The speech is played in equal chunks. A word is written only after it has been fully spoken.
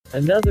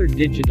Another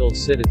digital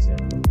citizen.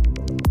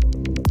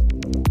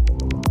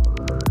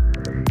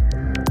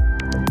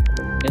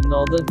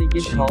 Another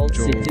digital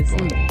轻舟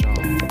citizen. 短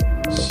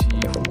丈西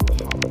湖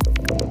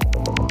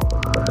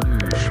好，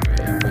绿水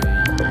逶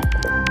迤，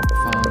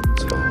芳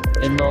草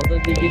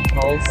Another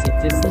digital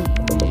citizen.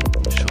 迷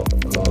你笙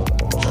歌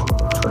处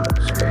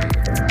处催。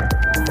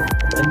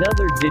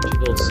 Another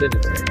digital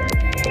citizen.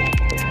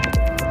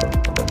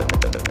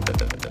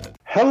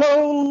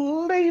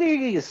 Hello,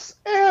 ladies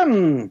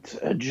and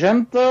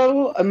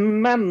gentlemen.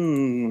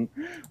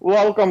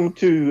 Welcome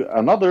to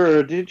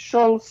another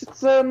Digital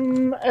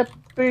Citizen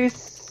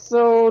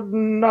episode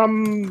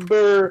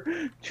number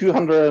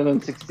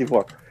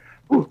 264.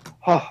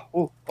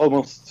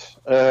 Almost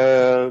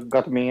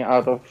got me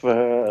out of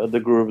the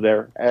groove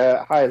there.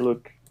 Hi,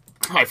 Luke.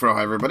 Hi, Fro.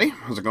 Hi, everybody.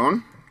 How's it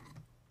going?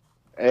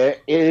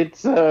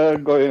 It's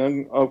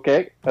going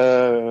okay.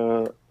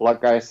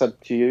 Like I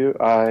said to you,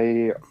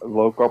 I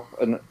woke up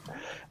an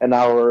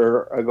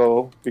hour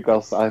ago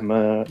because I'm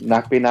a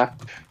nappy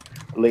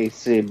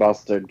lazy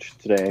bastard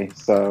today.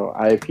 So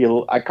I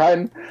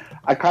kind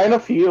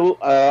of feel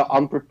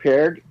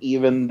unprepared,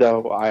 even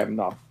though I am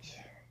not.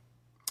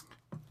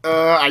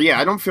 Yeah,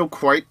 I don't feel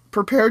quite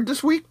prepared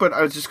this week, but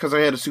it's just because I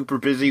had a super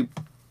busy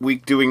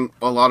week doing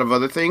a lot of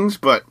other things,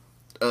 but,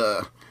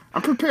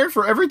 I'm prepared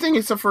for everything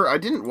except for I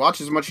didn't watch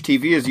as much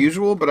TV as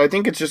usual, but I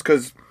think it's just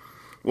because,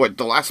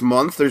 the last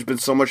month there's been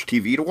so much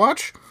TV to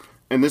watch,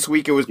 and this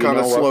week it was kind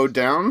of slowed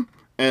down,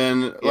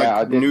 and,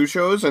 new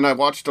shows, and I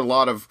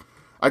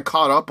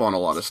caught up on a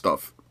lot of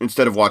stuff,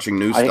 instead of watching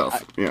new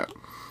stuff, yeah.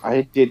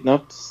 I did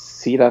not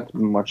see that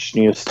much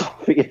new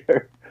stuff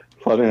either,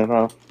 funny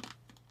enough.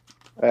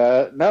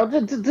 Now,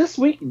 this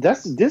week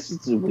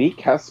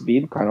has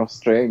been kind of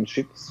strange.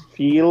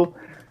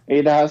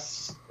 It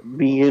has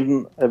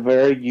been a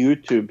very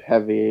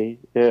YouTube-heavy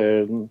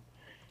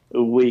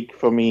week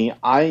for me.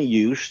 I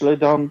usually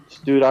don't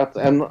do that,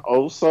 and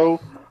also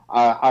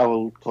I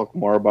will talk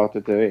more about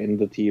it in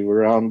the TV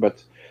round.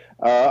 But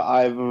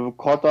I've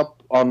caught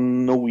up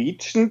on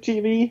Norwegian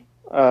TV.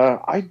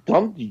 I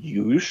don't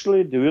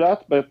usually do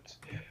that, but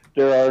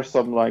there are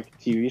some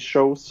TV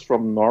shows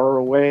from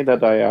Norway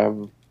that I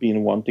have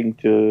been wanting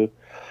to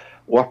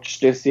watch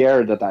this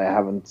year that I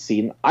haven't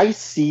seen. I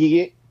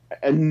see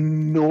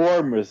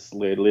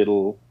enormously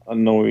little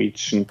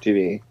Norwegian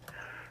TV.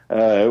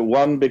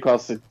 One,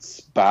 because it's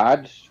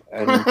bad,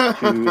 and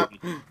two,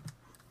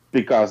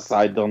 because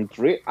I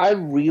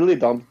really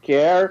don't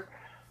care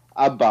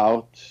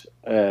about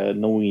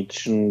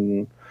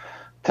Norwegian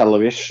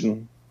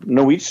television.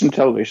 Norwegian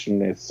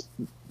television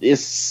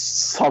is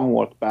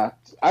somewhat bad.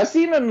 I've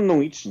seen a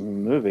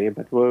Norwegian movie,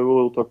 but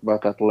we'll talk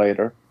about that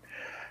later.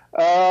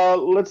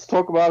 Let's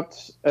talk about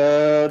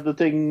the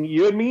thing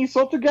you and me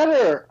saw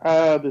together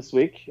this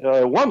week.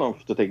 One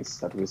of the things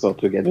that we saw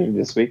together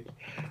this week.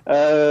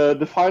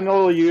 The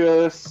final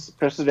U.S.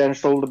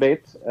 presidential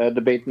debate,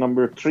 debate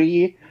number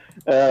 3.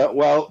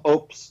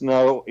 Oops,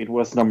 no, it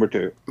was number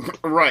 2.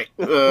 Right.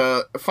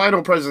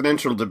 Final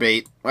presidential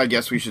debate, I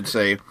guess we should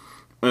say.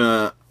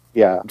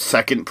 Yeah.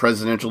 Second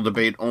presidential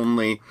debate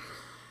only.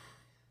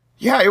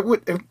 Yeah, it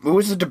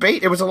was a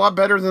debate. It was a lot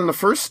better than the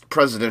first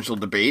presidential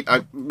debate.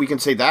 We can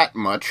say that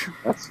much.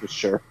 That's for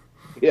sure.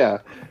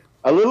 Yeah.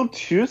 A little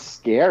too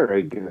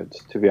scary good,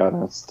 to be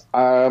honest.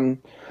 I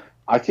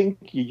think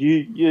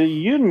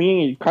you and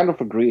me kind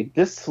of agree.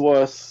 This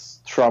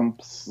was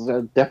Trump's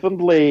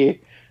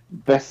definitely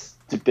best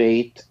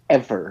debate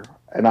ever.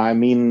 And I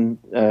mean,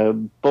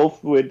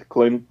 both with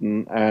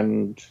Clinton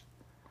and,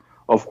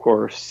 of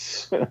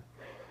course,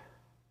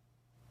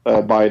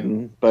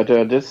 Biden. But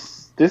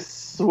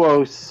this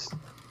was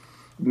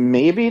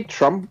maybe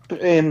Trump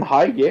in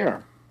high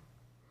gear.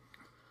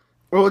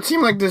 Well, it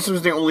seemed like this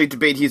was the only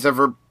debate he's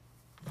ever,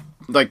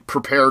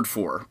 prepared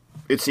for.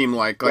 It seemed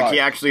like Right. He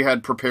actually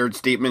had prepared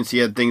statements, he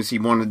had things he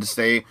wanted to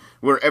say,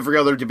 where every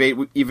other debate,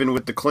 even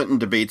with the Clinton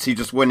debates, he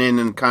just went in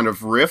and kind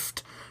of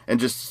riffed and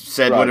just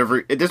said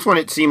whatever. This one,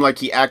 it seemed like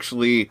he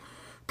actually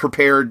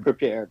prepared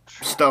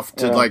stuff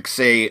to,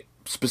 say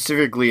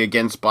specifically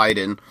against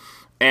Biden,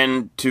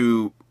 and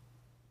to,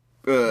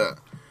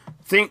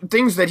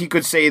 things that he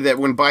could say that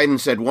when Biden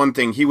said one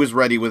thing, he was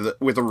ready with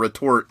a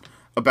retort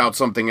about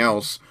something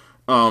else.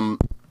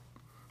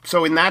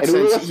 So in that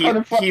sense,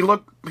 he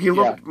looked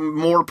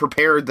more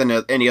prepared than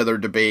any other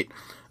debate.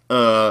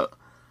 Did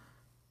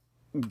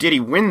he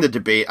win the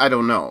debate? I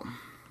don't know.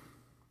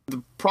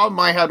 The problem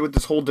I had with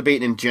this whole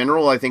debate in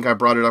general, I think I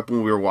brought it up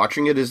when we were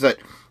watching it, is that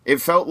it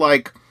felt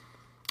like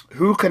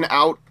who can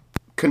out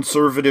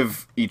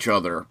conservative each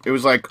other. It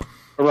was like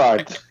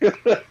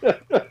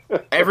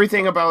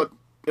everything about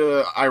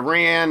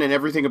Iran and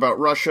everything about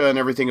Russia and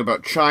everything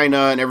about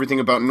China and everything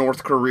about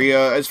North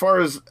Korea. As far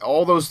as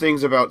all those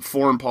things about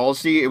foreign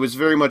policy, it was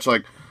very much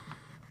like,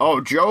 oh,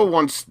 Joe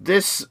wants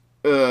this,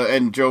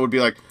 and Joe would be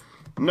like,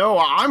 no,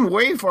 I'm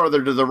way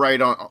farther to the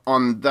right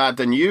on that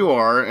than you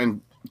are,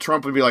 and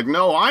Trump would be like,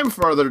 no, I'm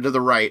farther to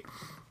the right.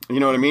 You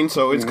know what I mean?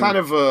 So it's kind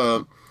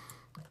of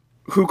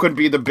who could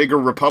be the bigger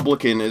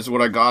Republican is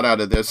what I got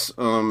out of this.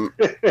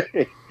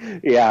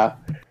 Yeah.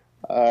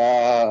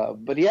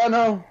 But yeah,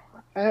 no.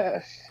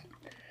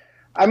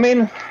 I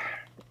mean,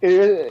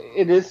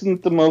 it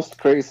isn't the most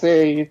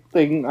crazy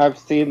thing I've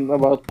seen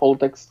about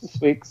politics this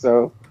week,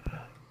 so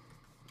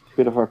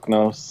who the fuck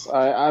knows?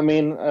 I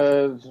mean,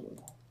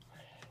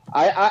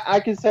 I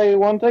can say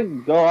one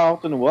thing: go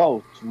out and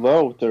vote,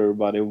 vote,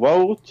 everybody,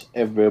 vote,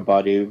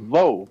 everybody,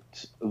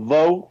 vote,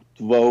 vote,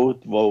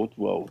 vote, vote,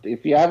 vote.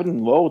 If you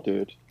haven't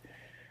voted,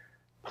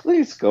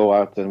 please go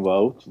out and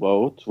vote,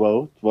 vote,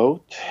 vote,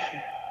 vote.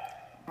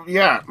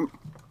 Yeah.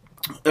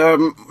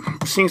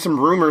 Seeing some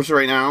rumors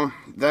right now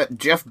that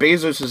Jeff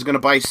Bezos is going to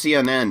buy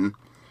CNN,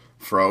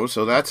 Fro.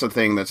 So that's a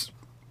thing that's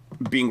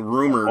being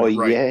rumored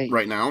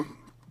right now.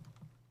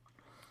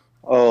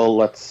 Oh,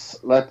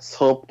 let's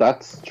hope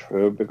that's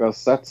true,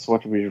 because that's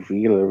what we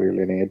really,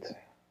 really need.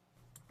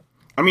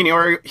 I mean,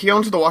 he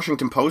owns the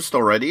Washington Post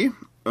already.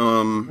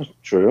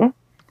 True.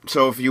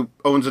 So if he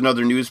owns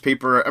another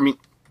newspaper, I mean,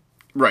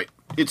 right.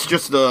 It's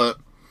just an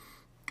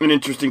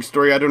interesting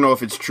story. I don't know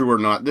if it's true or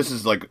not. This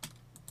is like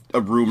a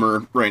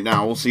rumor right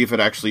now. We'll see if it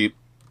actually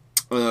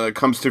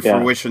comes to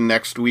fruition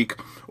next week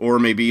or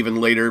maybe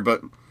even later.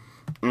 But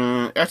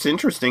that's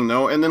interesting,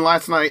 though. And then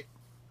last night,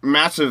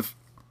 massive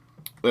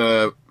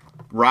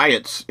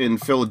riots in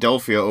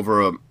Philadelphia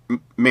over a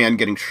man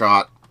getting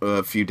shot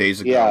a few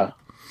days ago.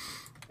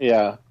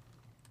 Yeah.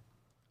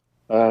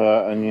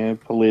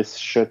 And police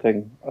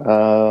shooting.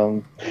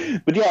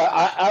 But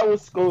yeah, I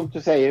was going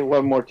to say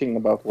one more thing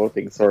about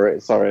voting. Sorry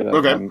that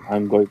okay.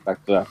 I'm going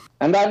back to that.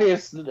 And that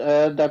is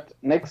that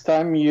next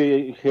time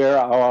you hear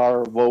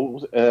our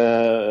voices,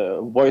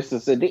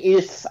 it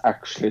is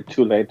actually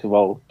too late to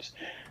vote.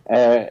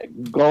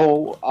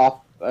 Go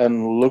up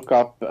and look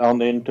up on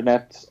the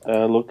internet,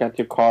 look at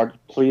your card.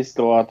 Please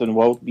go out and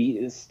vote.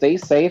 Stay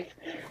safe.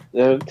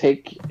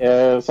 Take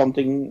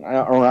something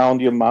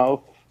around your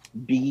mouth.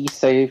 Be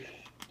safe.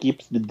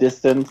 Keep the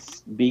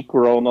distance. Be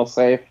corona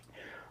safe.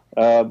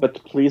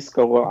 But please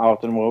go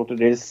out and vote.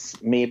 It is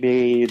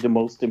maybe the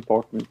most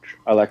important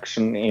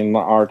election in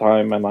our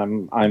time,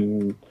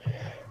 and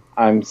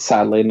I'm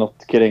sadly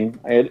not kidding.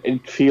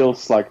 It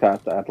feels like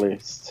that, at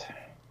least.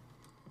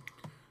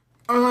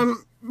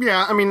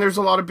 Yeah, I mean, there's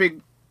a lot of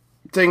big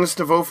things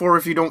to vote for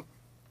if you don't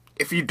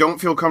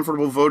feel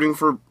comfortable voting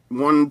for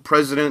one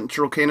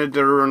presidential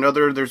candidate or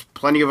another. There's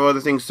plenty of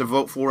other things to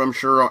vote for, I'm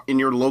sure, in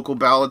your local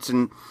ballots,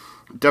 and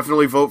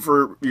definitely vote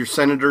for your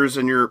senators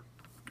and your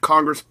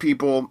Congress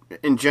people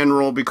in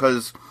general,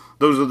 because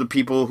those are the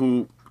people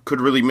who could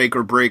really make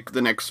or break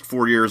the next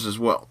 4 years as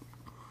well.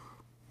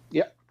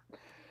 Yeah.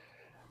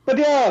 But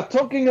yeah,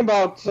 talking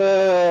about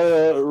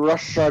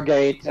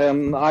Russia-gate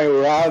and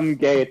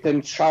Iran-gate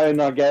and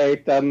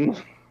China-gate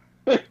and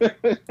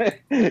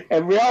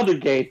every other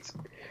gate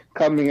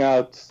coming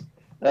out.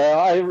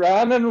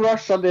 Iran and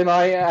Russia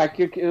deny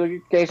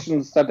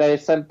accusations that they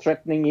sent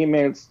threatening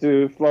emails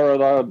to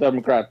Florida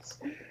Democrats.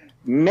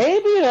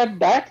 Maybe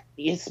that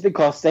is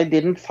because they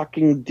didn't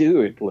fucking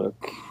do it,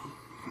 look.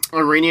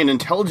 Iranian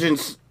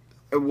intelligence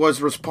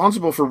was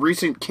responsible for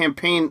recent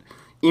campaign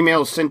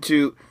emails sent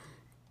to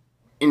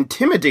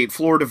intimidate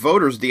Florida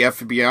voters, the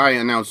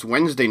FBI announced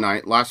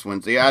last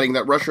Wednesday, adding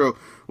that Russia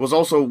was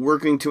also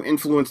working to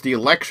influence the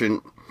election.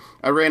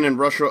 Iran and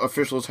Russia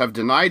officials have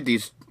denied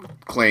these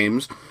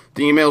claims.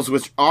 The emails,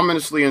 which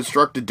ominously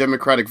instructed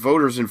Democratic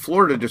voters in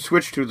Florida to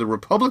switch to the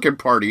Republican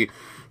Party,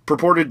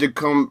 purported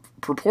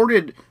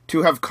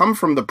to have come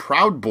from the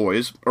Proud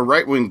Boys, a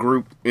right-wing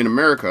group in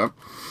America.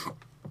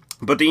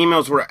 But the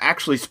emails were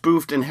actually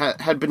spoofed and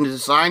had been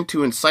designed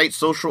to incite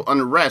social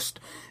unrest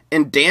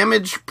and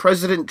damage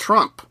President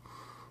Trump,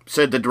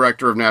 said the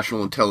Director of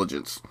National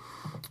Intelligence.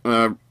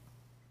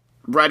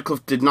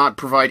 Radcliffe did not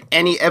provide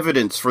any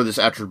evidence for this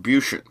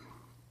attribution.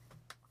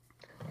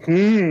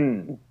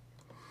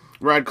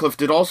 Radcliffe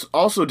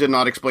also did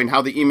not explain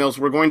how the emails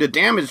were going to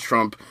damage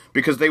Trump,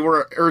 because they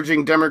were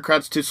urging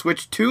Democrats to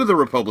switch to the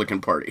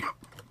Republican Party.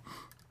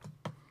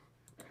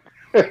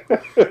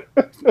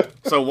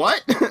 So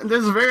what?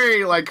 This is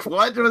very,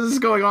 what is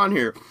going on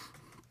here?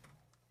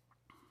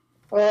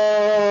 Oh,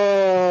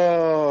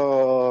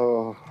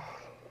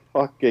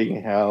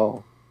 fucking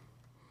hell.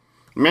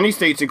 Many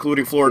states,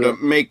 including Florida,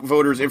 make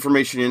voter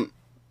information,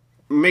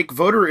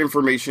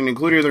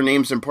 including their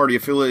names and party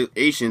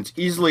affiliations,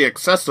 easily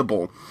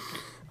accessible.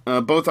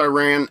 Both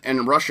Iran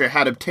and Russia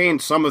had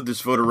obtained some of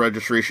this voter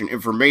registration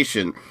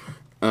information.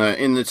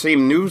 In the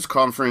same news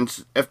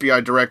conference,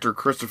 FBI Director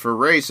Christopher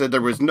Wray said there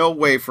was no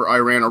way for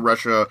Iran or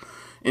Russia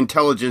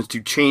intelligence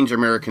to change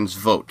Americans'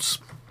 votes.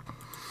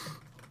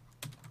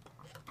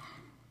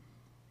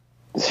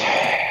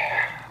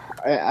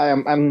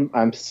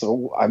 I'm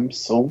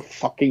so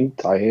fucking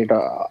tired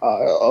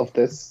of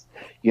this.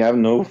 You have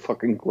no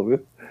fucking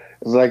clue.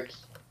 It's like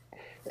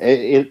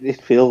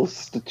it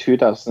feels the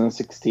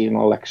 2016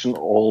 election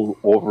all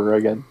over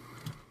again.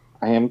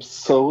 I am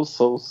so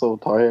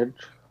tired.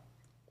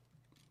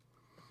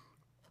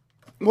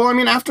 Well, I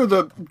mean, after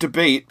the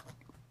debate,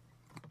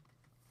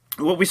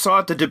 what we saw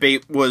at the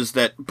debate was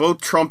that both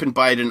Trump and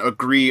Biden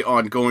agree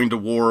on going to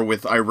war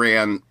with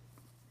Iran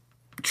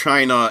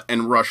China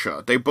and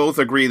Russia. They both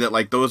agree that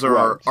like those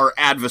are our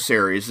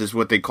adversaries, is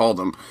what they call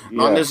them.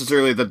 Not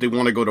necessarily that they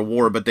want to go to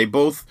war, but they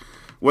both,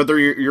 whether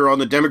you're on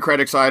the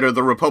Democratic side or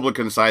the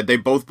Republican side, they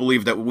both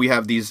believe that we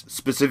have these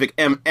specific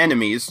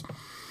enemies.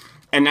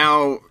 And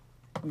now,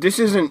 this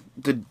isn't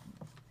the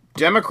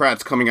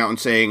Democrats coming out and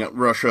saying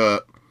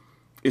Russia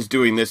is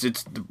doing this.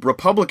 It's the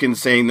Republicans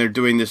saying they're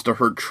doing this to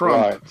hurt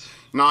Trump. Right.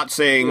 Not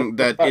saying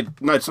that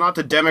it's not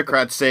the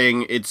Democrats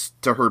saying it's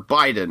to hurt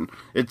Biden.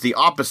 It's the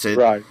opposite.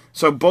 Right.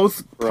 So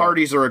both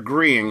parties are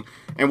agreeing.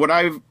 And what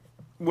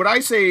I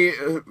say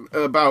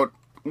about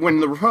when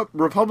the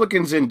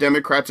Republicans and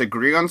Democrats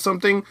agree on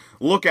something,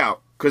 look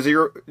out, because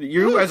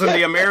you as in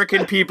the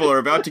American people are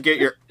about to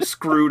get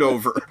screwed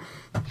over.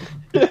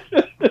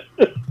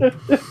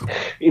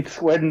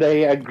 It's when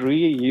they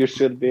agree you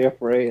should be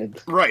afraid.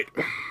 Right.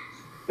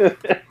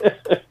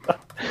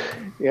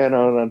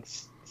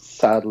 That's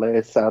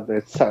sadly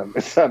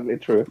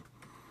true.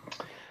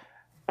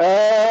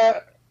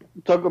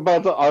 Talk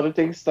about the other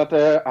things that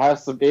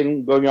has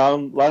been going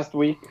on last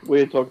week.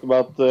 We talked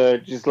about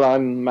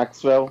Ghislaine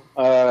Maxwell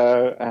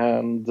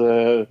and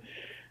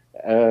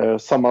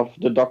some of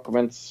the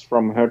documents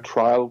from her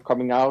trial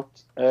coming out.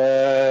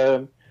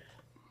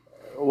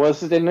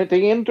 Was it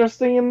anything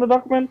interesting in the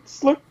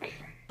documents, Luke?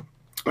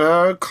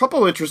 A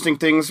couple interesting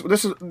things.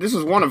 This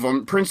is one of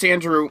them. Prince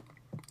Andrew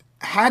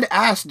had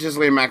asked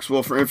Ghislaine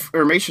Maxwell for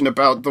information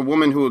about the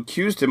woman who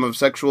accused him of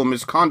sexual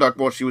misconduct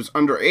while she was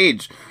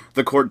underage,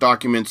 the court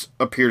documents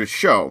appear to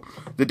show.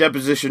 The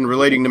deposition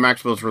relating to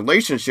Maxwell's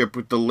relationship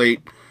with the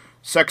late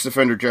sex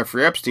offender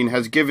Jeffrey Epstein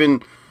has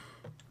been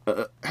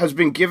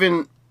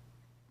given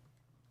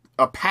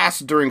a pass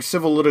during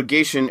civil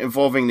litigation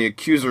involving the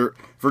accuser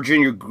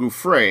Virginia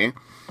Giuffre.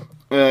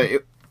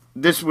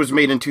 This was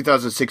made in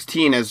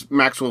 2016 as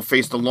Maxwell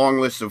faced a long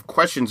list of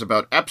questions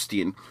about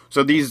Epstein.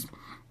 So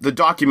the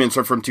documents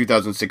are from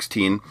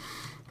 2016.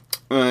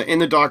 In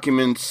the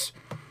documents,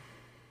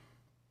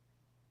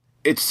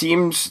 it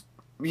seems,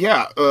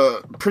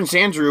 Prince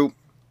Andrew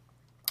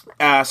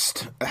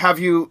asked, "Have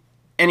you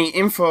any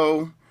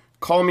info?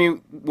 Call me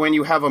when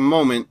you have a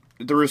moment."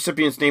 The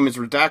recipient's name is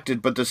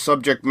redacted, but the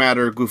subject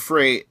matter,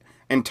 Giuffre,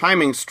 and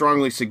timing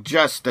strongly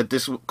suggest that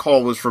this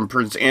call was from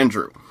Prince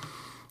Andrew,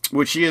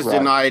 which he has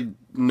denied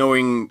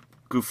knowing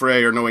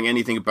Giuffre or knowing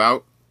anything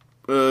about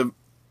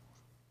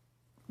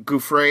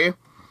Giuffre.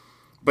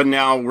 But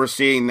now we're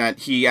seeing that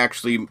he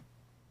actually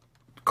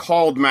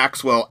called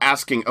Maxwell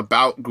asking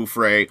about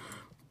Giuffre,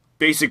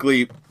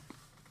 basically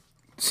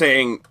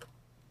saying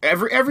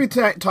every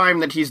time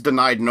that he's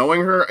denied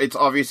knowing her, it's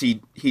obvious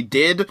he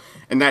did,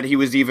 and that he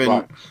was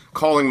even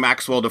calling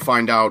Maxwell to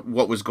find out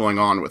what was going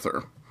on with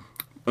her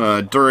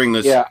during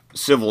this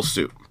civil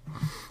suit.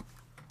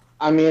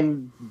 I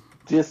mean,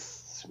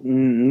 this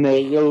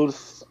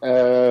nails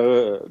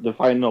the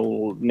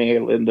final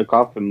nail in the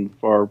coffin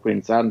for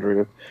Prince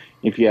Andrew,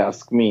 if you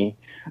ask me.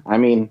 I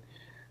mean,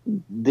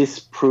 this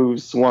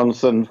proves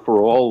once and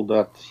for all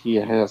that he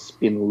has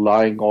been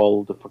lying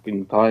all the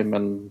fucking time,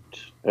 and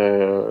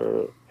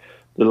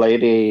the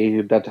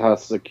lady that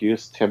has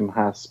accused him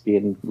has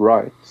been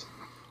right.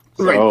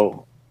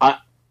 So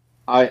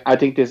I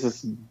think this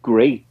is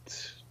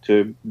great,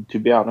 to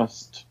be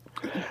honest.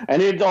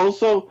 And it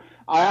also,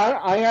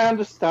 I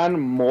understand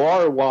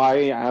more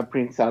why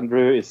Prince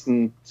Andrew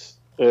isn't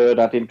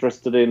that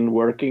interested in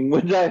working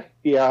with the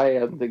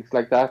FBI and things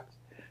like that,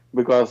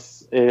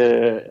 because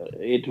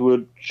it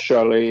would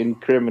surely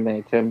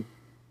incriminate him.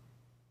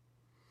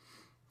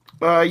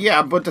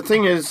 But the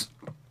thing is,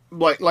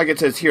 like it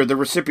says here, the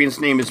recipient's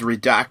name is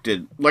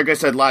redacted. Like I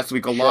said last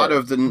week, a lot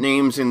of the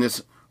names in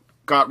this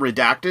got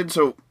redacted,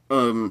 so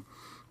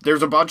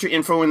there's a bunch of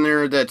info in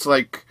there that's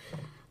like,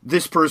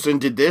 this person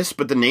did this,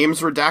 but the name's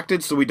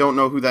redacted, so we don't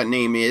know who that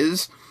name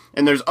is.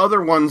 And there's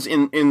other ones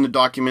in the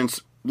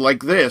documents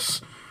like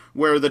this,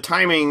 where the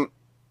timing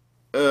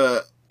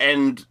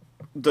and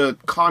the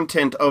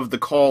content of the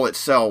call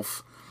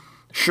itself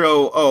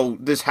show,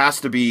 this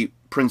has to be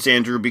Prince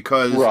Andrew,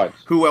 because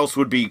who else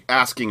would be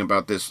asking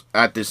about this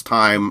at this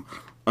time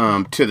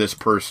to this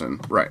person?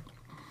 Right.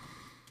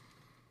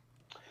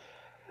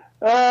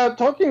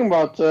 Talking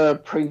about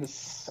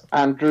Prince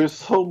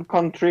Andrew's home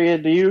country,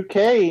 the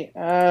UK,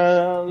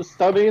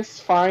 studies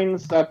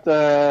finds that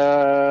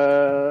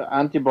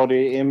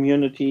antibody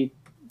immunity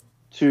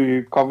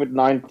to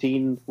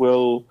COVID-19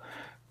 will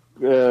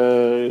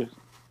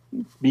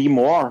be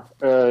more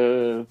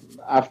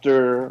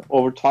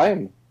over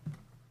time.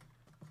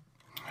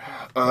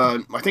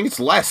 I think it's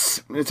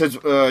less. It says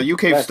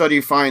UK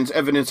study finds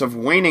evidence of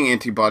waning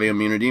antibody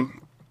immunity.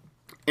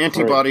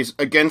 Antibodies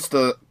against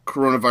the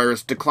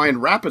coronavirus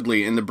declined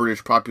rapidly in the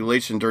British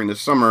population during the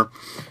summer.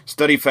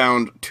 Study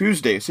found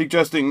Tuesday,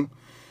 suggesting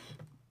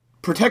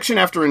protection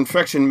after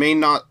infection may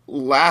not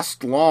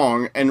last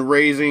long and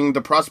raising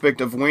the prospect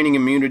of waning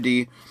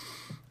immunity.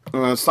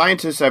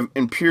 Scientists at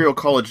Imperial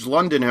College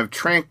London have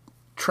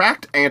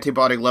tracked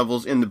antibody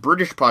levels in the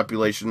British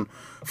population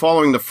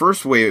following the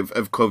first wave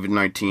of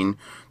COVID-19.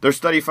 Their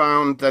study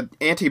found that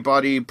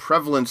antibody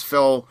prevalence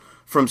fell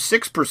from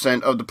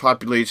 6% of the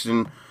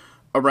population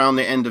around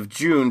the end of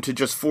June to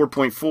just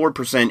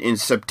 4.4% in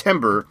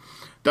September.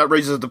 That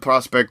raises the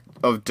prospect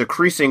of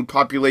decreasing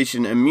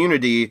population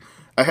immunity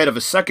ahead of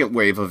a second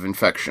wave of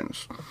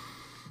infections.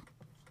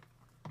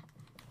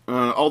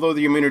 Although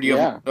the immunity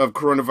of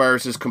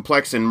coronavirus is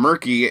complex and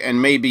murky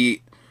and may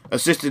be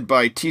assisted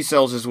by T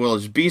cells as well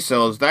as B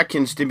cells, that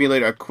can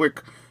stimulate a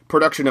quick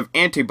production of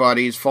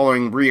antibodies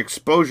following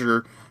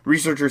re-exposure.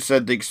 Researchers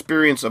said the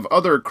experience of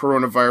other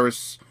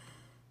coronaviruses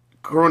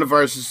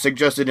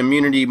suggested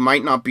immunity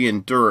might not be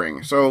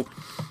enduring. So,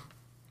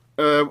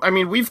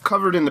 we've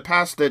covered in the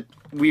past that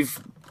we've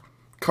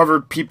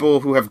covered people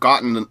who have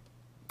gotten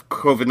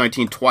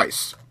COVID-19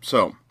 twice.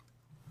 So.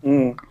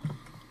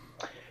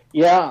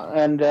 Yeah,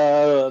 and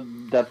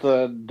that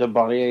the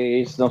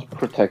body is not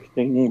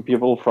protecting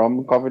people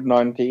from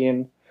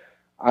COVID-19.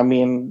 I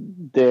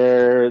mean,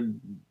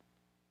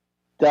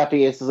 that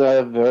is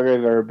very,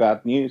 very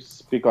bad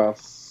news,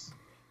 because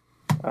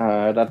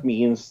that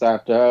means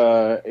that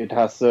it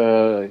has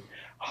a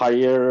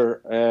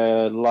higher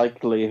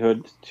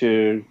likelihood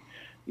to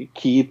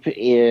keep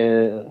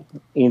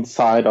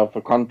inside of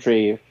a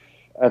country if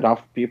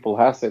enough people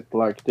has it,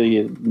 like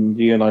the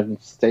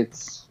United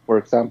States, for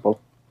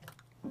example.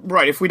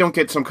 Right, if we don't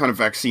get some kind of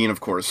vaccine, of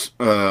course,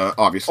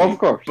 obviously. Of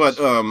course. But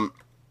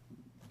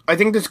I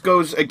think this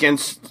goes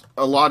against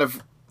a lot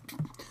of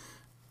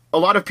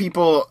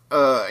people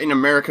in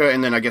America,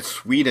 and then I guess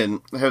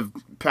Sweden, have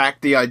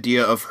packed the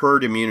idea of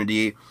herd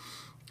immunity,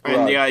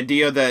 and the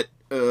idea that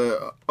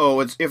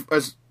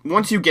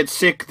once you get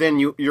sick, then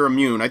you're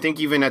immune. I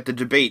think even at the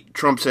debate,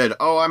 Trump said,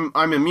 "Oh,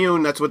 I'm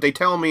immune. That's what they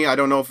tell me. I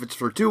don't know if it's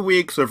for 2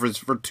 weeks or if it's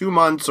for 2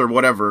 months or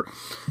whatever."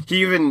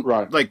 He even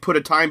put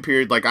a time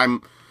period, like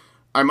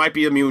I might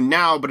be immune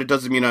now, but it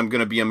doesn't mean I'm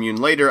going to be immune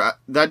later.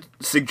 That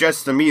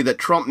suggests to me that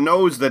Trump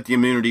knows that the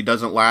immunity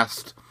doesn't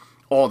last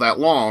all that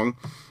long.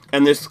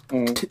 And this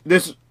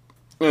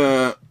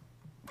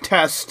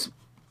test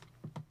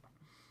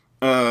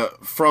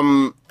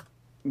from,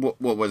 what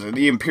was it,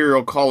 the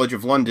Imperial College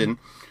of London,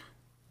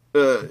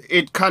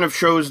 it kind of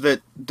shows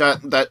that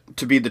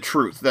to be the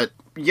truth. That,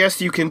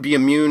 yes, you can be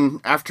immune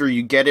after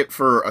you get it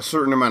for a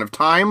certain amount of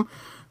time,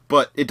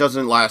 but it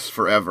doesn't last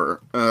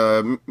forever.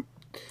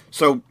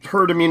 So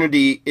herd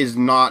immunity is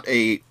not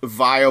a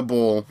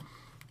viable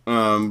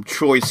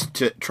choice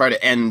to try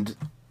to end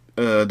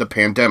the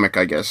pandemic,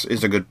 I guess,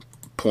 is a good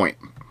point.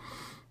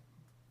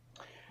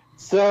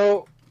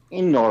 So,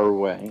 in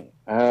Norway,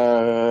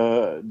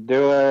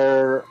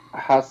 there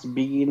has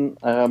been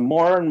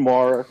more and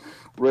more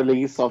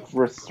release of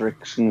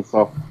restrictions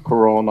of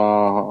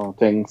corona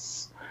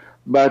things.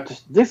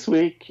 But this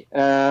week,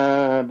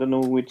 the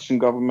Norwegian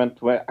government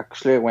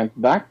actually went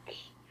back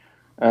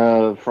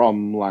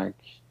from,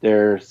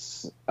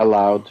 there's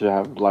allowed to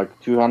have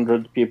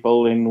 200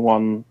 people in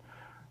one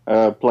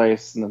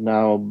place,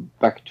 now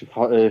back to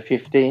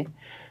 50.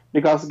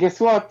 Because guess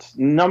what?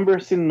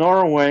 Numbers in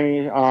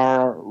Norway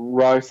are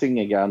rising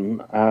again.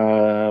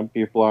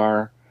 People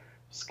are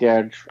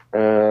scared,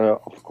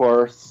 of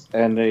course,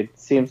 and it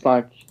seems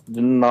like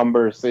the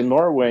numbers in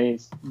Norway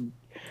is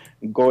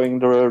going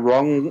the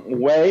wrong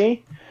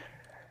way.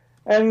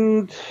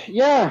 And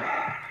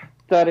yeah,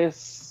 that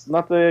is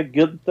not a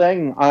good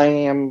thing. I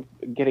am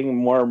getting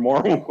more and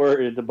more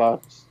worried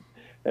about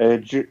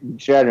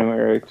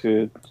January,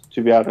 to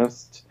be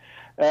honest.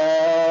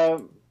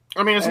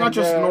 It's not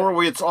just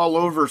Norway, it's all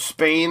over.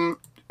 Spain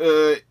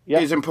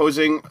is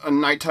imposing a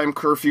nighttime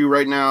curfew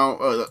right now.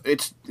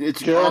 It's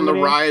Germany. On the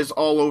rise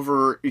all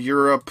over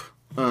Europe.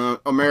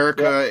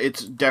 America,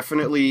 it's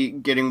definitely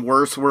getting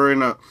worse.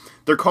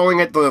 They're calling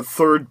it the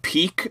third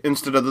peak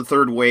instead of the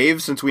third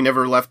wave, since we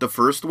never left the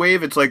first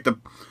wave. It's like the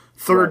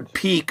third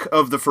peak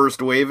of the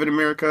first wave in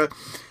America.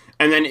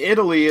 And then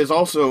Italy is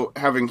also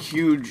having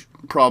huge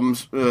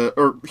problems,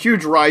 or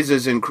huge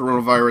rises in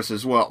coronavirus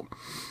as well.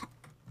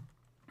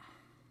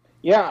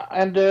 Yeah,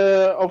 and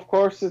of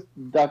course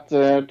that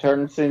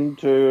turns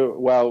into,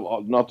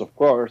 well, not of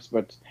course,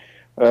 but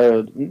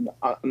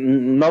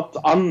not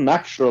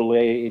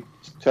unnaturally, it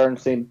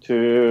turns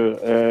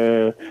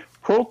into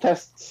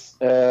protests,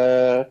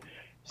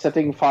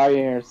 setting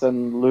fires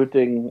and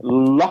looting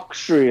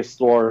luxury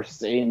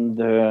stores in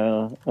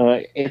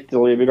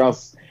Italy,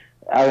 because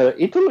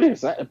Italy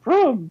is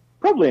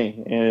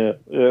probably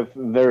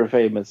very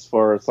famous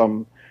for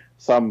some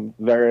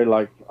very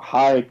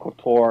high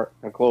couture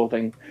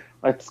clothing.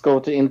 Let's go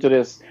into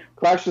this.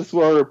 Clashes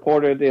were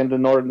reported in the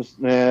northern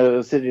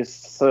cities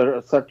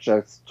such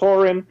as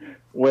Turin,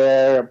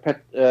 where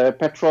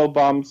petrol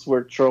bombs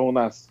were thrown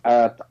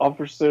at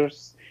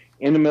officers.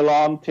 In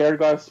Milan, tear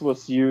gas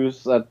was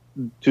used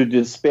to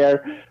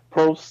despair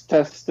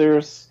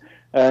protesters,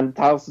 and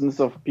thousands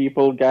of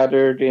people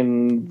gathered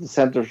in the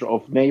center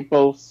of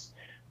Naples.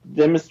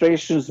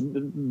 Demonstrations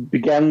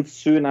began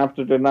soon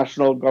after the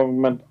national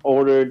government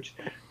ordered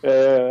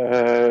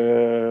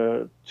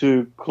to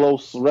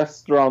close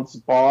restaurants,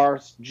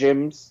 bars,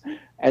 gyms,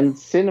 and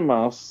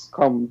cinemas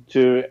come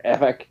to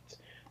effect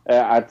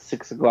at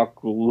 6 o'clock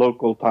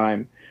local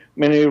time.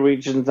 many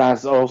regions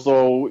has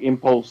also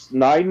imposed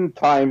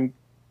 9-time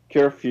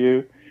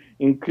curfew,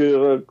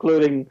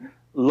 including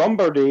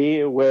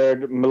Lombardy,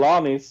 where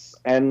Milan is,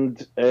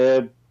 and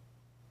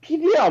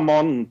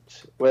Piedmont,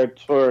 where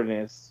Turin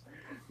is.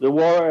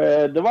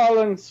 The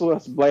violence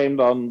was blamed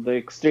on the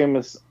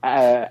extremist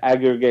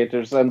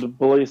aggregators, and the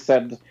police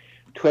said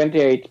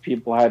 28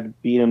 people had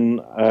been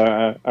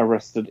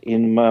arrested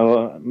in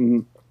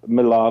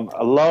Milan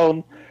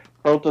alone.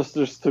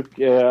 Protesters took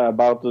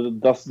about a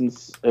dozen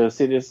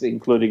cities,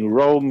 including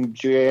Rome,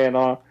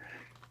 Genoa,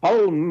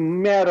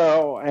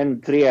 Palmero,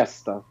 and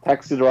Trieste.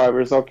 Taxi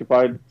drivers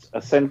occupied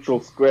a central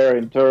square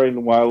in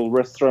Turin, while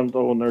restaurant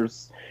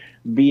owners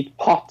beat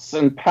pots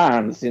and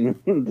pans in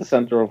the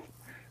center of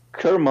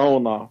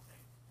Cremona.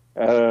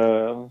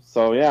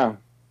 So, yeah.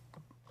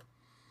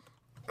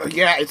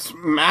 Yeah, it's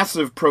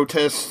massive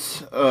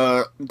protests.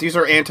 These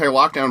are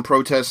anti-lockdown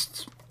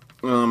protests,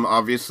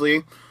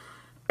 obviously.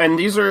 And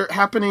these are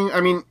happening,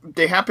 I mean,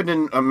 they happened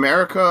in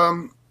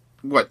America,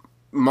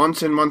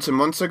 months and months and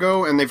months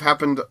ago, and they've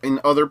happened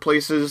in other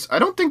places. I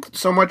don't think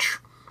so much,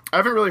 I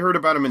haven't really heard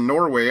about them in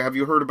Norway. Have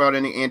you heard about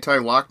any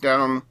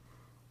anti-lockdown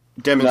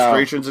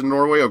demonstrations in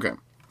Norway? Okay.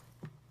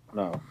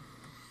 No.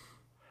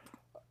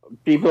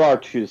 People are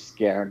too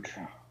scared.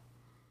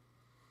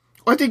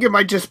 I think it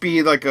might just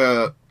be like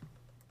a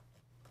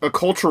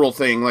cultural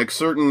thing, like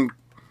certain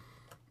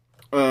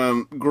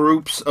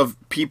groups of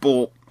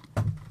people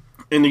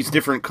in these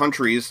different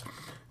countries.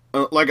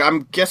 Like,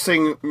 I'm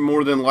guessing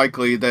more than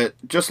likely that,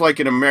 just like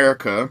in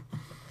America,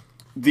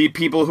 the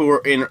people who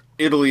are in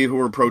Italy who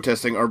are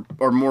protesting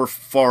are more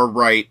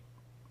far-right,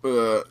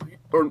 or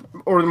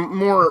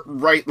more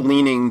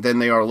right-leaning than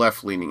they are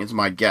left-leaning, is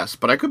my guess.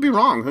 But I could be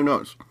wrong, who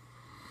knows?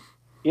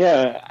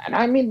 Yeah, and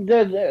I mean,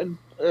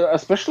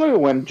 especially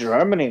when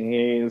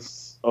Germany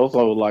is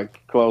also, like,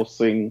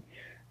 closing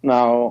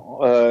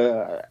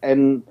now,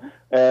 and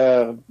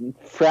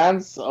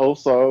France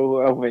also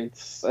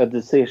awaits a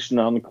decision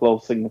on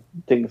closing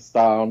things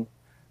down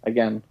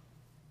again.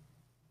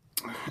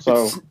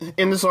 So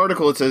in this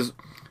article it says,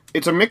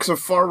 it's a mix of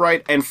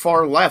far-right and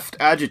far-left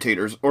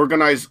agitators,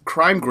 organized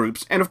crime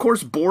groups, and of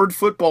course bored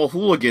football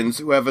hooligans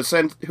who have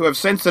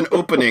sensed an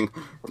opening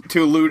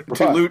to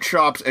loot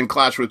shops and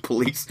clash with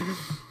police.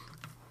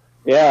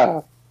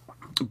 Yeah.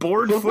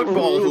 Bored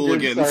football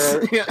hooligans.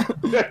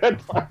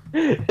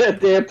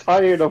 They're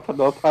tired of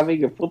not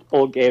having a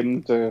football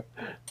game to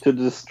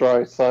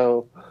destroy,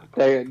 so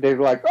they're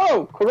like,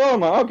 oh,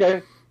 Corona,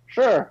 okay,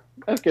 sure,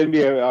 that can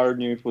be our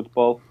new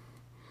football.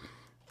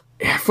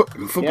 Yeah,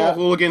 football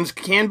hooligans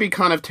can be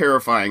kind of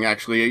terrifying,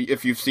 actually,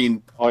 if you've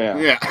seen... Oh, yeah.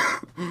 Yeah,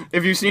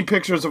 if you've seen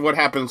pictures of what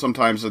happens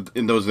sometimes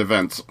in those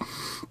events.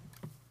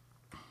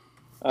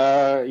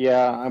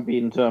 Yeah, I've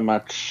been to a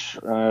match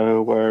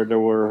where there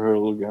were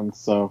hooligans,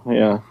 so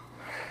yeah.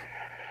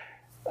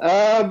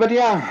 But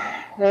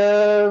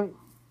yeah,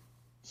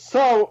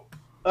 so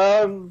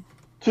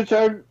to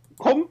turn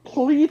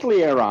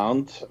completely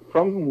around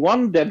from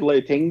one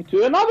deadly thing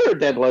to another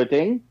deadly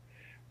thing,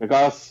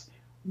 because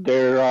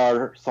there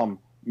are some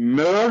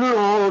murder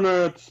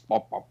hornets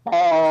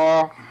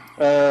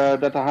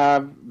that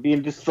have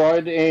been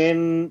destroyed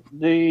in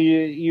the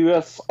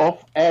US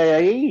of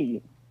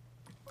A.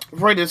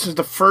 Right, this is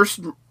the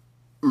first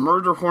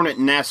murder hornet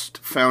nest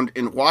found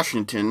in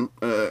Washington.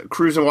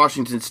 Crews in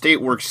Washington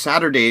state worked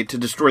Saturday to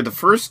destroy the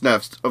first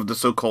nest of the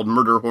so-called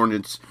murder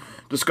hornets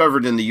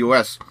discovered in the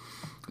U.S.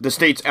 The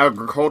state's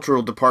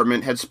agricultural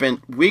department had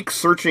spent weeks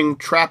searching,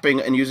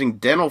 trapping, and using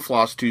dental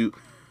floss to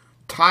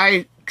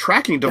tie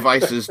tracking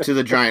devices to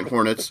the giant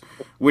hornets,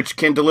 which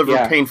can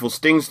deliver painful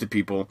stings to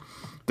people.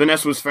 The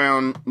nest was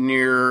found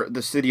near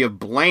the city of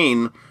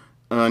Blaine,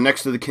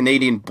 next to the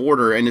Canadian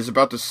border, and is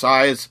about the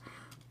size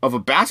of a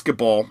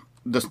basketball,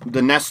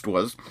 the nest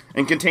was,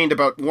 and contained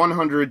about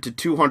 100 to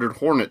 200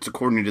 hornets,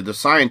 according to the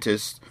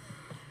scientists.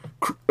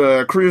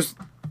 Crews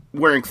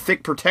wearing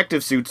thick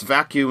protective suits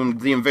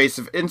vacuumed the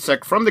invasive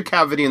insect from the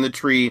cavity in the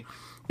tree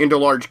into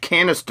large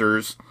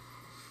canisters.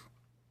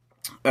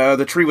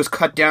 The tree was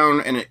cut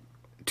down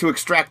to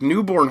extract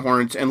newborn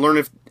hornets and learn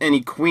if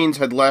any queens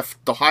had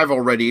left the hive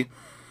already.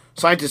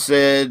 Scientists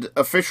said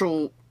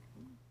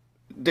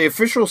the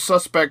official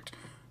suspect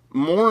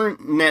more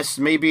nests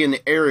may be in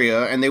the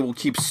area, and they will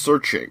keep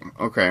searching.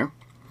 Okay.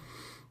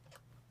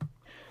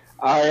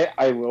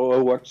 I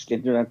watched the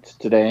internet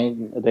today.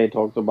 They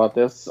talked about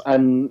this,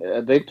 and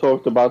they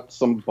talked about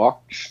some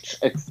botched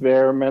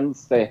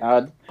experiments they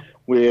had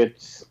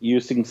with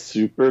using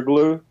super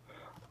glue.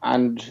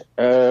 And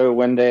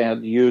when they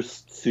had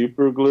used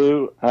super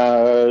glue,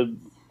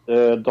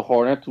 the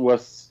hornet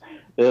was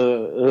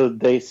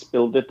they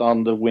spilled it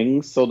on the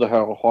wings, so the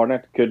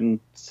hornet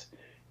couldn't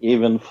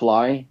even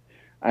fly.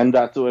 And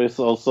that was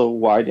also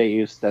why they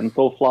used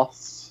dental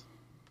floss.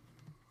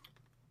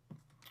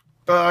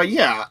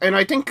 Yeah, and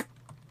I think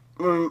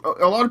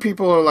a lot of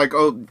people are like,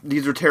 oh,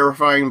 these are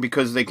terrifying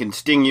because they can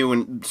sting you,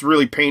 and it's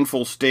really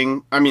painful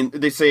sting. I mean,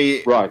 they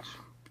say right.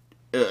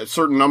 A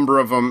certain number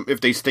of them,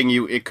 if they sting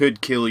you, it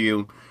could kill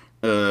you,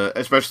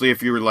 especially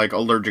if you were, like,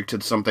 allergic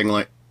to something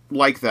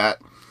like that.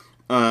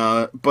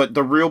 But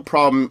the real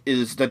problem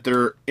is that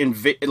they're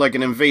like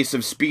an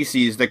invasive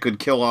species that could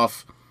kill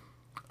off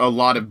a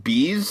lot of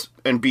bees,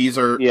 and bees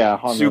are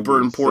super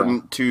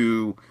important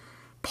to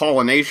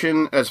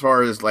pollination as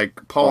far as like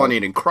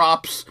pollinating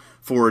crops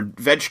for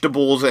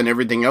vegetables and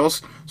everything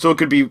else. So it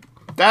could be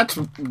that's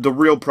the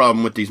real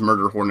problem with these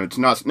murder hornets,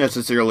 not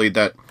necessarily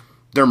that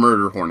they're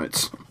murder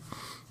hornets.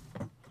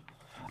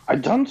 I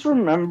don't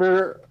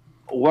remember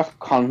what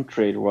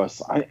country it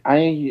was.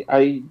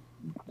 I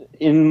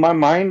in my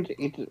mind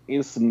it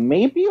is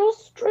maybe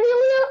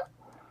Australia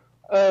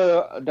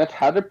that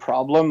had a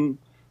problem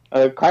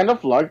kind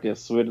of like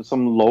this with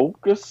some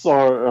locusts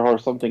or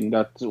something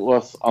that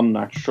was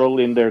unnatural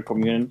in their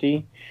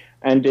community,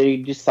 and they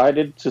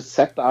decided to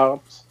set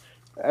out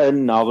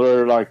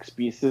another like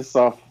species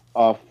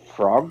of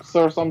frogs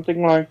or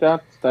something like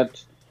that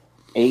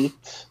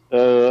ate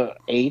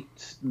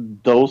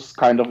those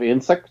kind of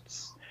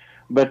insects.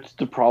 But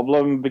the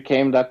problem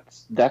became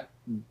that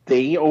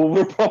they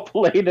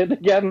overpopulated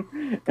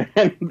again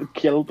and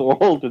killed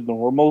all the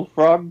normal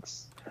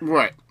frogs.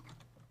 Right.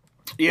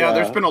 Yeah,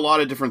 there's been a lot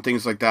of different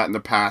things like that in the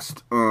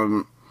past.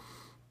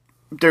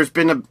 There's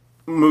been a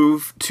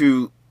move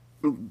to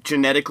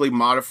genetically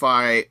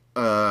modify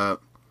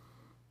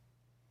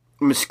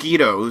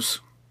mosquitoes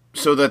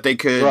so that they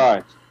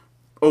could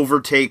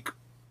overtake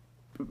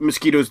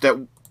mosquitoes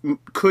that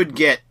could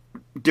get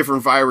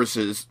different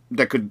viruses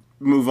that could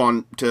move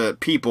on to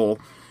people.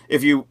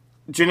 If you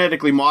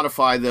genetically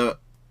modify the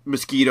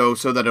mosquito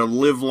so that it'll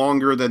live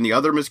longer than the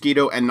other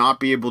mosquito and not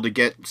be able to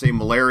get, say,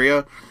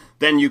 malaria,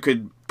 then you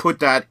could put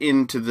that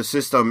into the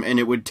system and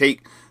it would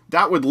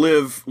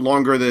live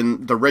longer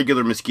than the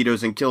regular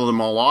mosquitoes and kill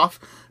them all off.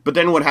 But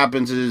then what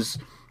happens is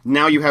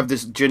now you have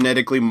this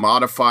genetically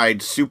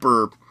modified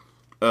super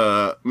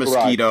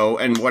mosquito,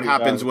 and what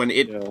happens when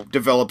it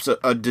develops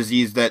a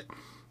disease that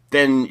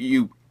then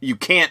you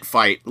can't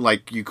fight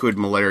like you could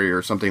malaria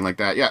or something like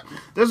that. Yeah,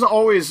 there's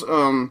always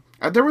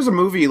there was a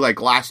movie like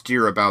last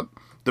year about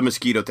the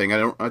mosquito thing.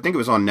 I think it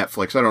was on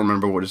Netflix. I don't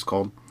remember what it's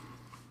called.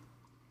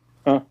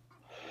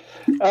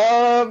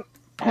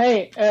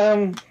 Hey,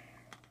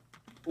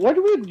 what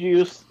would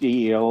you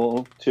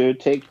steal to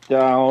take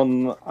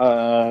down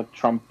a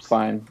Trump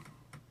sign?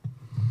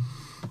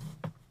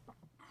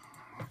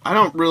 I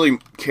don't really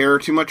care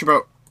too much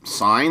about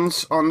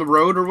signs on the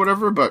road or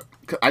whatever, but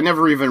I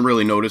never even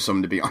really notice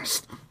them, to be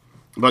honest.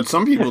 But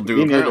some people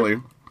do, apparently.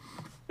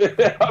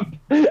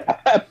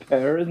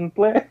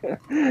 Apparently.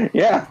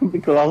 Yeah,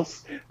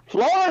 because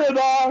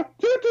Florida!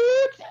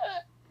 Toot-toot!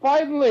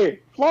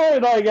 Finally!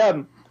 Florida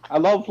again! I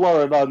love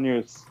Florida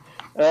news.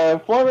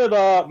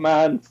 Florida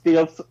man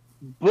steals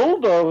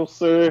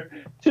bulldozer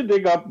to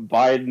dig up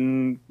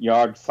Biden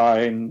yard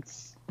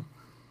signs.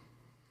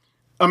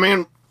 A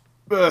man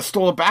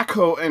stole a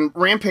backhoe and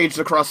rampaged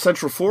across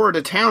Central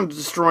Florida town,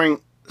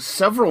 destroying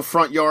several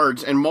front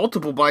yards and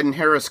multiple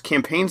Biden-Harris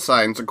campaign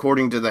signs,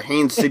 according to the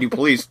Haines City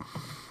Police.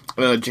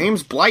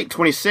 James Blight,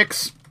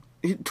 26.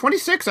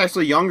 26,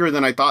 actually younger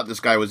than I thought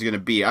this guy was going to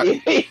be.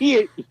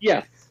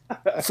 Yes.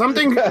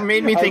 Something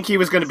made me think he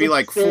was going to be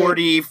like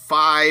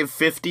 45,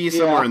 50,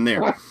 somewhere in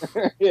there.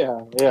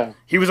 Yeah.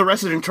 He was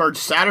arrested and charged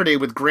Saturday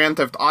with grand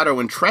theft auto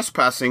and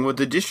trespassing,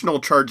 with additional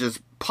charges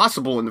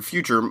possible in the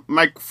future.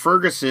 Mike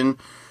Ferguson,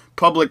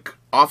 public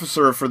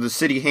officer for the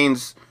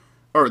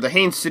the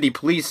Haines City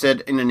Police,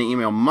 said in an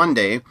email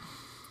Monday,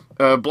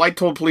 Blight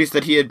told police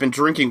that he had been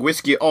drinking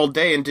whiskey all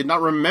day and did not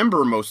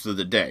remember most of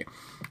the day.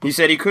 He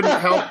said he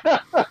couldn't help.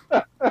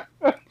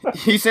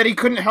 He said he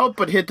couldn't help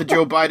but hit the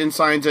Joe Biden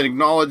signs and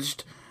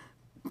acknowledged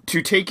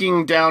to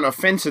taking down a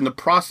fence in the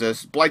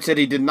process. Blight said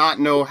he did not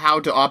know how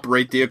to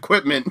operate the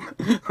equipment.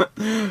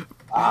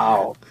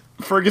 Wow.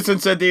 Ferguson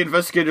said the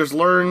investigators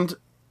learned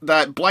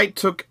that Blight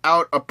took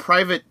out a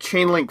private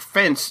chain-link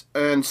fence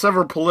and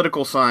several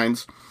political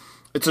signs.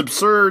 It's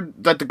absurd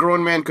that the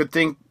grown man could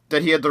think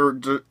that he had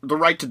the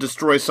right to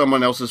destroy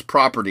someone else's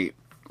property.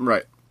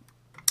 Right.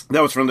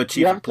 That was from the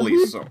chief of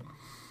police, so...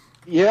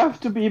 You have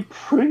to be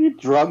pretty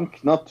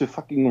drunk not to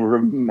fucking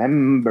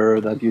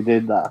remember that you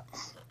did that.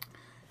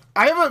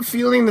 I have a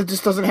feeling that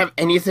this doesn't have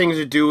anything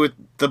to do with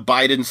the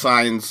Biden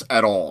signs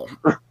at all.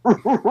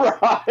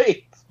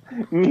 Right.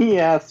 Me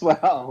as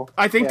well.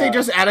 I think they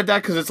just added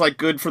that because it's like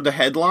good for the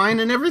headline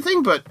and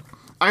everything, but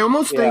I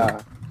almost think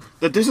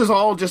that this is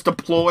all just a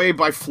ploy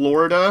by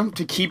Florida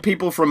to keep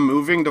people from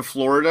moving to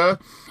Florida.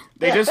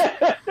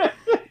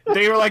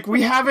 They were like,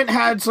 we haven't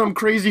had some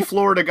crazy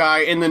Florida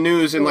guy in the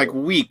news in like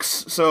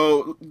weeks,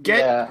 so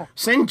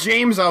send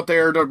James out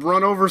there to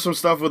run over some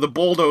stuff with a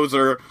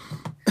bulldozer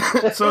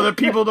so that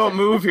people don't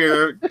move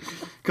here,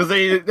 because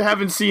they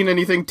haven't seen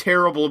anything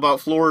terrible about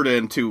Florida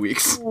in 2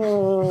 weeks.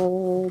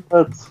 Oh,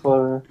 that's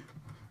funny.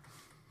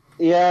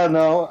 Yeah,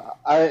 no,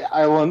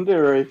 I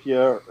wonder if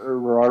you're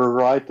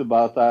right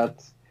about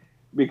that,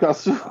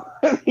 because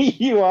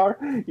you are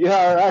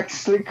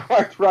actually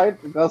quite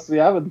right, because we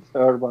haven't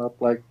heard about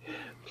like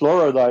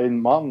Florida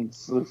in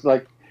months. It's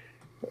like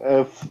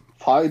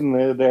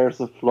finally there's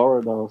a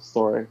Florida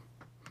story.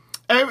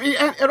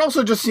 It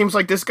also just seems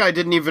like this guy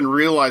didn't even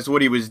realize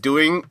what he was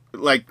doing,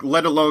 like,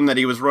 let alone that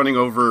he was running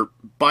over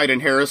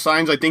Biden-Harris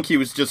signs. I think he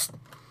was just...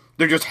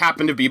 There just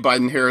happened to be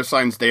Biden-Harris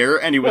signs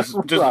there, and he was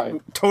just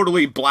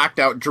totally blacked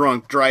out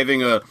drunk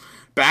driving a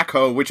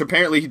backhoe, which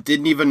apparently he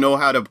didn't even know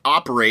how to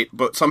operate,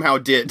 but somehow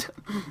did.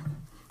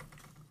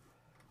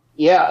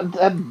 Yeah,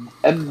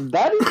 and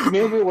that is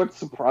maybe what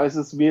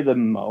surprises me the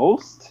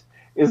most,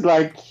 is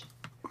like,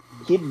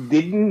 he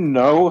didn't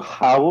know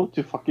how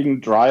to fucking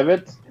drive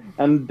it,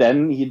 and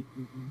then he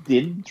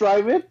did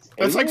drive it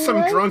That's like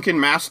some drunken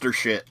master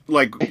shit.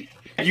 Like,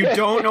 you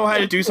don't know how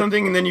to do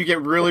something, and then you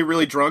get really,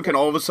 really drunk, and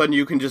all of a sudden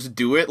you can just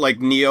do it, like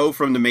Neo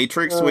from The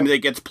Matrix, when they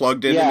gets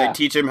plugged in and they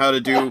teach him how to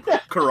do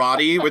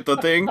karate with the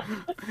thing.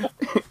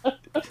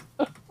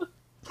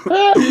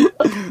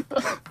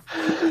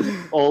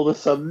 All of a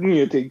sudden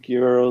you think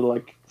you're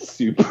like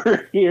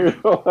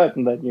superhero,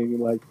 and then you're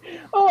like,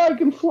 oh, I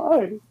can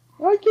fly.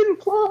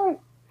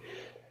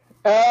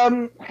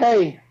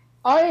 Hey,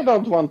 I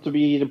don't want to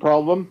be the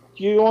problem.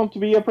 Do you want to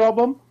be a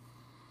problem?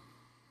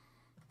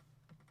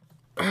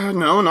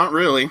 No, not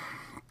really.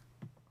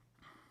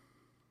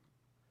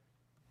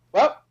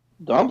 Well,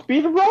 don't be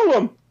the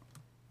problem.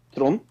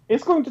 Trond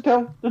is going to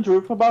tell the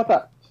truth about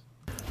that.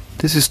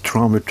 This is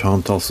Trond where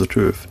Trond tells the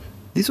truth.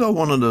 These are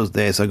one of those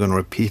days I'm going to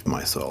repeat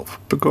myself,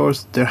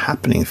 because they're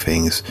happening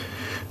things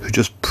who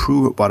just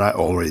prove what I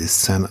already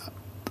said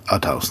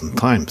 1,000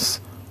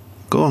 times.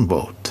 Go and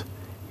vote.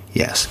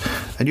 Yes.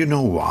 And you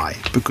know why?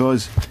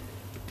 Because...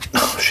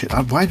 Oh shit,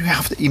 why do you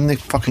have to even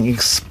fucking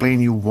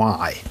explain you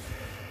why?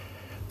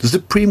 The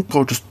Supreme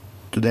Court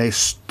today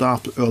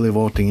stopped early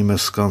voting in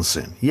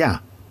Wisconsin. Yeah,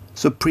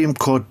 Supreme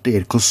Court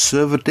did.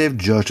 Conservative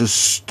judges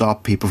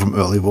stopped people from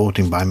early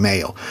voting by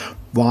mail.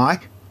 Why?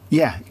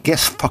 Yeah,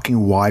 guess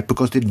fucking why.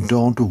 Because they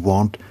don't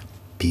want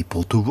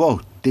people to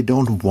vote. They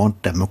don't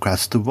want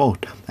Democrats to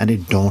vote. And they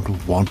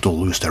don't want to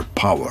lose their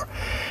power.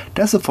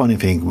 That's the funny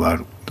thing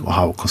about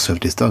how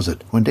conservatives does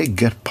it. When they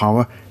get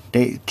power,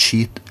 they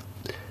cheat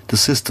the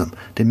system.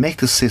 They make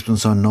the system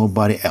so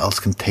nobody else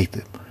can take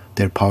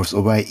their powers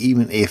away,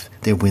 even if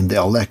they win the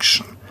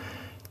election.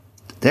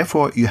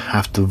 Therefore, you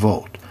have to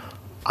vote.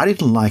 I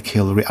didn't like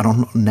Hillary.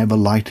 Never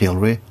liked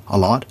Hillary a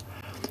lot,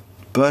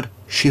 but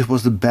she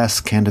was the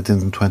best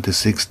candidate in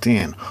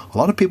 2016. A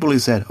lot of people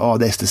said, "Oh,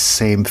 that's the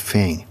same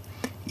thing."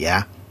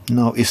 Yeah,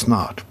 no, it's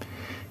not.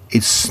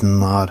 It's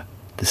not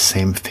the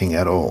same thing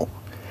at all.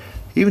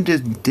 Even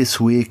this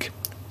week,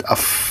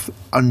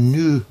 a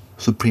new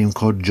Supreme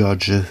Court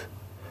judge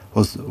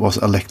was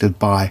elected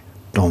by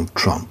Donald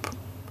Trump.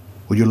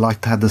 Would you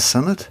like to have the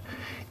Senate?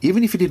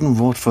 Even if you didn't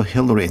vote for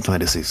Hillary in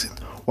 2016,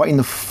 why in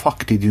the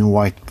fuck did you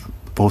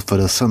vote for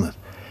the Senate?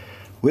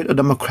 With a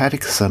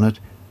Democratic Senate,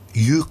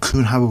 you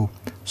could have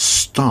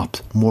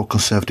stopped more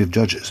conservative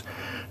judges.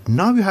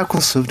 Now you have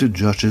conservative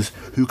judges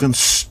who can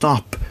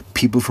stop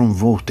people from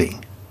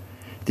voting.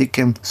 They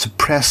can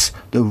suppress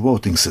the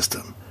voting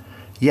system.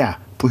 Yeah,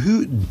 but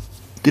who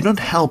did not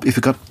help if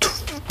you got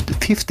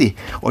 50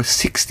 or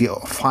 60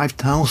 or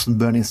 5,000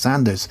 Bernie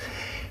Sanders.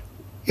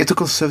 If the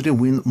conservative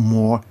win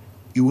more,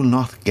 you will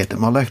not get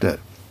them elected.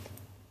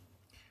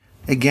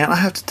 Again, I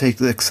have to take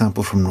the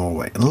example from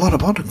Norway and a lot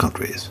of other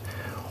countries.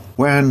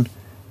 When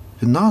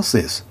the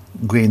Nazis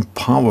gained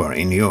power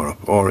in Europe,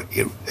 or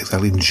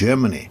exactly in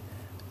Germany,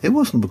 it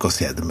wasn't because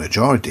they had the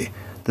majority.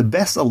 The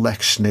best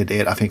election they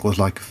did, I think, was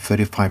like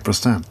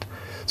 35%.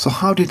 So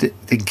how did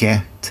they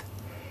get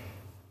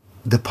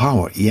the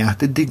power? Yeah,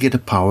 they did get the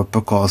power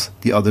because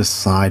the other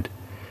side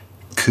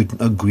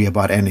couldn't agree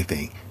about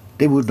anything.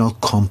 They would not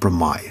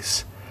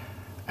compromise.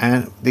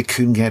 And they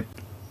couldn't get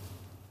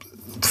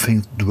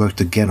things to work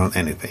together on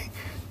anything.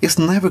 It's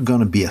never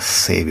going to be a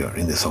savior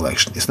in this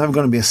election. It's never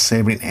going to be a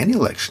savior in any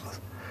election.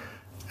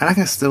 And I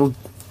can still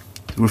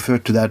refer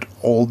to that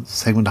old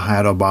segment I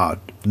had about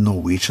the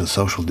Norwegian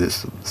social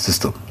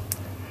system.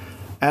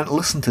 And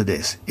listen to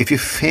this. If you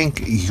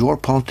think your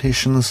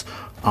politicians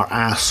are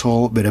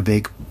assholes with a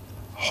big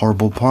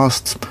horrible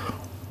past,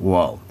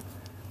 well,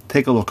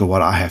 take a look at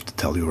what I have to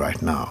tell you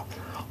right now.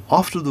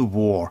 After the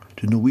war,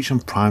 the Norwegian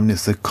Prime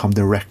Minister come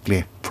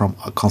directly from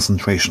a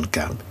concentration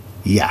camp.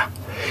 Yeah.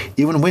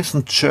 Even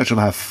Winston Churchill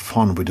had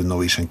fun with the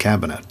Norwegian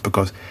cabinet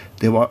because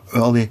they were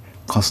early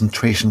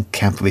concentration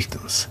camp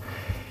victims.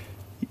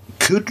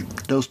 Could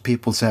those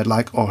people say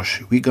like, "Oh,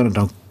 we don't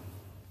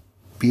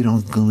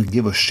gonna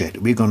give a shit.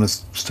 We're gonna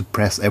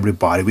suppress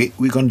everybody.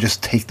 We're gonna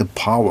just take the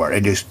power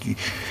and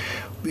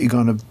we're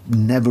gonna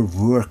never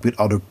work with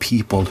other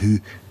people who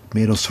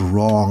made us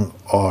wrong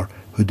or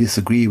who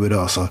disagree with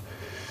us."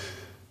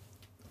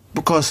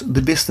 Because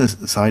the business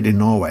side in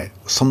Norway,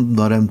 some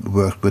of them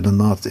worked with the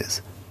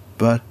Nazis.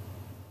 But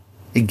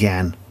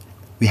again,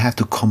 we have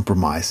to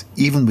compromise,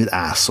 even with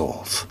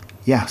assholes.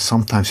 Yeah,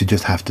 sometimes you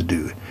just have to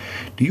do.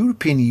 The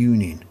European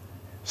Union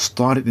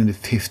started in the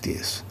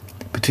 50s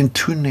between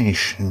two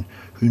nations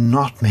who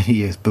not many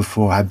years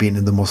before had been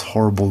in the most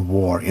horrible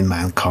war in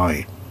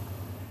mankind.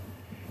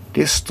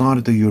 They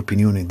started the European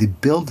Union. They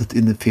built it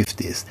in the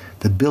 50s.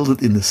 They built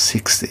it in the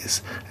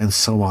 60s, and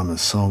so on and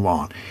so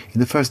on. In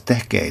the first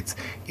decades,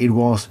 it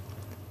was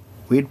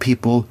with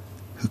people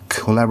who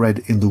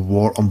collaborated in the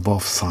war on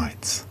both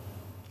sides.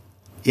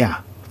 Yeah,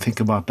 think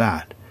about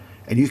that.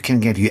 And you can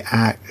get your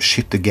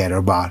shit together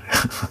about,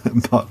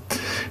 about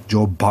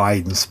Joe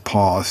Biden's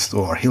past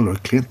or Hillary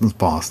Clinton's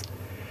past.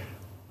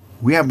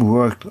 We have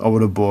worked over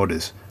the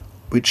borders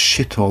with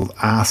shithole,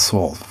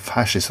 asshole,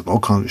 fascists, and all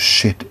kinds of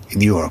shit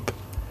in Europe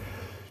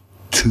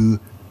to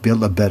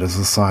build a better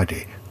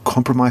society.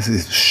 Compromise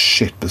is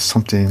shit, but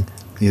something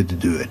needed to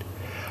do it.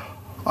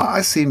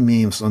 I see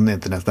memes on the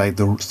internet like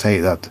they say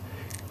that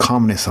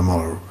communism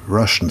or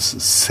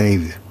Russians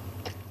saved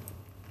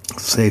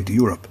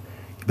Europe.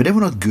 But they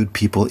were not good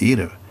people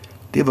either.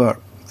 They were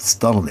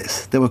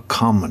Stalinists. They were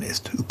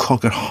communists who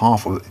conquered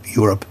half of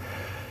Europe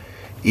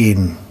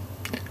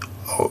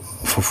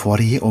for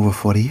over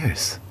 40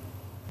 years.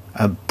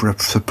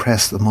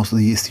 Suppressed most of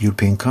the East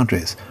European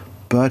countries.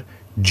 But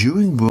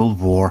during World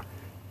War,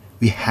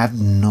 we had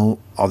no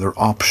other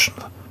option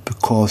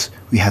because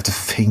we had to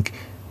think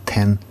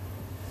 10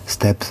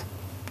 steps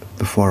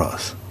before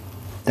us.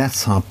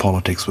 That's how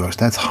politics works.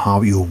 That's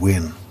how you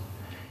win.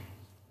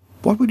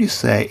 What would you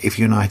say if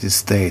United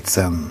States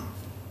and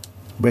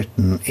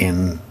Britain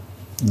in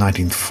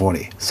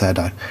 1940 said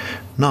that,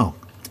 no,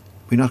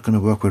 we're not going to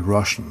work with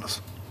Russians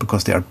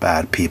because they are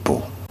bad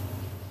people?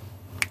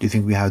 Do you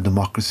think we have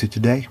democracy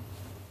today?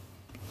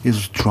 This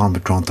is Tron,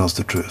 but Tron tells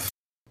the truth.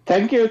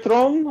 Thank you,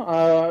 Tron.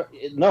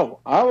 No,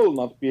 I will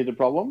not be the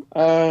problem.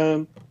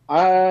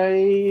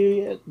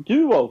 I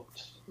do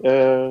vote.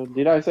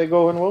 Did I say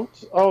go and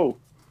vote? Oh,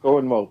 go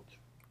and vote.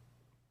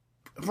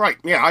 Right,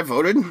 yeah, I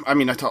voted. I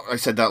mean, I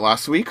said that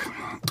last week.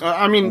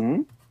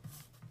 Tron,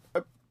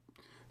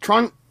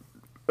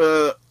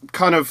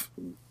 kind of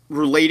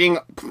relating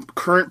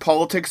current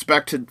politics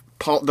back to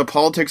the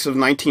politics of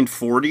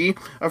 1940.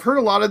 I've heard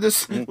a lot of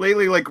this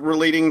lately, like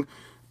relating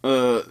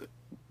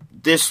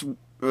this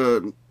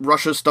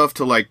Russia stuff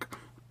to like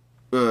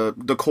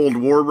the Cold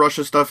War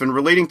Russia stuff, and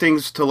relating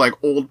things to like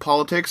old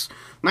politics.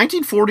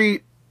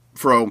 1940,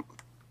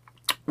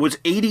 was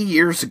 80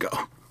 years ago.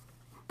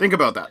 Think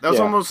about that. That was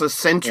almost a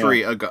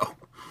century ago.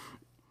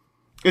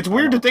 It's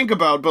weird to think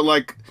about, but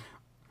like,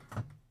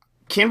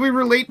 can we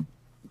relate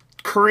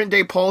current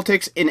day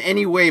politics in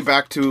any way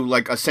back to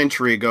like a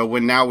century ago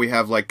when now we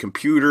have like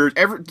computers?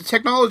 The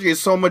technology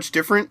is so much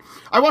different.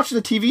 I watched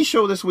a TV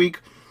show this week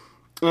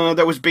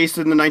that was based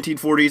in the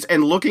 1940s,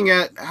 and looking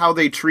at how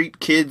they treat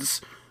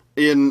kids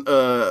in,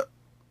 well,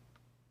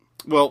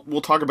 we'll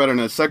talk about it in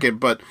a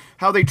second, but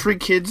how they treat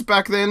kids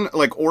back then,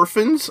 like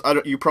orphans.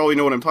 You probably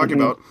know what I'm talking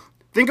about.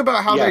 Think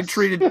about how they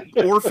treated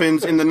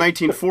orphans in the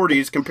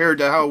 1940s compared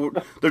to how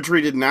they're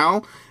treated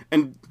now,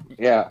 and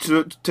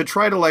to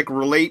try to like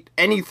relate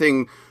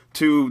anything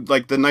to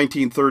like the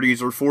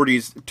 1930s or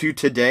 40s to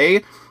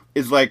today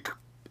is like,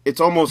 it's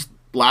almost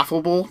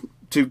laughable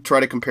to try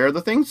to compare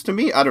the things. To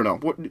me, I don't know.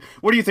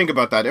 What do you think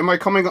about that? Am I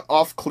coming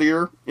off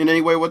clear in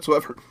any way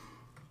whatsoever?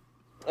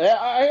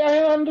 I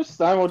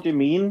understand what you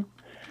mean,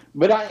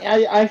 but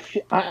I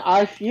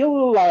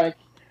feel like.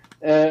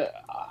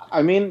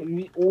 I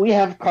mean, we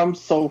have come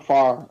so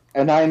far,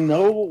 and I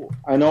know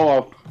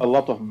of a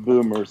lot of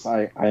boomers.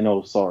 I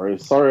know, sorry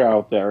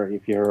out there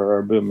if you're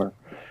a boomer.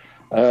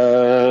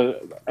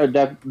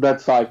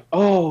 That's like,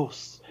 oh,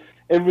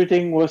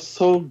 everything was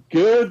so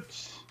good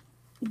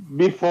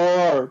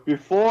before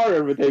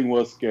everything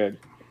was good.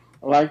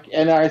 Like,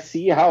 and I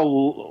see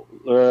how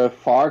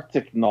far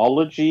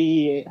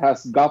technology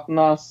has gotten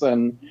us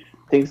and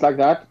things like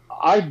that.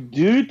 I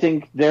do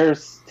think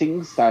there's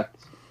things that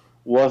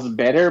was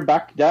better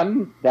back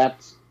then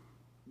that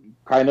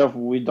kind of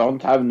we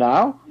don't have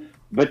now,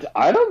 but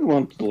I don't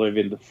want to live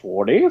in the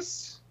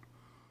 40s.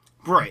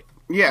 Right.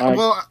 Yeah.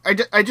 Well,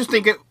 I just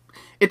think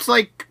it's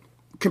like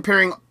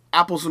comparing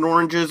apples and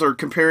oranges, or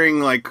comparing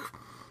like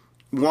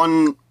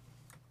one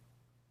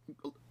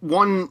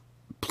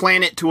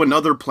planet to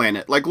another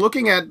planet. Like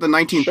looking at the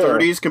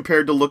 1930s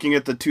compared to looking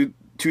at the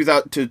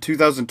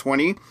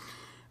 2020.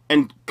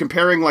 And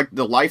comparing like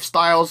the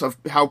lifestyles of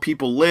how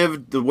people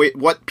lived, the way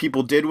what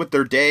people did with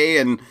their day,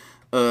 and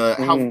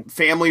how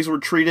families were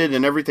treated,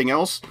 and everything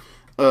else.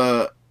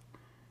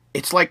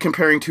 It's like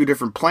comparing two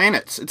different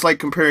planets. It's like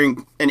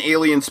comparing an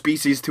alien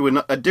species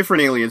to a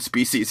different alien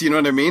species. You know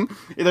what I mean?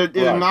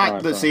 They're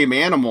not the same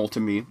animal to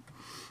me.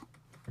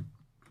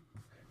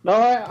 No,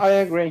 I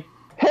agree.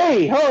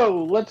 Hey,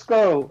 ho, let's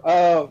go.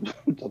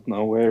 Don't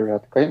know where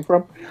that came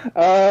from.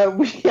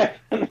 We have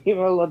an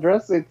email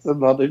address. It's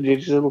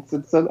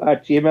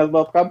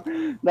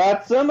anotherdigitalcitizen@gmail.com.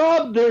 That's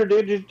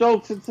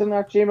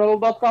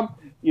anotherdigitalcitizen@gmail.com.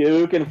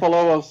 You can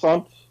follow us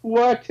on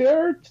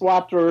Twitter,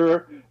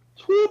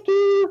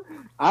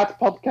 at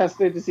Podcast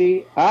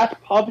ADC, at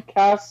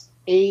Podcast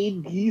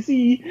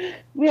ADC.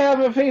 We have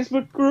a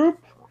Facebook group.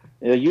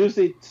 Use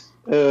it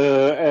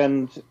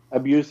and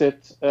abuse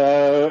it.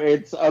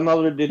 It's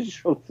Another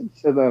Digital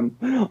Citizen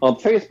on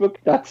Facebook.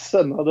 That's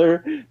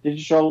Another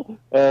Digital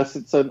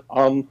Citizen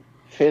on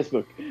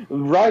Facebook.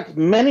 Write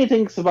many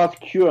things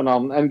about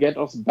QAnon and get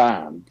us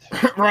banned.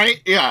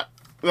 Right? Yeah.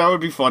 That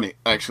would be funny,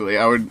 actually.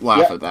 I would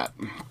laugh at that.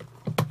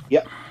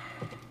 Yeah.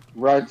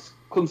 Write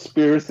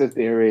conspiracy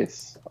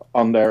theories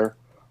on there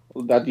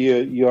that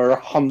you're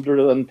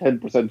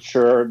 110%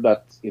 sure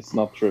that it's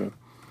not true.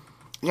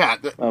 Yeah.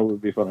 That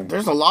would be funny.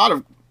 There's a lot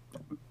of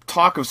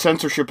talk of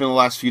censorship in the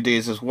last few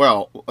days as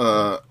well.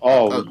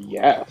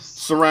 Yes.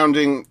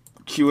 Surrounding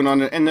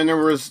QAnon. And then there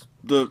was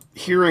the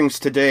hearings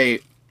today.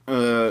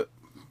 I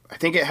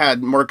think it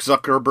had Mark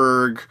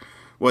Zuckerberg,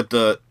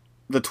 the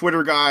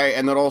Twitter guy,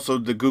 and then also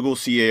the Google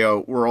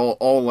CEO were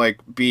all like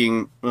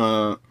being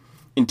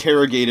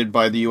interrogated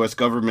by the U.S.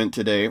 government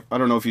today. I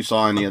don't know if you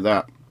saw any of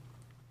that.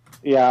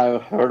 Yeah, I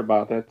heard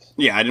about it.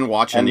 Yeah, I didn't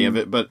watch any of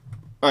it, but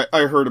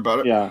I heard about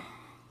it. Yeah.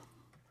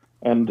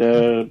 And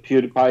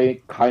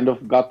PewDiePie kind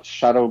of got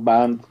shadow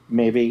banned,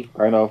 maybe,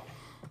 kind of.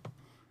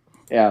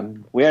 Yeah,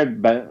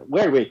 weird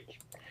week.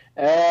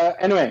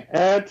 Anyway,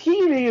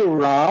 TV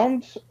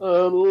round.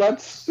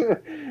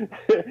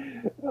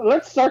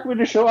 Let's start with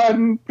the show.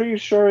 I'm pretty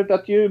sure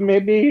that you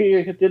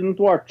maybe didn't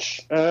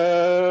watch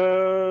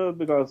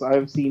because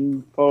I've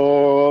seen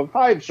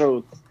 5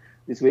 shows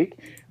this week.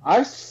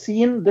 I've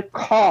seen The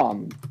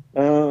Con.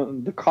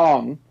 The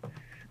Con.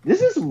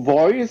 This is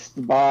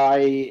voiced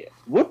by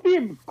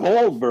Whoopi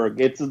Goldberg.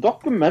 It's a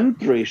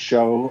documentary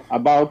show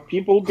about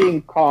people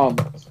being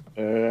conned.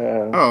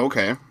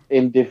 Okay.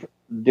 In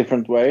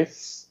different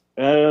ways.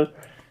 I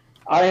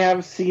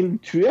have seen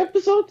 2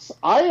 episodes.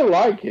 I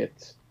like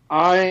it.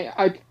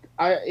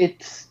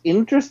 It's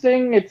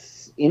interesting.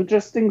 It's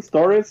interesting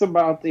stories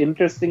about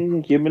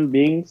interesting human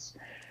beings.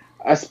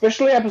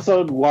 Especially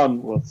episode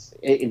 1 was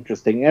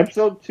interesting.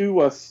 Episode 2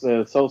 was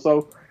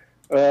so-so.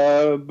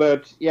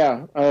 But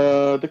yeah,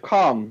 The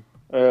Con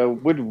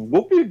with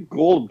Whoopi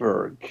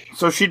Goldberg.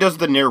 So she does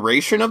the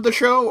narration of the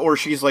show, or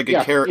she's like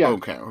a character? Yeah.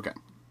 Okay.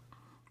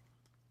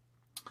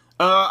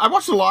 I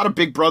watched a lot of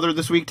Big Brother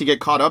this week to get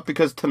caught up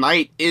because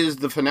tonight is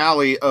the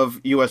finale of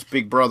U.S.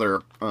 Big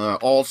Brother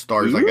All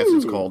Stars, I guess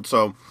it's called.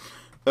 So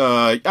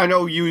I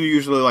know you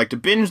usually like to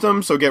binge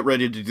them, so get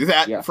ready to do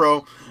that,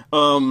 Fro.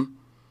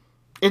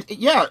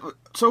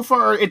 So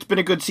far it's been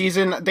a good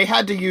season. They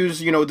had to use,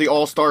 the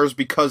All Stars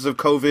because of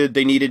COVID.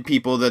 They needed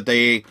people that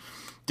they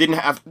didn't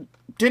have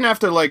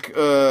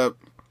to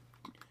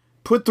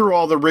put through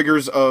all the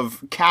rigors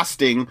of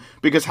casting,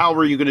 because how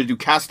were you going to do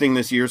casting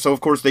this year? So of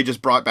course they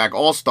just brought back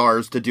All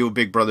Stars to do a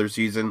Big Brother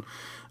season.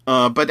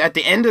 But at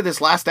the end of this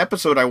last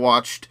episode I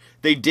watched,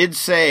 they did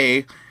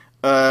say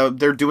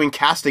they're doing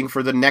casting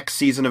for the next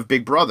season of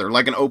Big Brother,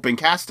 like an open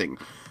casting.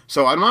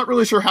 So I'm not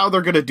really sure how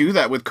they're going to do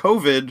that with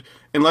COVID,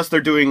 unless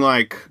they're doing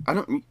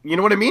you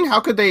know what I mean?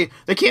 How could they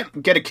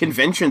can't get a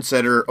convention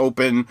center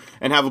open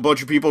and have a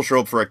bunch of people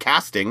show up for a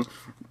casting.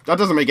 That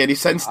doesn't make any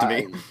sense to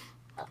me.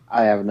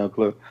 I have no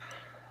clue.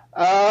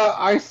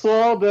 I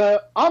saw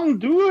The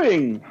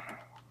Undoing.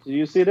 Did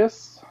you see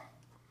this?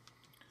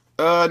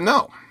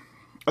 No.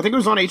 I think it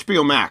was on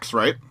HBO Max,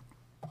 right?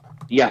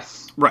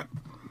 Yes. Right.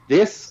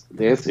 This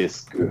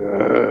is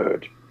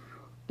good.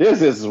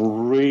 This is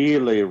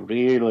really,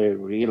 really,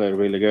 really,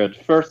 really good.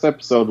 First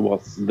episode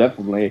was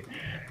definitely...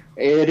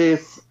 It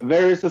is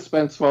very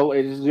suspenseful.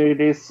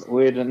 It is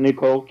with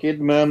Nicole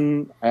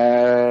Kidman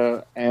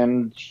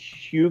and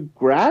Hugh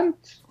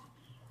Grant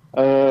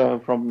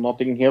from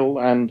Notting Hill,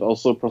 and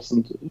also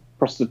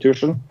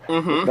prostitution.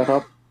 Mm-hmm. That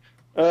up.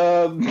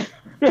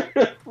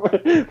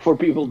 For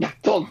people that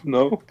don't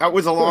know. That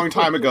was a long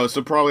time ago,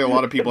 so probably a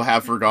lot of people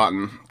have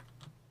forgotten.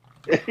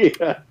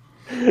 Yeah.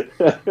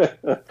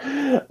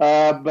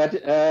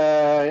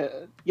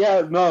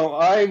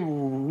 I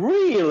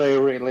really,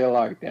 really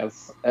like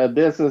this.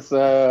 This is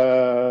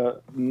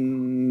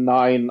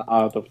 9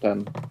 out of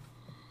 10.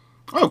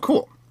 Oh,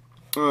 cool.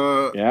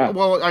 Yeah.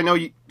 Well, I know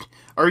you.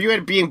 Are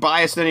you being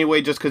biased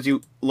anyway just because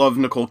you love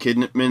Nicole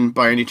Kidman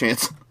by any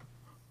chance?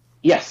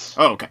 Yes.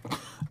 Oh, okay.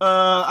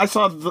 I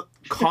saw The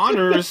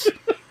Connors.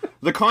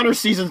 The Connors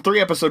season 3,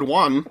 episode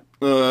 1.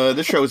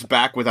 This show is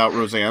back without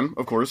Roseanne,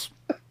 of course.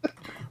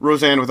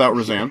 Roseanne without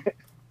Roseanne.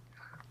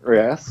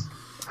 Yes.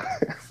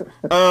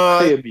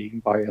 I am being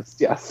biased,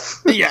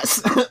 yes.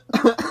 Yes.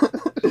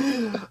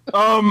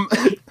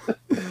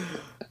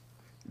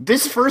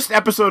 This first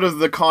episode of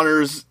The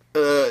Connors,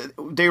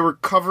 they were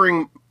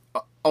covering...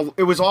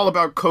 it was all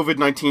about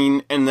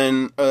COVID-19, and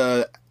then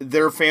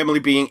their family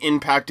being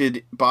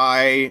impacted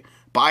by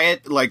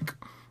it. Like,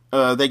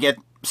 they get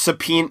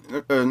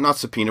not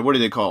subpoena, what do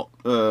they call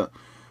it?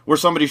 Where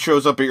somebody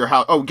shows up at your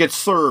house. Oh, gets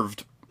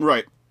served.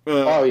 Right.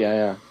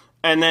 Yeah.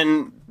 And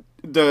then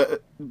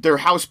their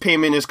house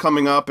payment is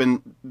coming up,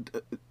 and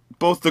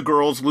both the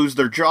girls lose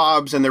their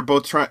jobs, and they're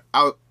both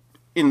out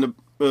in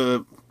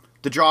the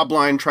job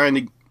line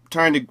trying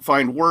to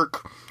find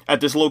work at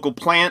this local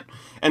plant.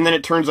 And then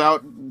it turns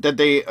out that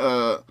they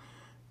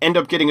end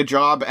up getting a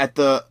job at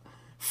the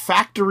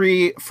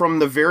factory from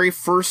the very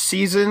first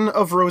season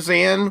of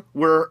Roseanne,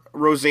 where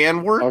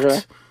Roseanne worked.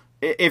 Okay.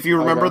 If you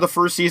remember the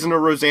first season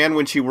of Roseanne,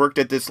 when she worked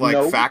at this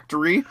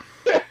factory.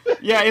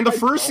 Yeah, in the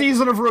first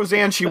season of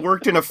Roseanne, she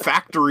worked in a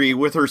factory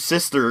with her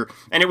sister,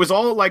 and it was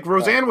all like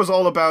Roseanne was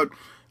all about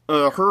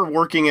her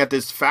working at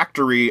this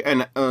factory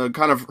and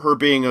kind of her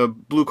being a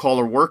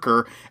blue-collar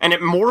worker, and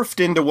it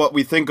morphed into what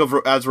we think of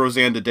as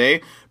Roseanne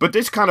today, but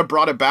this kind of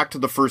brought it back to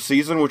the first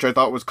season, which I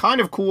thought was kind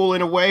of cool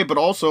in a way, but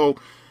also,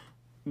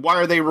 why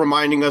are they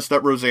reminding us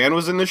that Roseanne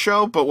was in the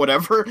show? But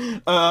whatever.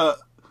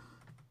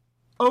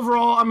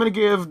 Overall, I'm going to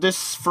give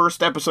this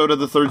first episode of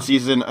the third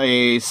season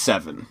a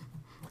 7.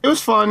 It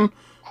was fun,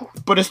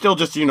 but it's still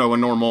just, a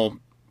normal,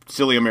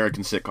 silly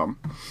American sitcom.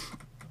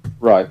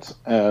 Right,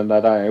 and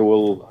that I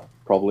will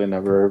probably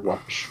never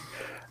watch.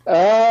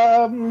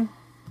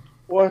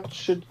 What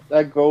should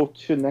I go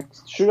to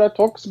next? Should I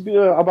talk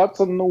about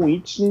some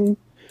Norwegian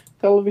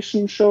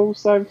television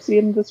shows I've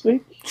seen this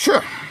week?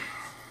 Sure.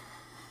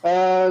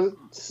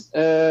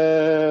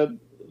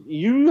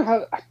 You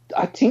have,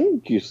 I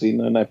think you've seen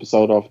an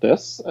episode of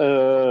this.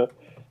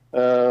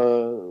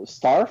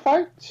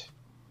 Starfight.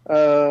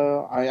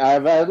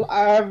 I've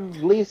at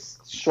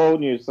least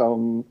shown you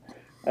some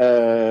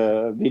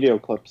video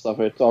clips of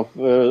it.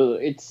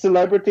 It's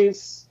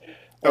celebrities,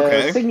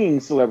 singing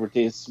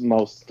celebrities,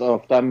 most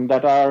of them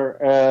that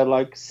are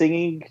like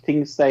singing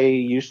things they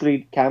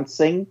usually can't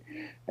sing.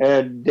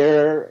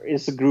 There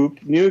is a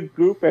new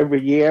group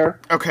every year.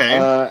 Okay.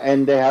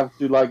 And they have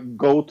to like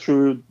go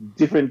through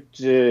different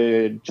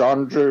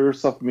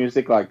genres of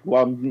music. Like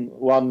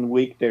one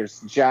week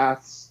there's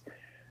jazz,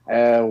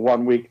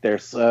 1 week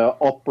there's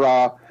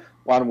opera,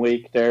 1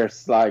 week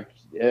there's like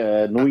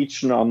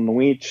Norwegian on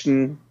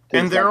Norwegian.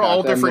 And they're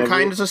all different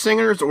kinds of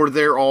singers, or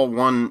they're all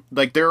one?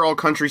 Like they're all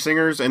country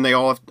singers, and they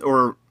all have,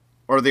 or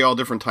are they all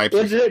different types?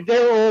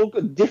 They're all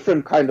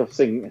different kind of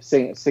singers.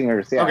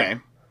 Yeah. Okay.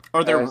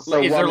 Are there is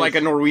there like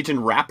a Norwegian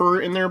rapper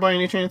in there by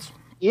any chance?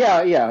 Yeah.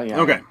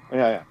 Okay.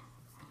 Yeah.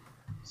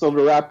 So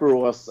the rapper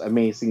was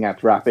amazing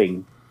at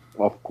rapping,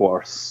 of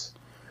course.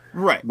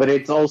 Right. But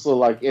it's also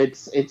like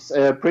it's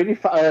pretty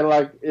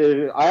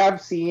I have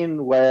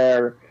seen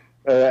where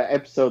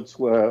episodes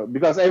were,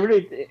 because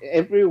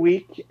every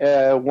week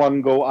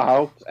one go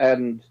out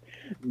and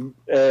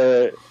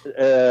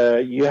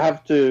you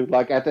have to,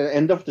 like, at the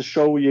end of the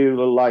show you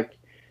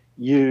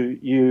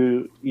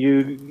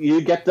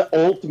get the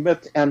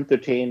ultimate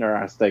entertainer,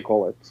 as they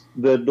call it,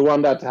 the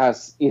one that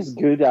is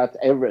good at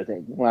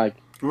everything, like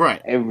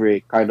right,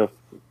 every kind of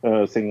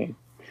singing.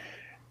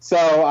 So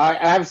I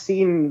have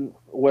seen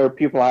where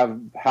people have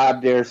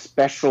had their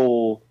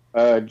special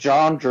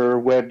genre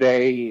where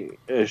they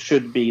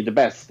should be the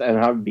best and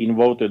have been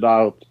voted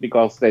out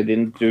because they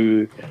didn't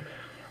do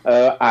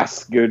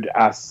as good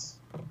as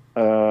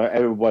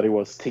everybody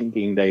was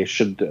thinking they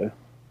should do.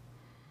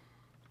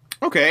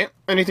 Okay.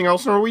 Anything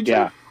else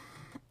Norwegian?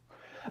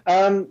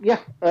 Yeah.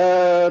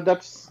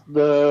 That's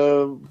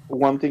the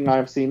one thing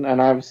I've seen,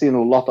 and I've seen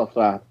a lot of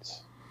that.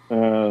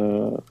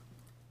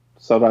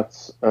 So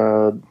that's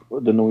the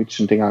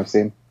Norwegian thing I've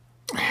seen.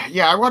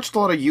 Yeah, I watched a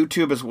lot of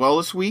YouTube as well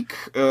this week.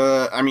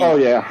 I mean,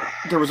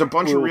 there was a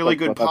bunch of really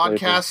good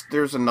podcasts.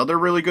 There's another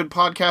really good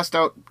podcast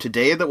out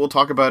today that we'll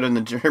talk about in the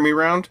Jeremy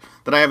round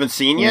that I haven't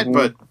seen yet,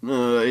 but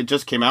it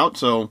just came out,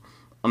 so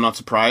I'm not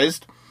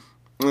surprised.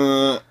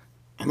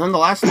 And then the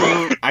last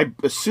thing, I'm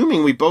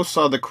assuming we both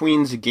saw The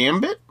Queen's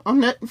Gambit on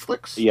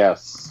Netflix?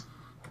 Yes.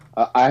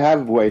 I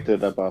have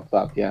waited about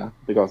that,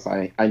 because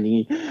I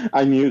knew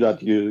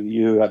that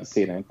you had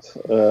seen it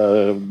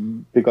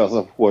because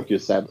of what you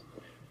said.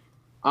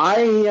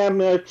 I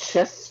am a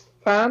chess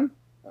fan.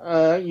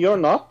 You're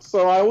not,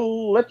 so I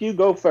will let you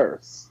go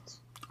first.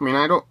 I mean,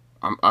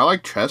 I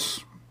like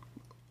chess.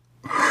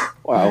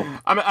 Well,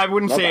 I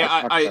wouldn't say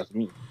I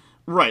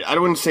right. I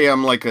wouldn't say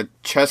I'm like a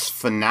chess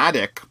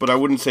fanatic, but I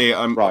wouldn't say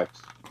I'm right.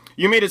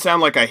 You made it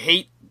sound like I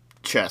hate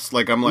chess.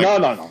 Like I'm like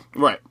no.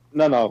 Right.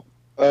 No.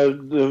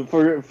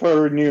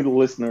 For new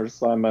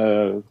listeners,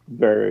 I'm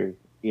very.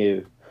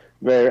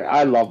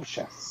 I love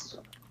chess.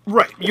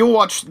 Right. You'll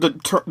watch the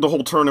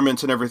whole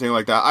tournaments and everything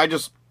like that.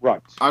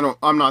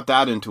 I'm not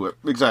that into it.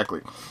 Exactly.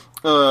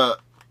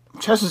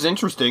 Chess is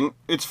interesting.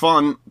 It's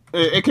fun.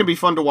 It can be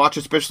fun to watch,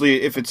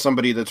 especially if it's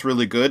somebody that's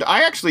really good.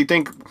 I actually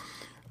think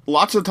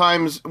lots of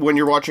times when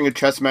you're watching a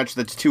chess match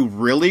that's two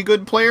really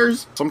good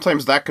players,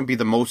 sometimes that can be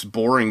the most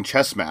boring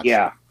chess match.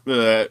 Yeah.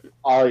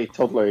 I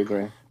totally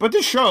agree. But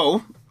this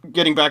show,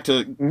 getting back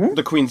to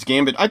The Queen's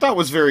Gambit, I thought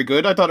was very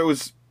good. I thought it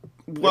was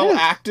well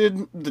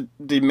acted.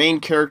 The main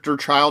character,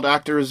 child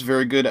actor, is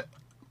very good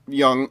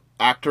young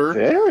actor.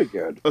 Very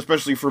good.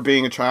 Especially for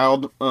being a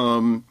child.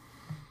 A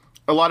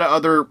lot of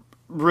other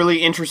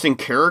really interesting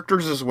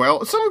characters as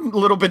well. Some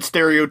little bit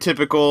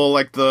stereotypical,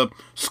 like the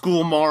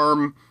school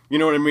marm, you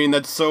know what I mean?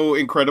 That's so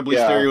incredibly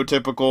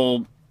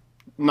stereotypical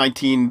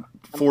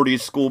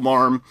 1940s school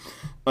marm.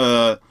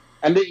 And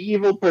the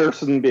evil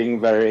person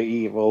being very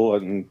evil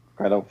and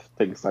kind of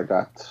things like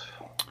that.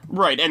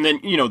 Right, and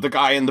then, the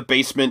guy in the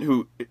basement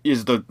who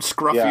is the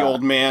scruffy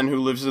old man who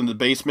lives in the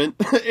basement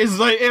is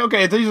like,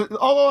 okay,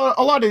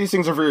 a lot of these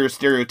things are very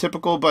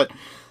stereotypical, but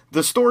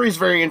the story's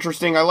very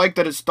interesting. I like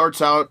that it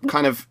starts out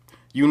kind of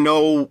you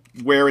know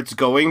where it's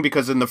going,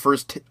 because in the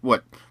first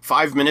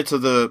 5 minutes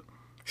of the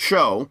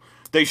show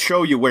they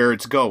show you where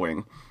it's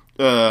going,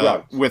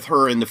 with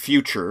her in the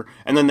future,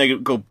 and then they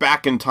go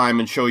back in time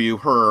and show you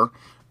her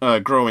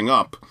growing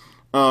up.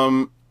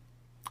 And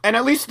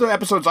at least the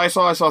episodes I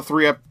saw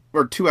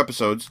 2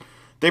 episodes.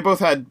 They both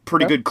had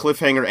pretty good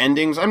cliffhanger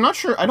endings. I'm not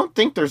sure. I don't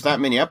think there's that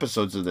many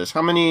episodes of this.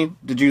 How many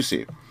did you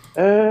see?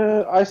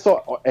 I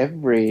saw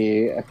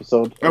every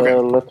episode. Okay.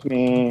 Let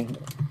me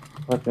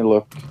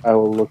look. I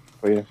will look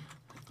for you.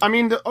 I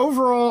mean, the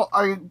overall,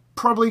 I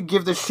probably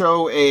give the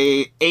show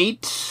a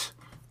 8.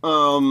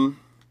 I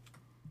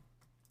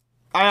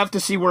have to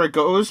see where it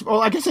goes.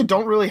 Well, I guess I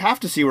don't really have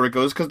to see where it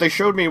goes, because they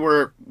showed me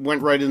where it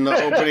went right in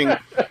the opening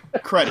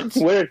credits.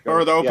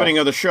 Or the opening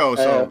of the show,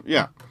 so,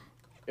 yeah.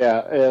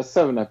 Yeah,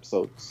 7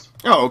 episodes.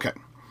 Oh, okay.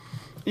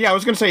 Yeah, I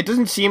was going to say, it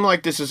doesn't seem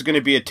like this is going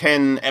to be a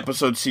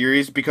 10-episode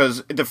series,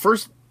 because the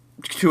first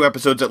 2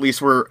 episodes, at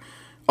least, were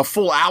a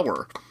full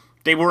hour.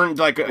 They weren't,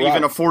 like,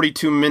 even a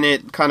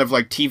 42-minute kind of,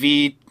 like,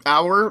 TV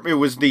hour. It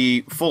was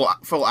the full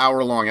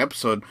hour-long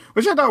episode,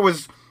 which I thought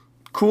was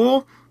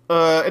cool.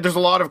 There's a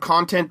lot of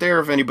content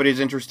there, if anybody's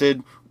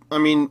interested. I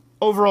mean,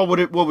 overall,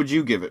 what would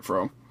you give it,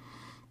 Fro?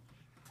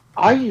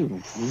 I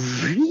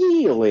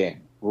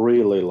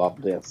really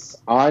love this.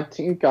 I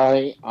think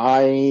my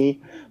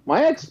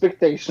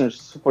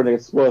expectations for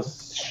this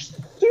was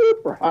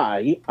super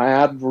high. I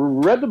had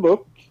read the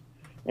book.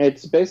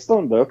 It's based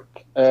on a book.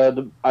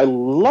 I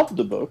love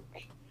the book.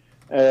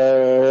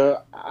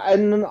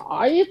 And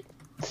I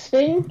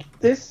think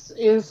this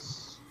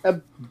is a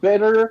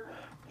better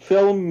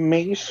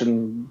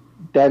filmation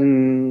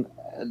than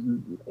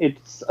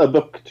it's a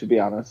book, to be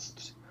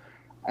honest.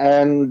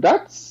 And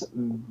that's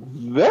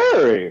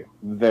very,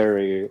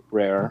 very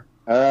rare.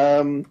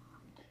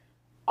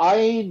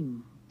 I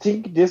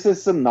think this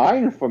is a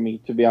 9 for me,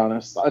 to be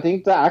honest. I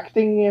think the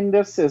acting in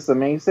this is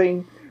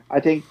amazing. I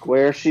think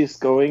where she's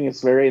going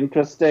is very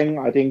interesting.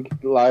 I think,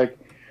 like,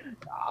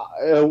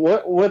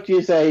 what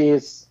you say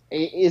is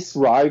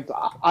right.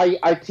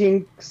 I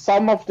think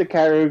some of the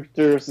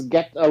characters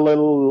get a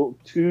little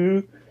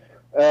too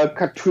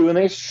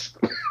cartoonish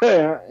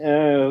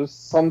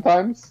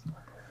sometimes.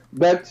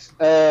 But,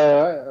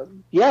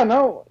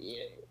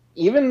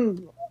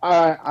 even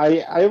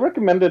I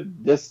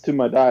recommended this to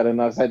my dad,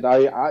 and I said,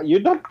 you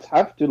don't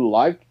have to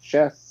like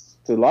chess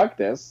to like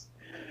this.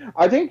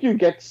 I think you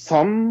get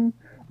some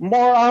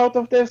more out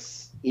of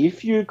this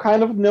if you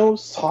kind of know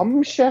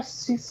some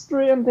chess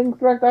history and things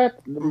like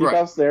that,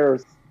 because there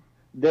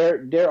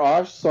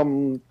are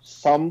some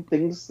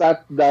things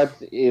that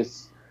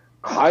is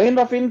kind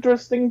of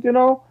interesting to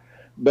know.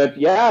 But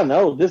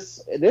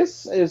this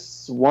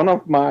is one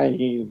of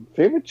my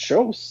favorite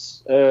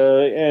shows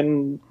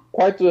in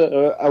quite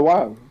a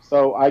while.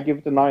 So I give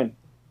it a 9.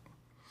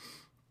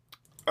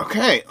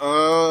 Okay.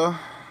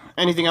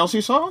 Anything else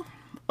you saw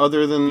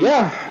other than?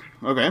 Yeah.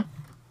 Okay.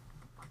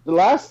 The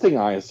last thing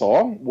I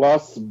saw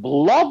was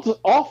Blood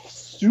of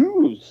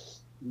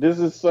Zeus. This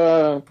is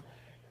a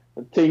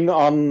thing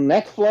on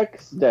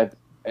Netflix that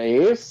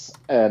is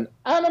an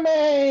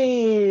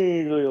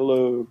anime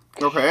look.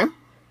 Okay.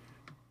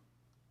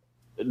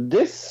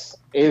 This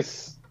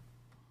is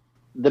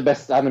the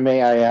best anime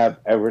I have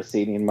ever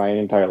seen in my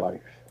entire life.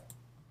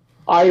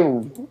 I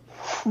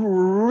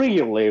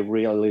really,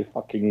 really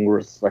fucking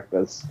respect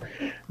this.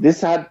 This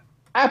had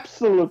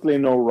absolutely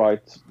no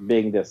right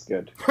being this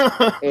good.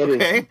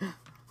 It is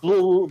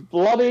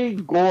bloody,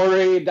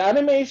 gory. The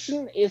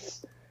animation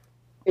is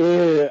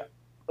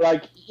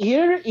like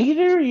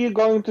either you're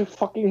going to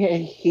fucking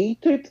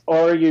hate it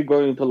or you're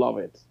going to love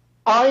it.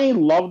 I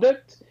loved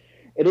it.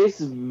 It is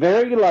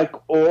very like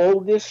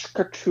oldish,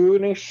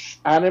 cartoonish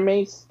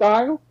anime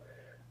style,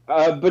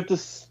 but the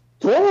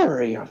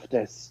story of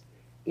this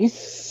is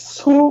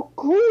so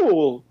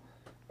cool.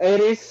 It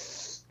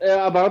is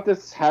about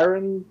this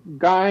Heron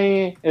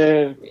guy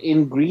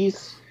in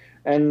Greece,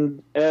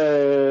 and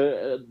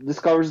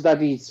discovers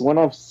that he's one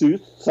of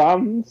Zeus'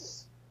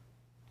 sons,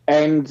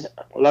 and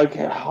like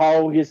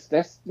how his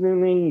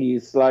destiny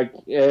is like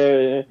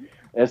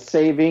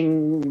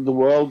saving the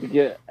world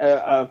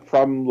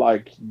from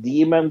like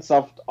demons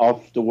of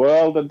the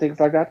world and things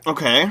like that.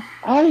 Okay.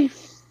 I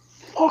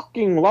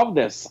fucking love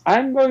this.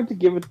 I'm going to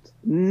give it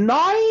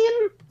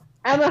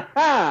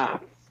 9.5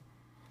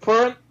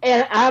 for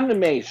an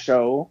anime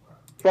show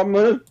from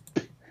a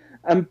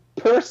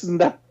person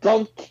that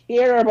don't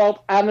care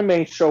about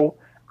anime show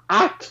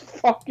at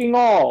fucking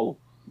all.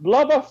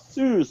 Blood of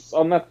Zeus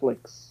on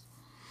Netflix.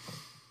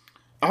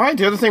 All right.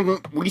 The other thing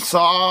we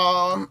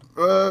saw.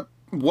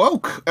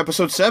 Woke,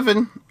 episode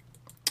 7,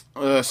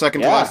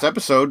 second to last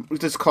episode.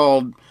 It's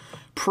called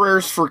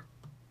Prayers for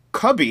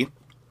Cubby,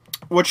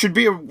 what should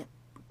be a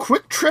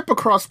quick trip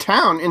across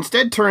town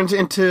instead turns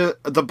into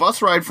the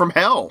bus ride from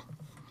hell.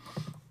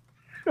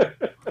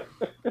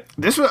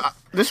 This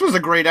was a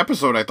great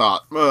episode, I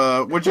thought.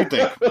 What'd you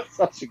think?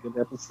 Such a good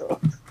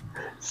episode.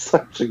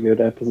 Such a good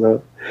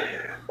episode.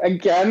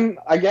 Again,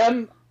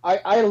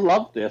 I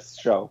love this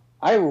show.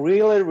 I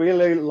really,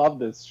 really love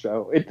this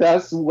show. It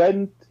has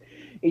went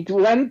it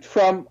went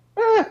from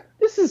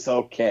this is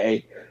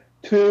okay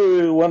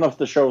to one of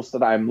the shows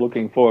that I'm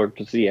looking forward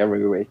to see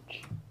every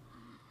week.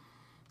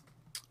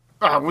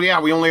 Well, yeah,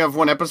 we only have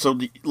one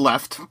episode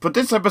left, but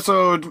this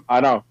episode,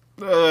 I know.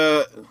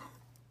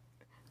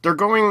 They're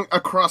going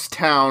across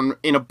town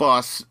in a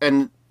bus,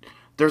 and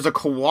there's a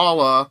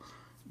koala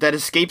that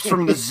escapes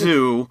from the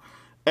zoo,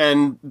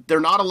 and they're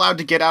not allowed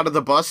to get out of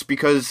the bus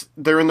because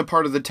they're in the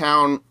part of the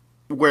town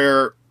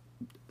where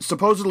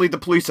supposedly the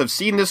police have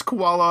seen this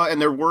koala,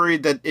 and they're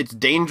worried that it's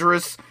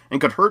dangerous and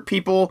could hurt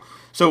people,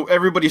 so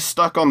everybody's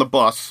stuck on the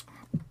bus.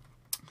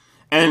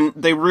 And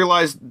they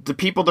realize the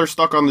people they're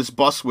stuck on this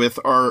bus with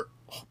are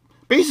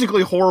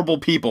basically horrible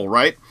people,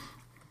 right?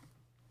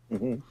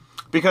 Mm-hmm.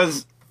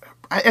 Because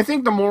I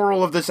think the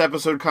moral of this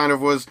episode kind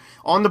of was,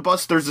 on the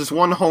bus there's this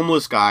one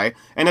homeless guy,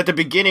 and at the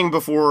beginning,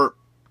 before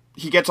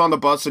he gets on the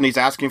bus and he's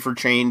asking for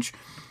change,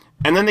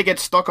 and then they get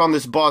stuck on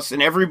this bus,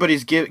 and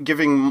everybody's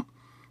giving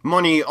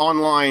money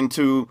online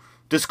to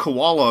this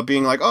koala,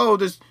 being like, oh,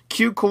 this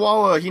cute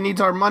koala, he needs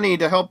our money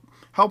to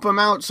help him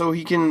out so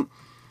he can,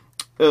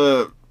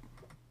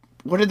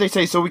 what did they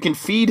say? So we can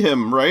feed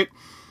him, right?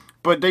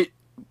 But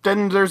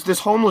then there's this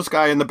homeless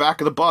guy in the back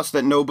of the bus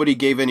that nobody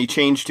gave any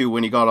change to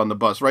when he got on the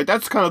bus, right?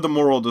 That's kind of the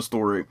moral of the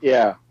story.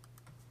 Yeah.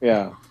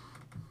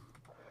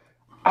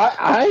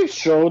 I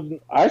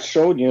showed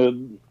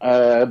you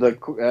the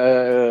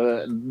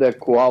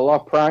koala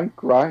prank,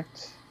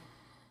 right?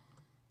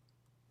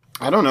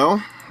 I don't know.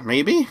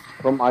 Maybe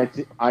from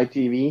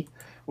ITV.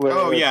 Where,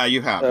 oh yeah,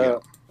 you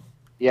have.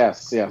 Yeah.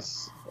 Yes.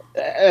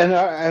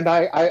 And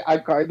I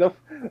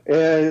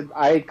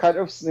kind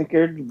of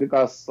snickered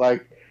because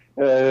like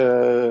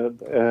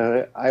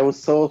I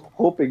was so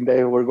hoping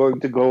they were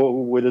going to go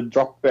with a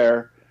drop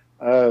bear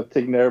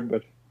thing there,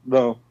 but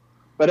no.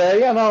 But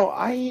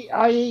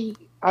I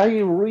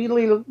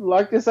really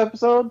like this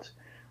episode.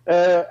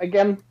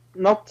 Again,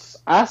 not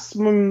as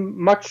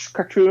much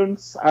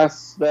cartoons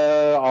as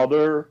the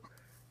other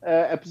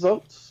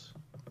episodes.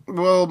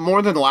 Well,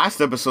 more than the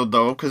last episode,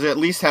 though, because it at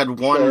least had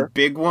one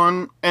big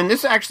one. And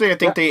this actually, I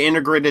think they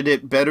integrated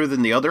it better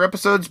than the other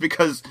episodes,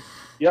 because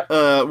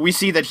we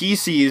see that he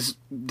sees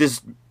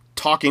this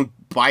talking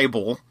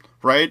Bible,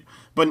 right?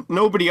 But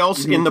nobody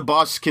else in the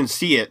bus can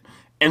see it.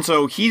 And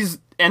so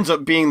ends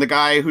up being the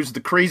guy who's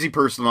the crazy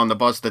person on the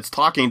bus that's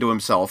talking to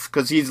himself,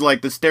 because he's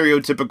like the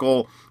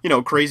stereotypical,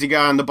 crazy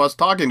guy on the bus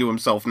talking to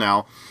himself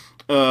now.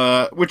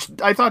 Which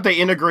I thought they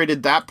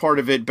integrated that part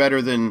of it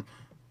better than,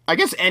 I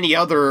guess, any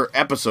other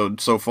episode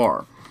so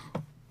far.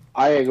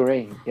 I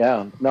agree.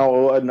 Yeah.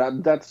 No,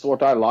 and that's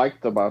what I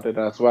liked about it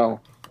as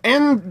well.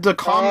 And the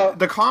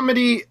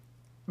comedy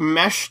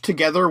meshed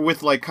together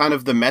with like kind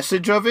of the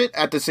message of it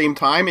at the same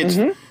time. It's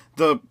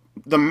the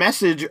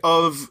message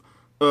of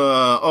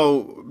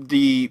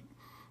the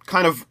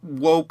kind of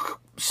woke,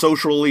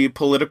 socially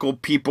political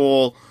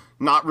people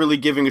not really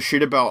giving a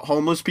shit about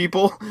homeless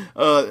people,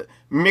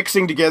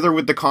 mixing together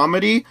with the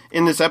comedy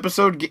in this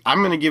episode. I'm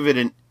going to give it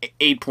an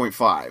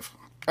 8.5.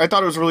 I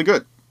thought it was really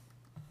good.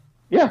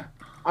 Yeah,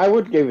 I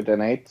would give it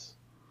an 8.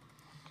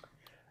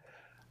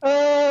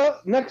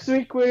 Next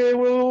week we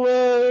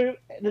will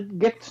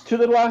get to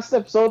the last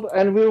episode,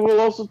 and we will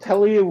also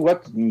tell you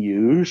what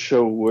new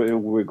show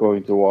we're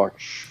going to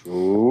watch.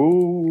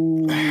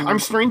 Ooh, I'm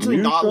strangely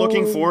not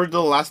looking forward to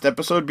the last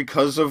episode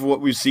because of what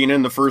we've seen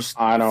in the first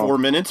 4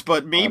 minutes,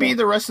 but maybe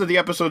the rest of the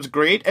episode's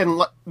great, and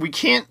we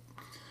can't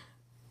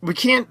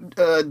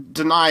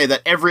deny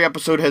that every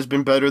episode has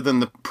been better than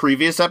the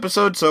previous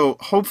episode, so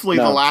hopefully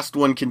the last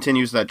one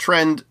continues that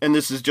trend, and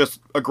this is just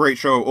a great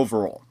show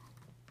overall.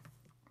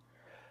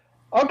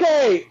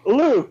 Okay,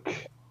 Luke,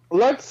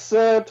 let's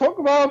talk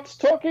about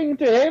talking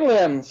to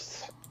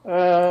aliens.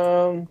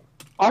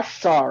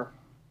 Ashtar.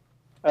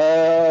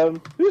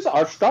 Who's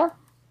Ashtar?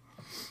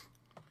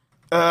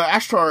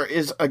 Ashtar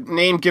is a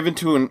name given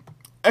to an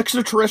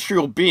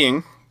extraterrestrial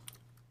being,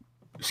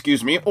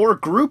 or a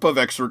group of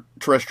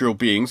extraterrestrial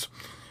beings,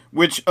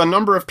 which a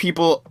number of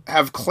people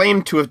have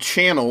claimed to have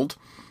channeled.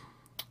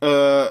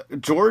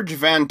 George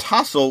Van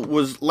Tassel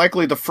was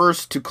likely the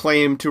first to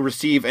claim to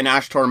receive an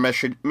Ashtar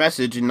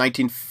message in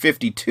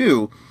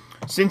 1952.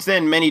 Since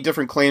then, many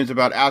different claims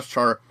about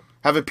Ashtar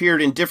have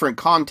appeared in different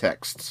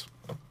contexts.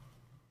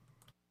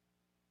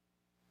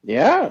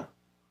 Yeah.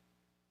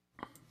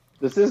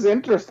 This is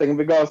interesting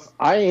because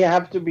I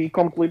have to be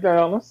completely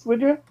honest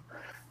with you.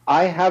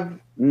 I have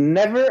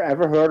never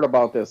ever heard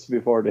about this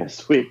before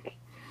this week.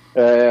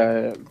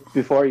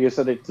 Before you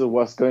said it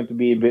was going to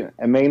be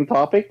a main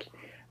topic.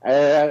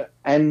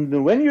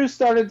 And when you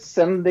started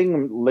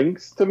sending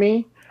links to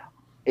me,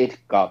 it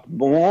got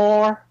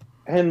more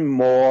and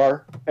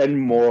more and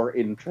more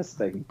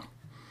interesting.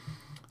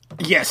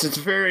 Yes, it's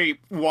very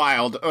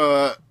wild.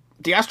 The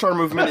Ashtar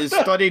movement is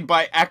studied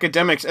by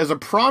academics as a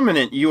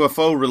prominent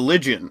UFO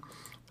religion.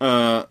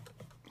 And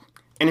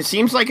it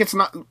seems like it's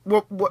not...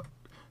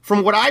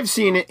 From what I've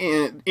seen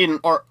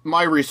in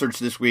my research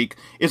this week,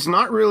 it's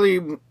not really,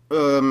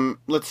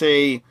 let's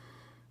say,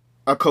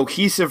 a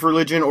cohesive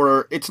religion,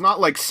 or it's not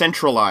like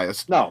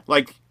centralized. No.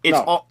 Like it's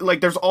all,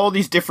 like there's all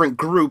these different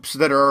groups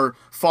that are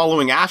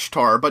following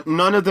Ashtar, but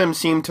none of them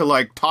seem to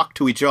like talk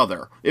to each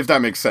other, if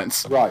that makes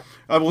sense. Right.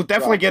 We'll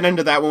definitely get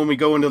into that when we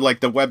go into like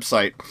the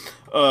website.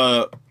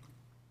 I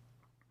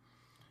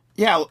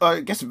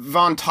guess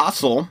Van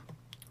Tassel,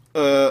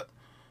 it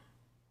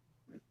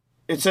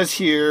says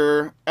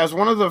here, as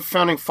one of the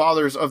founding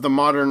fathers of the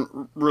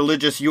modern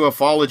religious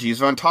ufologies,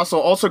 Van Tassel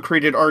also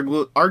created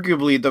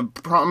arguably the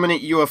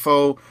prominent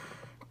UFO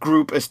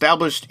group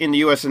established in the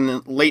U.S. in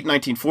the late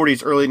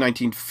 1940s, early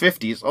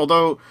 1950s.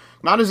 Although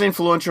not as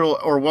influential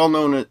or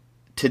well-known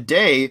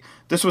today,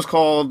 this was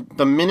called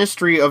the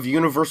Ministry of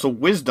Universal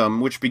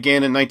Wisdom, which began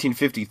in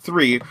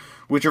 1953,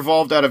 which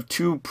evolved out of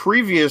two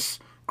previous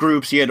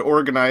groups he had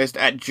organized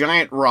at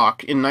Giant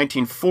Rock in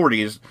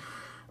 1940s.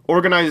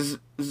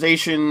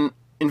 Organization,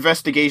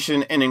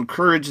 investigation, and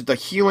encouraged the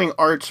healing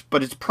arts,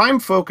 but its prime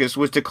focus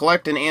was to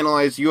collect and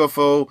analyze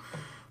UFO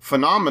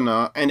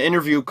phenomena and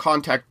interview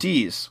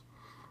contactees.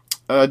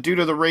 Due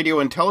to the radio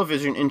and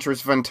television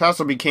interest, Van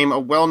Tassel became a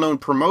well-known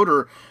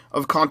promoter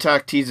of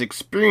contactees'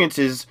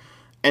 experiences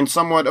and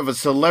somewhat of a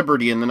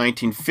celebrity in the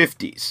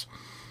 1950s.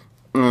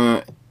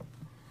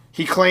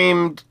 He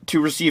claimed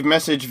to receive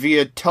message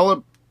via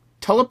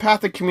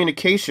telepathic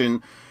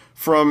communication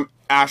from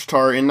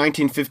Ashtar in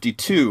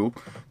 1952.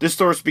 This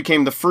source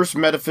became the first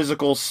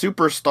metaphysical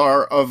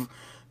superstar of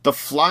the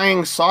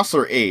flying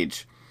saucer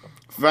age.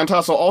 Van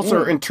Tassel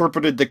also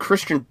interpreted the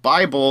Christian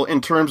Bible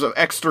in terms of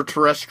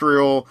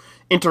extraterrestrial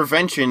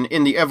intervention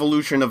in the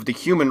evolution of the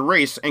human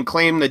race and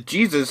claimed that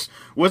Jesus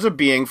was a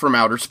being from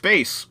outer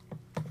space.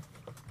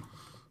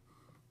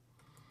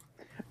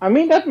 I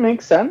mean, that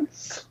makes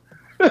sense.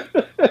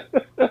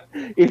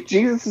 If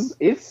Jesus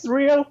is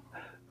real,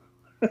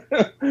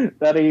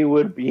 that he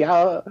would be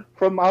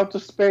from outer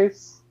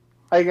space,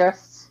 I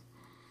guess.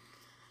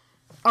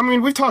 I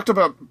mean, we've talked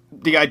about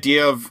the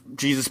idea of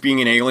Jesus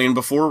being an alien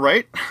before,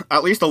 right?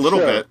 At least a little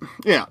bit.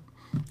 Yeah.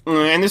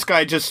 And this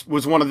guy just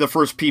was one of the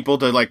first people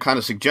to, like, kind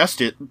of suggest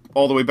it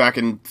all the way back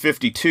in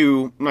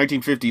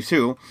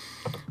 1952.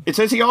 It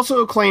says he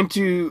also claimed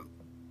he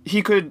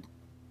could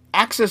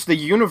access the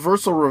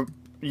universal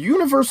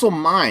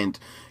mind.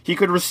 He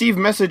could receive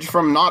message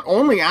from not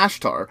only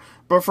Ashtar,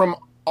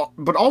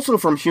 but also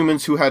from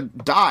humans who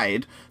had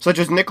died, such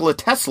as Nikola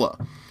Tesla.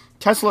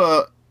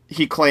 Tesla,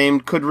 he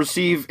claimed, could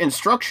receive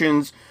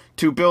instructions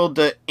to build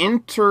the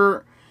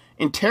Integratron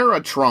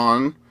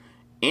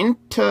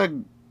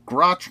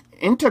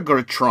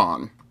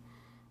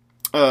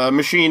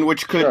machine,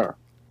 which could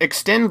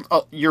extend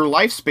your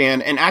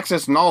lifespan and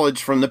access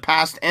knowledge from the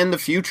past and the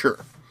future.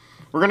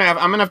 I'm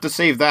gonna have to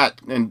save that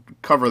and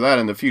cover that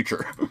in the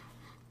future.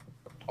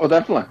 Oh,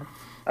 definitely.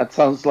 That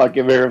sounds like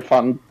a very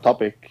fun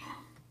topic.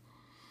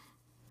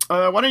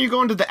 Why don't you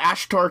go into the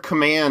Ashtar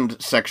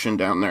Command section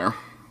down there?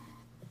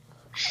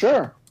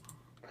 Sure.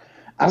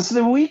 As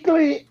the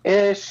weekly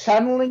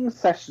channeling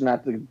session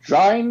at the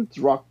Giant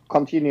Rock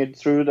continued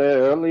through the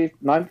early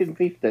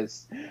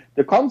 1950s,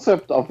 the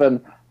concept of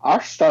an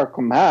Ashtar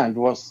Command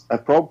was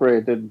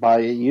appropriated by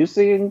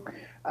using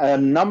a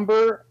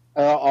number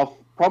of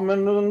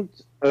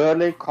prominent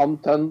early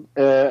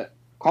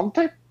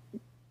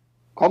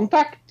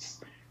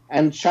contacts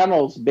and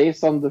channels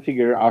based on the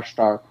figure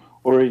Ashtar,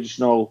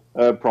 original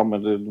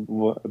promoted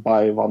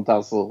by Van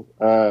Tassel.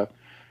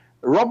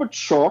 Robert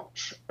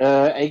Short,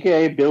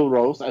 a.k.a. Bill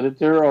Rose,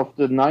 editor of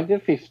the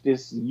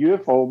 1950s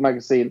UFO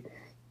magazine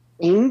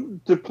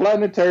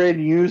Interplanetary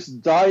News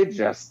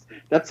Digest.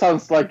 That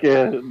sounds like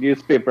a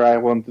newspaper I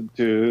wanted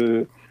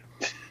to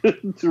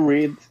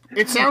read.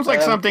 It sounds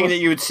like something that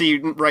you would see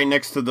right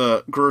next to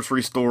the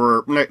grocery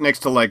store, next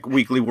to like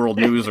Weekly World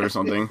News or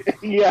something.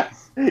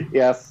 Yes.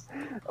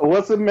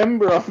 Was a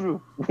member of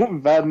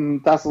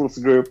Van Tassel's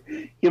group.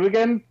 He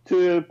began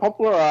to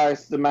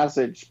popularize the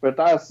message, but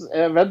as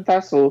Van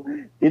Tassel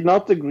did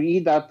not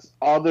agree that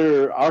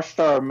other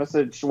Ashtar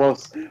message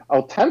was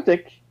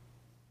authentic,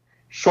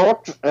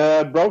 Short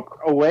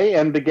broke away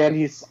and began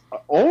his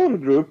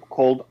own group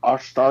called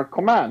Ashtar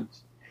Command.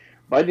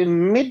 By the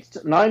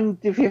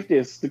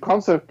mid-1950s, the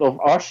concept of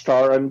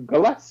Ashtar and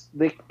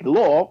Galactic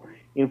Law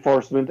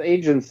Enforcement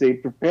Agency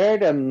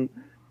prepared an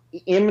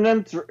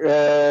imminent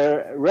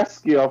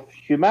rescue of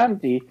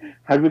humanity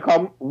had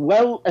become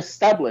well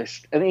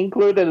established and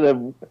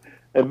included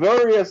a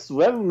various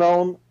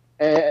well-known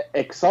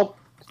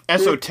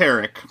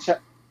esoteric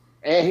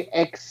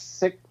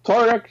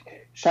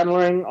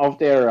channeling of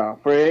the era.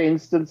 For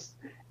instance,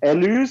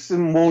 Elus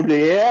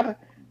Molière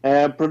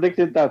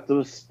predicted that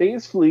the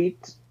space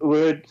fleet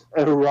would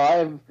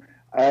arrive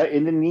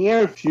in the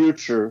near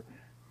future,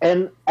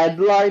 and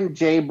Adeline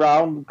J.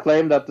 Brown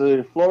claimed that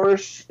the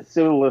Flourish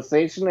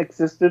civilization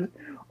existed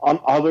on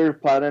other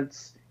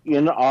planets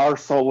in our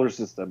solar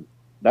system.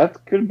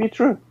 That could be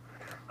true.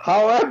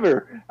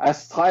 However,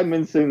 as time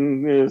and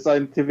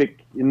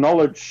scientific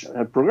knowledge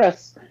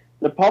progressed,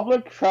 the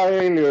public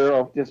failure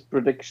of this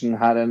prediction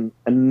had an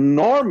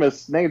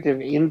enormous negative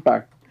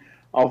impact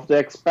of the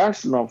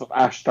expansion of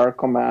Ashtar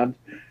Command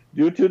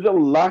due to the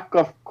lack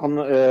of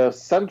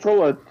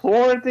central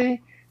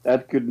authority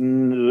that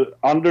could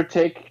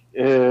undertake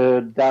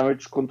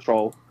damage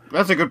control.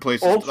 That's a good place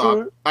to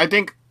stop. I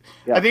think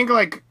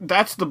like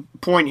that's the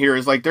point here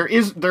is like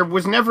there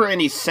was never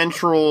any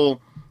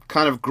central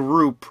kind of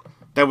group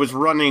that was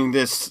running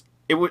this.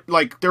 It would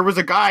like there was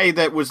a guy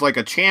that was like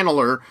a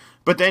channeler,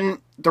 but then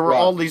there were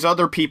all these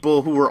other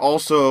people who were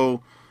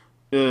also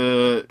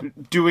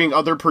doing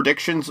other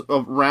predictions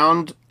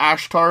around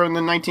Ashtar in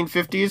the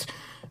 1950s.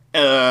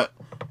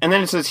 And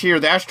then it says here,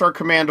 the Ashtar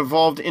Command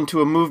evolved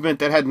into a movement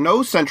that had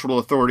no central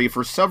authority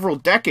for several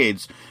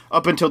decades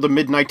up until the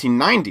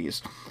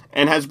mid-1990s,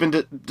 and has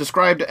been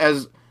described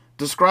as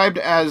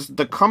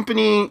the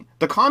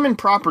common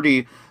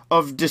property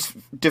of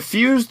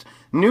diffused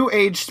New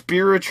Age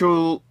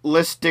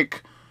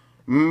spiritualistic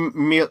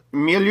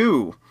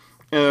milieu.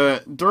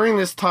 During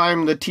this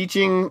time, the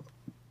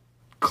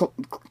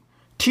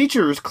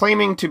teachers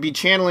claiming to be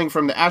channeling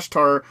from the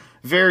Ashtar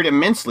varied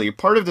immensely.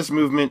 Part of this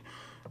movement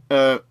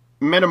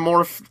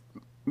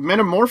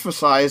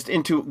metamorphosized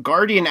into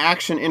Guardian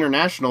Action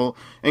International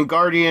and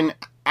Guardian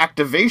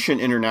Activation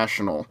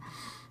International.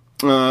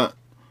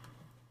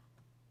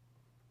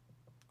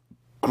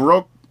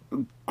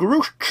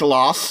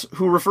 Gruchlas,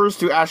 who refers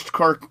to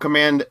Ashtar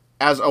Command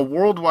as a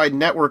worldwide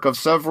network of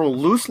several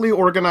loosely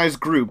organized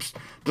groups,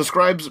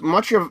 describes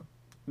much of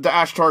the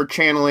Ashtar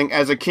channeling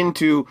as akin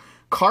to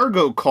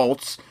cargo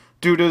cults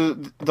due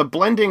to the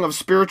blending of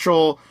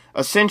spiritual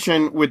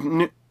ascension with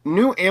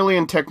new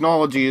alien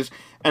technologies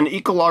and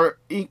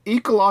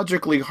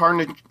ecologically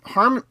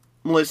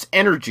harmless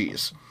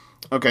energies.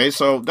 Okay,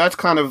 so that's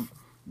kind of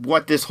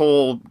what this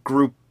whole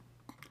group...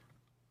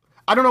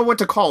 I don't know what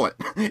to call it.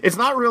 It's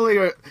not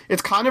really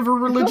it's kind of a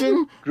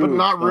religion, but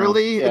not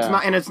really. Yeah.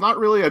 It's not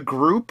really a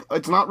group.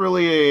 It's not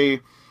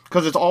really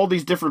because it's all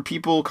these different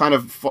people kind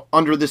of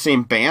under the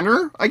same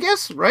banner, I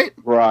guess, right?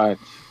 Right.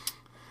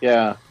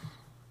 Yeah.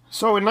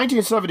 So in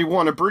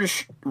 1971, a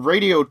British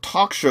radio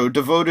talk show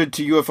devoted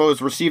to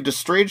UFOs received a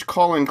strange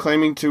call-in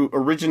claiming to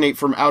originate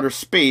from outer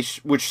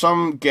space, which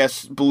some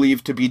guests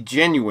believed to be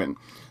genuine.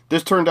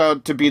 This turned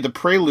out to be the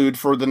prelude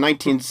for the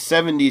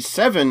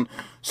 1977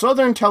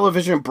 Southern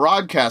Television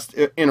broadcast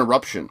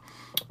interruption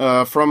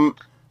from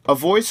a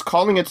voice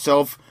calling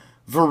itself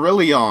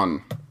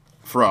Virillion.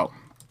 Fro.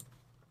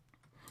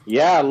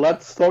 Yeah,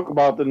 let's talk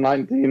about the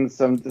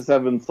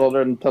 1977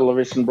 Southern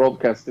Television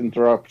broadcast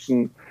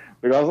interruption,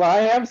 because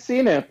I have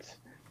seen it,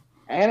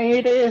 and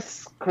it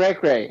is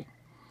cray-cray.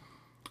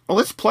 Well,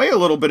 let's play a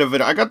little bit of it.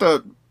 I got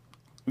the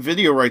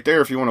video right there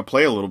if you want to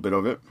play a little bit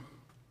of it.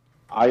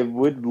 I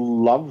would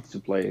love to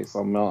play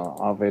some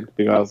of it,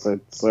 because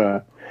it's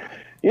a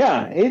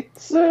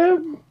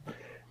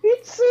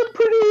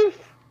pretty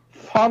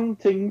fun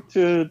thing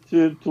to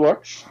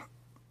watch.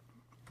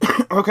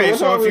 Okay,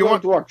 so if you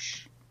want to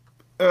watch,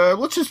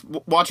 let's just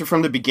watch it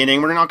from the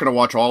beginning. We're not going to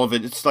watch all of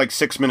it. It's like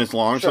 6 minutes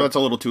long, so that's a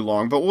little too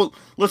long. But we'll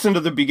listen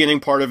to the beginning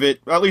part of it.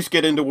 At least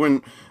get into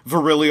when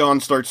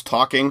Virillion starts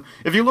talking.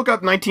 If you look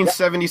up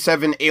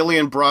 1977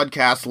 Alien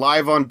broadcast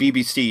live on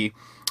BBC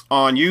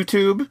on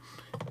YouTube,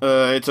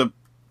 it's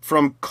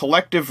from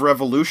Collective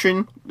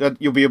Revolution. That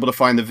you'll be able to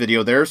find the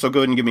video there. So go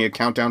ahead and give me a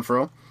countdown,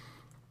 Fro.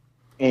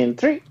 In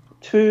 3,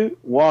 2,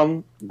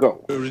 1,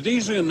 go.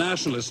 Rhodesian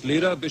nationalist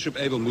leader Bishop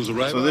Abel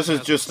Muzorewa. So this is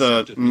just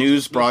a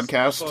news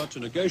broadcast to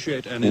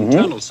negotiate an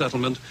internal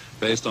settlement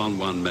based on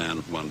one man,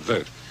 one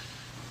vote.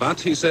 But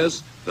he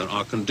says there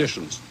are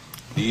conditions.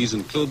 These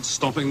include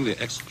stopping the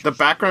execution. The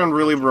background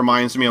really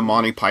reminds me of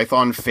Monty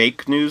Python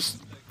fake news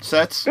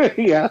sets.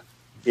 Yeah.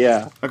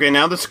 Okay,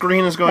 now the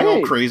screen is going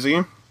all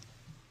crazy.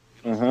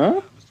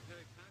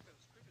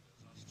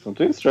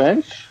 Something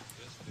strange.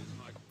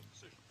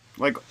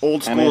 Like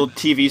old school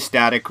TV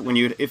static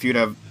if you'd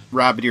have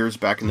rabbit ears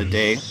back in the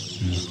day.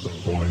 This is the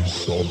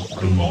voice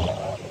of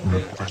Omar,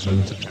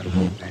 representative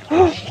of the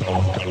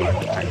Ashtar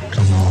Galactic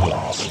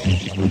Command,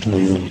 speaking to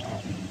you.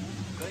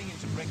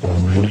 For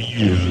many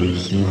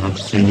years you have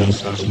seen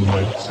us as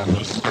lights in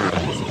the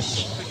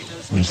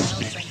skies. We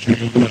speak to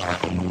you now.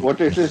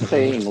 What is it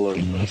saying, Lord?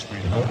 As we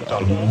have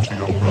done to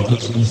your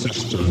brothers and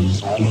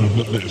sisters all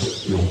over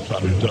this, your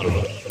planet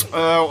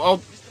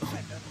Earth.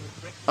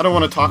 I don't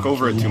want to talk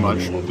over it too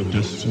much. The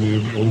destiny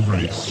of your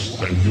race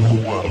and your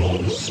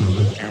world, so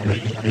that you may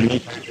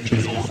communicate to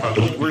your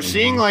fellow. We're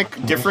seeing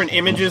like different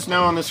images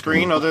now on the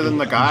screen other than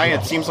the guy.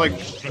 It seems like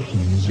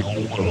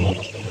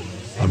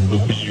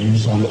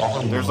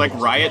there's like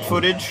riot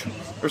footage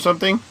or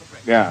something.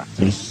 Yeah.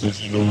 This is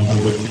the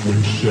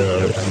human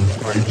share and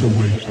great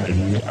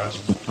awakening as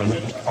the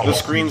planet. The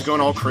screen's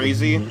going all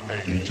crazy.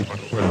 Age of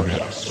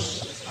Aquarius.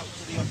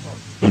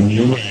 The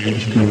new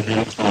age can be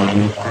a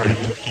time of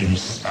great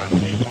peace and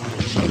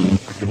evolution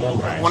for your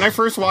race. When I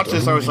first watched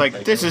this, I was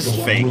like, this is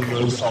fake.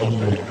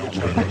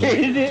 But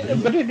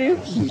it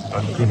isn't.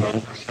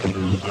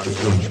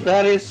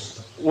 That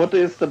is what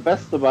is the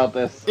best about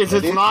this. It's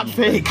not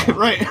fake,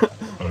 right?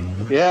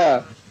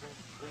 Yeah.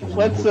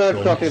 Let's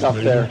cut it up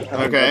there.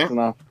 Okay.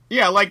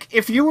 Yeah, like,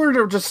 if you were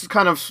to just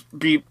kind of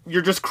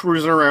you're just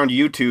cruising around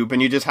YouTube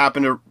and you just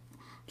happen to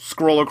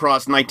scroll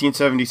across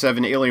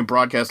 1977 Alien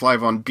broadcast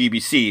live on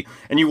BBC,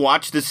 and you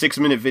watch this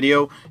 6-minute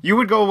video, you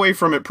would go away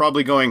from it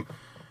probably going,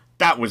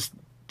 that was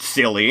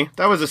silly.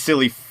 That was a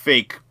silly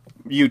fake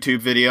YouTube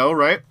video,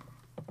 right?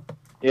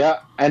 Yeah,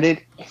 and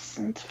it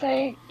isn't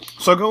fake.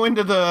 So go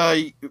into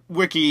the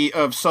wiki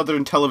of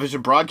Southern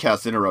Television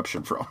Broadcast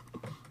Interruption, Fro.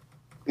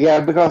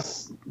 Yeah,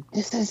 because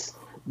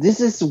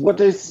this is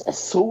what is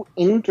so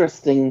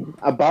interesting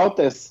about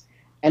this,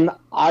 and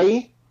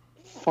I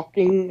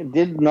fucking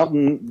did not.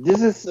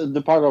 This is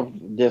the part of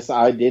this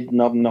I did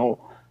not know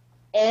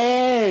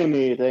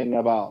anything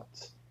about,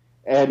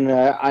 and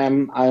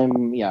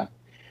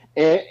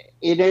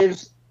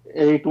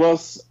It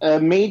was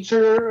a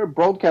major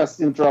broadcast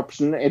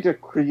interruption. It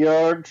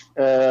occurred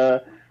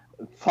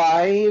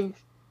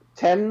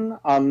 5:10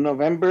 on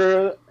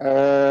November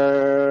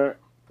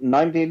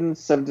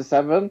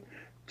 1977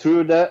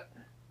 through the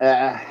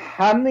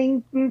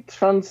Hannington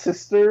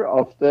transistor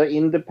of the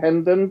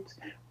Independent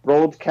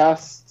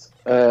Broadcast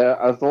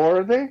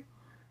Authority.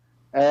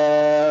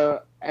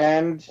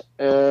 And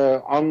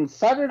on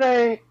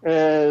Saturday,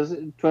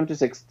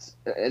 26th,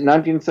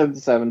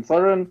 1977,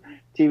 Southern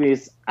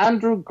TV's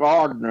Andrew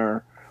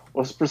Gardner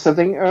was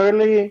presenting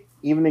early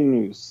evening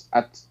news.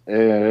 At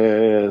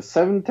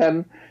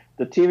 7:10,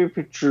 the TV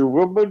picture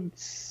wobbled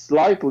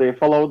slightly,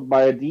 followed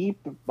by a deep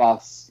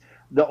bass.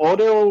 The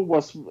audio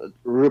was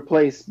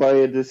replaced by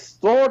a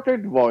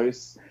distorted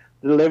voice,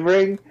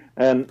 delivering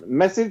a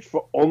message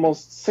for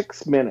almost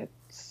 6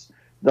 minutes.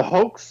 The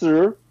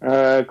hoaxer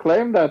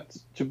claimed that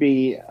to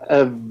be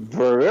a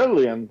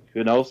Verilion.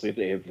 Who knows if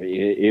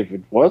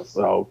it was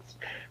a hoax,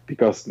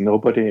 because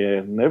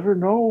nobody never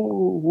know.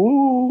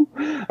 Woo.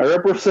 A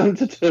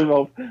representative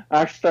of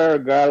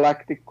Ashtar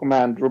Galactic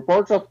Command.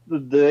 Reports of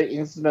the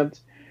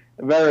incident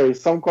vary.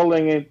 Some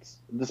calling it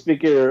the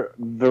speaker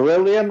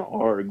Verilion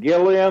or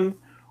Gillian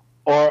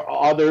or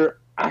other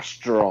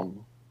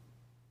Astron.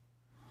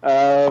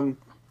 Could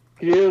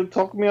you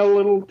talk me a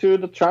little to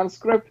the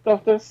transcript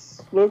of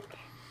this, Luke?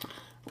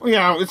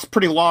 Yeah, it's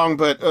pretty long,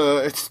 but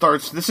it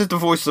starts, "This is the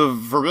voice of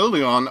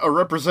Verilion, a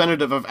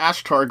representative of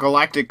Ashtar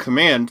Galactic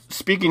Command,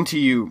 speaking to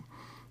you.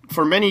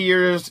 For many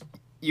years,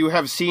 you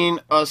have seen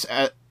us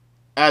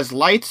as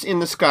lights in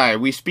the sky.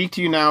 We speak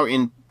to you now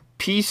in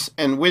peace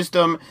and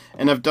wisdom,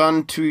 and have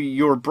done to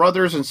your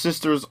brothers and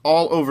sisters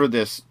all over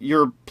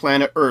your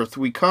planet Earth.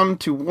 We come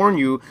to warn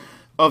you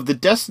of the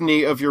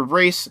destiny of your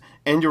race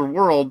and your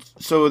world,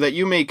 so that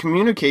you may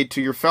communicate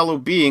to your fellow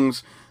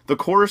beings the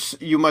course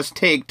you must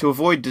take to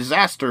avoid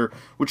disaster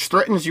which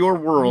threatens your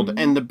world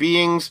and the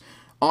beings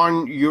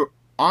on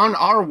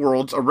our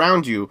worlds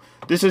around you.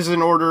 This is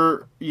in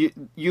order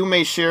you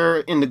may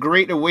share in the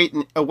great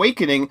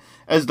awakening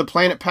as the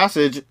planet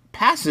passes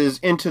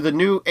into the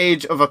new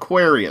age of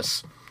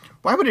Aquarius."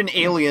 Why would an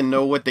alien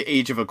know what the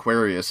age of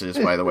Aquarius is,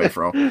 by the way,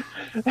 Fro?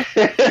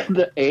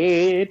 The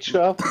age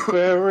of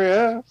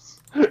Aquarius.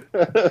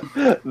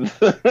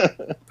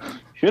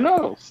 Who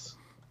knows?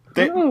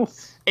 Who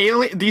knows?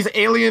 These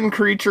alien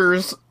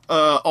creatures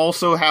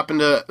also happen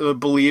to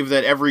believe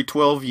that every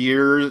 12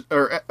 years,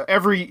 or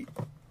every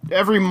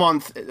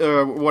month,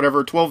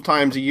 whatever, 12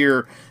 times a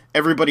year,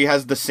 everybody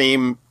has the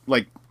same,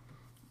 like,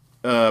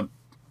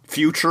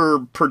 future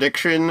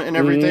prediction and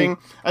everything.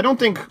 I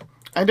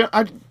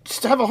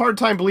just have a hard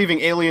time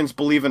believing aliens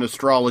believe in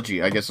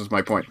astrology, I guess is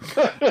my point.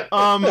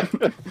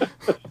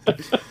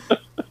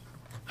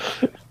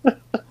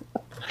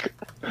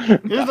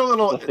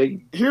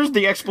 Here's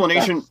the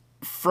explanation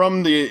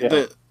from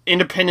the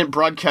Independent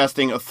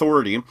Broadcasting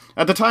Authority.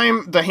 At the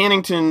time, the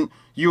Hannington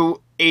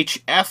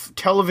UHF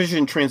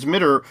television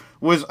transmitter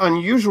was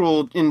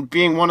unusual in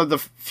being one of the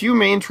few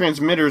main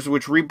transmitters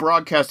which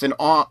rebroadcast an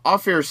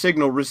off-air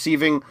signal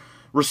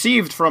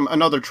received from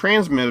another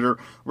transmitter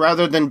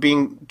rather than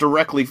being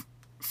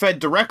fed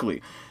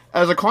directly.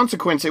 As a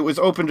consequence, it was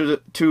open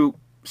to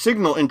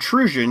signal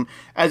intrusion,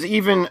 as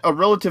even a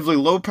relatively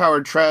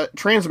low-powered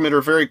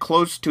transmitter very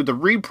close to the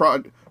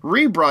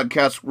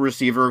rebroadcast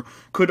receiver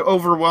could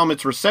overwhelm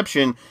its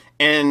reception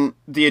and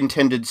the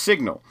intended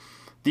signal.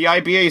 The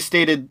IBA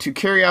stated to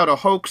carry out a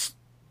hoax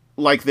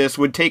like this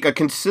would take a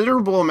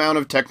considerable amount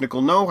of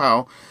technical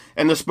know-how,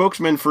 and the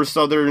spokesman for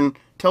Southern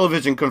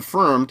Television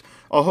confirmed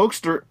a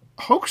hoaxer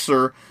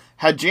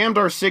had jammed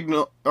our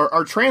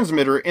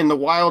transmitter in the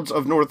wilds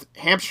of North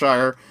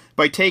Hampshire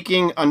by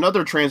taking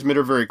another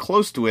transmitter very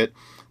close to it.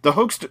 The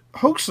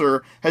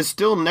hoaxer has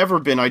still never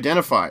been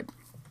identified.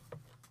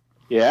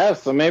 Yeah,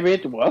 so maybe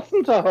it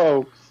wasn't a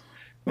hoax.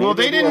 Well,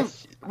 they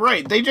didn't.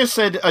 Right, they just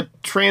said a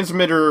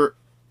transmitter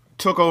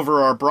took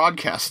over our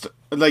broadcast.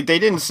 Like, they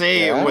didn't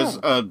say it was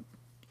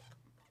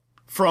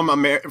from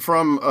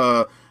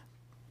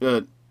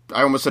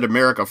I almost said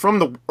America, from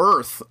the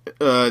Earth.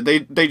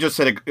 They just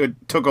said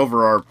it took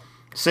over our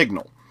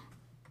signal.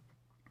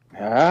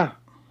 Yeah,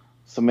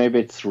 so maybe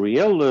it's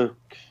real, Luke.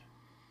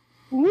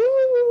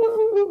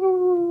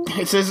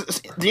 It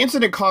says, the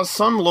incident caused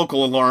some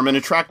local alarm and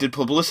attracted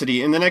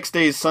publicity. In the next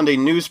day's Sunday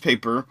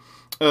newspaper,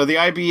 the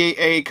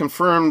IBAA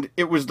confirmed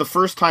it was the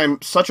first time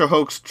such a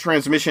hoax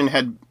transmission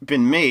had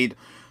been made.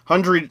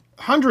 Hundreds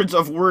hundreds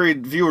of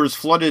worried viewers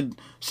flooded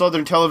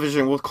Southern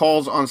television with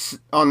calls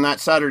on that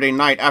Saturday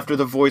night after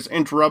The Voice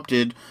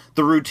interrupted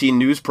the routine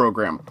news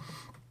program.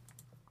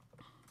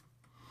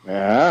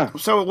 Yeah.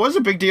 So it was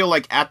a big deal,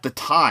 like, at the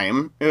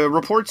time.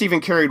 Reports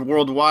even carried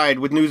worldwide,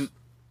 with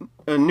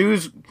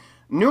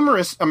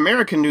numerous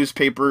American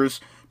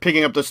newspapers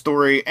picking up the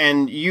story,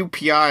 and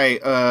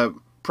UPI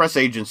press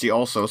agency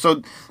also.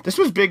 So this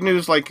was big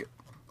news, like,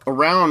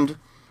 around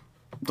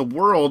the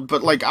world,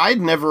 but, like, I'd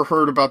never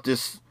heard about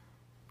this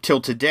till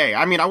today.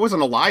 I mean, I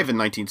wasn't alive in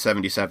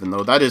 1977,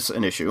 though. That is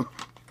an issue.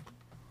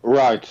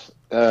 Right.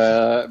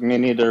 Me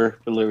neither,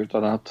 believe it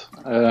or not.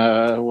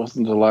 I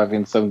wasn't alive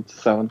in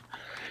 77.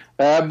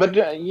 But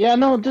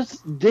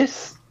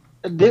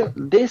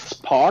this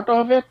part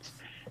of it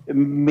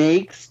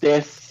makes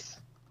this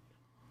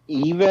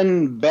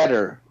even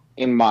better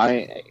in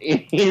my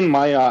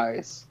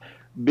eyes,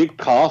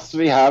 because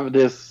we have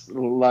this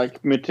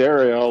like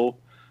material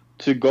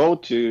to go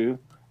to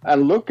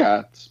and look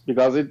at,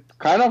 because it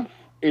kind of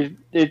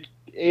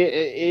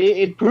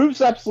it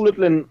proves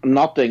absolutely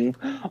nothing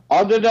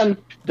other than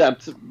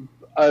that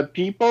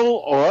people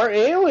or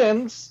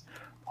aliens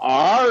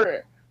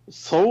are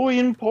so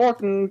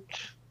important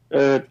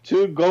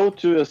to go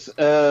to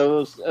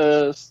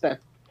a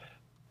step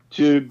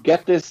to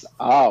get this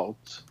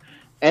out.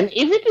 And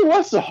if it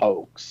was a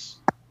hoax,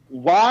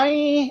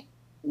 why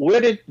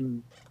would it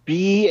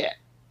be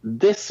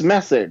this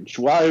message?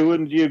 Why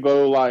wouldn't you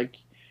go like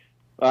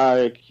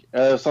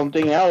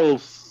something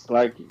else,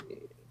 like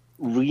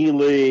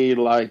really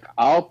like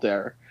out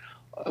there?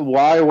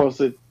 Why was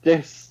it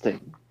this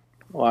thing?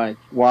 Like,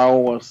 why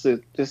was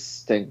it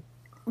this thing?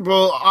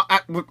 Well,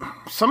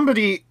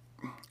 somebody,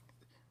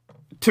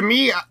 to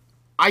me,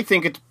 I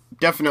think it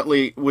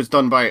definitely was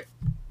done by,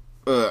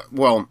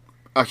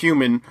 a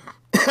human,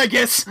 I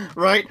guess,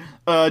 right?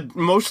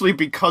 Mostly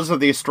because of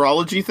the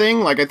astrology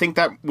thing. Like, I think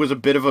that was a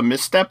bit of a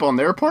misstep on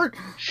their part.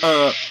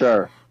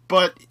 Sure.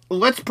 But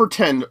let's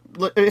pretend,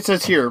 it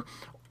says here,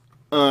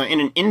 in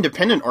an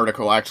independent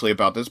article, actually,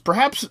 about this,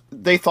 perhaps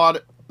they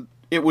thought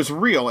it was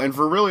real, and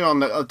for really on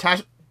the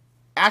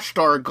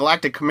Ashtar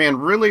Galactic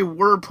Command really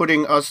were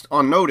putting us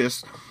on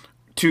notice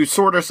to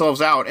sort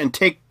ourselves out and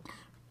take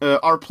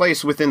our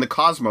place within the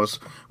cosmos.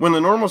 When the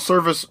normal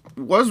service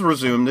was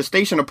resumed, the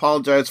station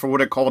apologized for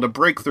what it called a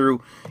breakthrough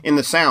in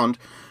the sound,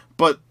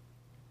 but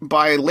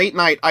by late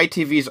night,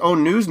 ITV's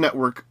own news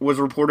network was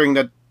reporting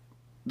that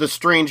the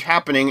strange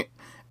happening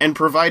and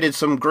provided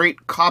some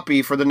great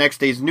copy for the next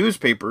day's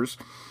newspapers,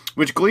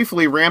 which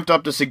gleefully ramped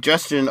up the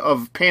suggestion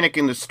of panic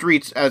in the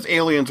streets as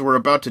aliens were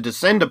about to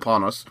descend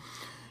upon us.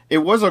 It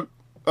was,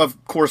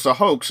 of course, a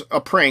hoax, a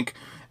prank,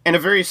 and a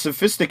very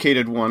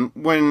sophisticated one,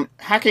 when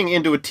hacking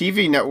into a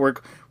TV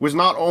network was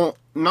not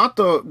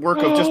the work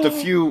of just a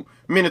few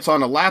minutes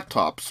on a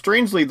laptop.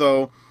 Strangely,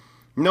 though,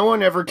 no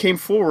one ever came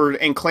forward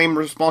and claimed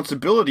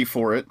responsibility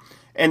for it,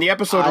 and the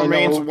episode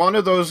remains one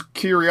of those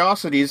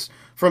curiosities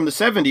from the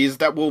 70s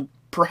that will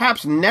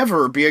perhaps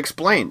never be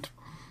explained.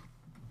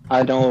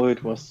 I know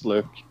it was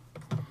Luke.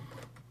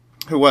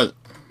 Who was it?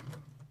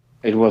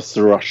 It was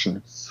the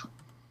Russians.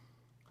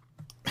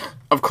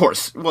 Of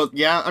course. Well,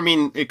 yeah, I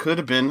mean, it could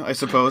have been, I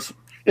suppose.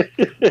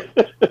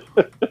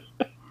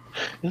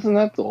 Isn't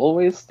that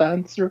always the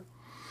answer?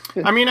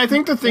 I mean, I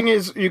think the thing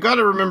is, you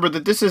gotta remember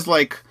that this is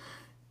like,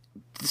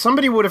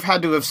 somebody would have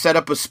had to have set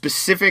up a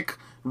specific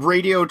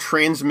radio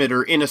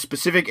transmitter in a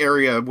specific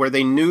area where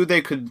they knew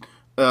they could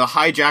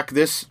hijack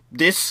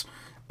this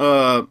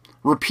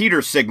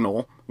repeater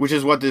signal, which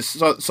is what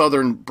this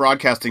Southern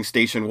Broadcasting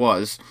Station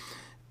was.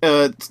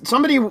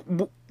 Somebody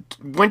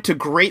went to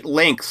great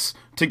lengths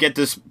to get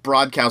this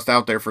broadcast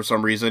out there for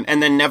some reason,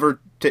 and then never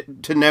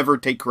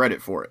take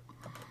credit for it.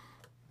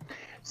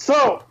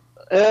 So,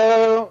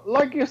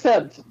 like you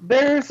said,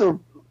 there is a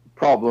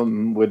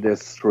problem with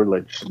this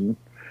religion,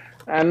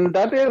 and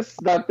that is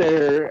that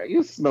there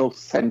is no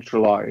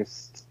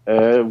centralized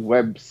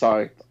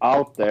website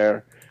out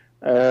there.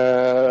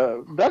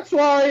 That's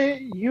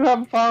why you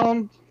have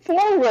found 4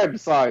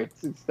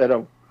 websites instead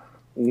of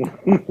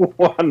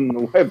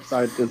one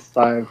website this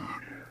time.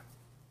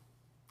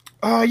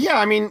 Yeah,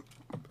 I mean,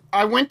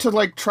 I went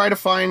to, try to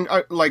find,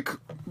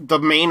 the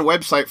main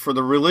website for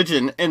the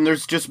religion, and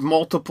there's just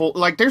multiple,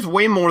 there's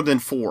way more than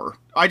 4.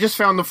 I just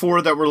found the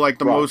 4 that were,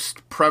 the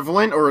most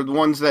prevalent, or the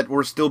ones that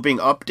were still being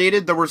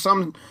updated. There were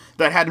some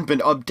that hadn't been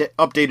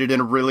updated in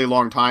a really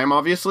long time,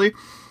 obviously.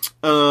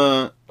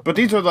 But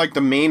these are,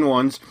 the main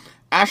ones.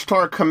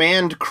 Ashtar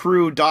Command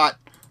Crew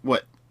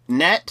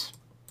 .net?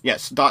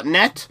 Yes,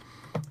 .net.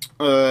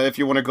 If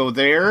you want to go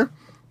there.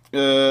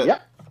 Yeah.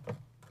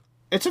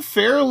 It's a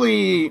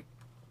fairly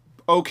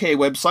okay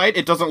website.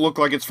 It doesn't look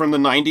like it's from the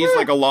 90s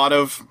like a lot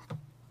of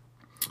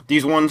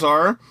these ones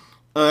are.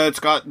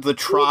 It's got the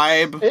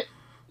tribe blog.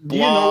 Do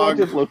you know what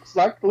it looks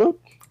like, Luke?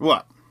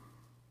 What?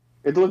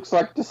 It looks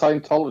like the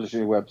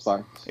Scientology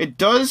website. It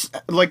does,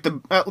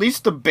 at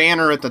least the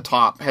banner at the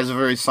top has a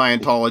very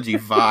Scientology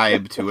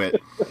vibe to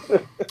it.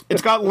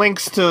 It's got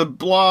links to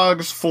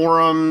blogs,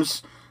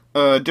 forums,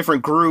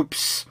 different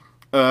groups,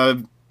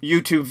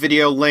 YouTube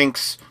video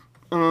links,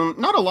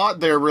 not a lot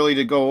there really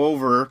to go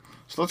over.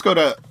 So let's go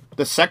to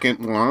the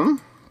second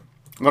one.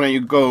 Why don't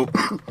you go?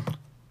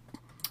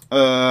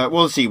 Well,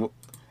 let's see.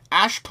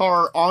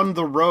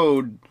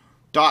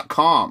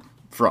 AshtarOnTheRoad.com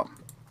from.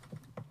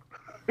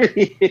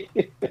 Okay,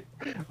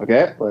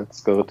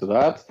 let's go to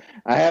that.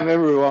 I have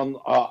everyone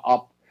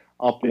up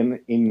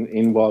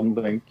in one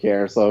link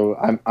here, so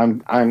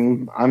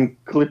I'm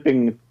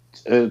clipping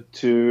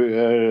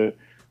to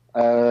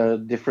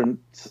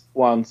different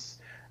ones.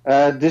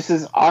 This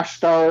is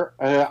Ashtar.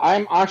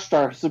 I'm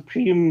Ashtar,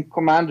 Supreme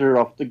Commander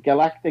of the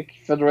Galactic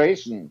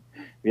Federation.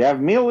 We have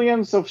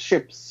millions of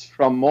ships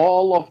from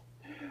all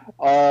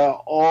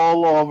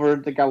over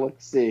the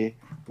galaxy.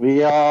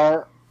 We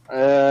are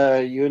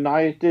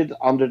united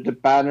under the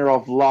banner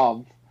of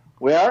love.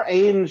 We are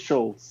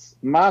angels,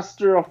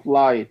 master of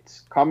light,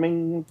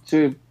 coming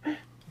to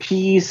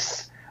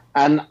peace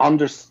and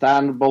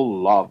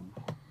understandable love.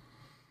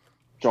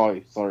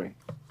 Joy, sorry.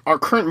 Our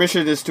current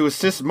mission is to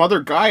assist Mother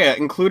Gaia,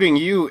 including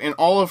you, and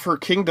all of her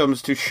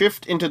kingdoms to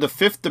shift into the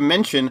fifth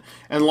dimension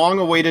and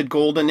long-awaited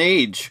golden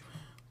age.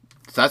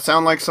 Does that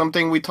sound like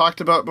something we talked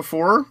about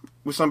before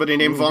with somebody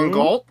named Von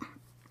Galt?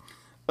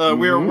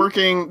 We are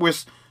working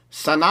with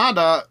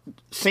Sanada,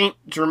 Saint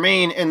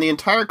Germain, and the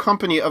entire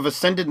company of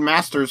Ascended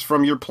Masters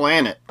from your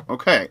planet.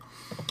 Okay.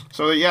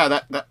 So, yeah,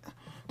 that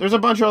there's a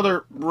bunch of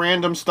other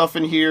random stuff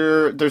in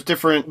here. There's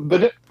different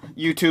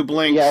YouTube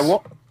links. Yeah,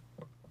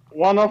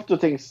 one of the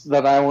things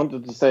that I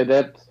wanted to say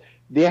that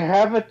they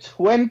have a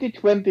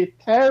 2020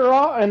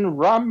 Terra and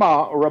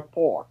Rama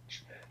report.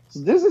 So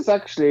this is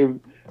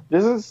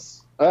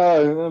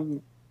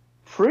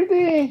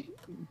pretty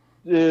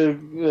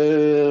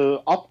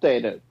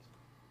updated.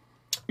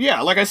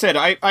 Yeah, like I said,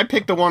 I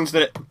picked the ones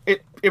that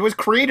it was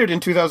created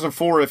in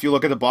 2004 if you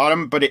look at the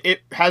bottom, but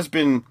it has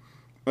been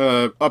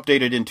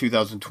updated in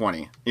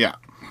 2020. Yeah.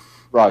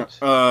 Right.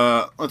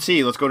 Let's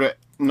see. Let's go to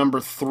number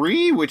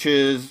 3, which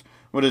is,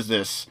 what is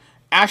this?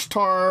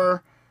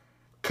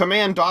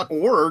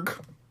 AshtarCommand.org.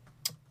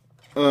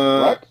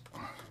 Right.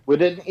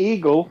 With an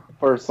eagle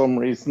for some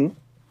reason.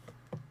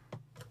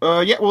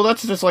 Yeah, well,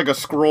 that's just like a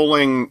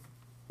scrolling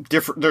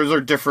those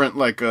are different,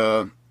 like,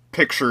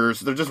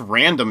 pictures. They're just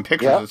random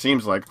pictures, it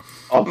seems like.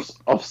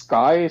 Of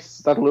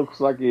skies that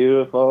looks like a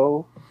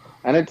UFO.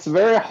 And it's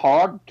very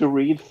hard to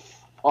read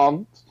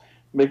font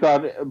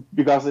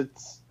because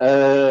it's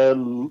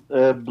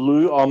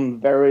blue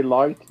on very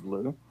light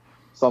blue.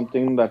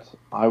 Something that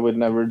I would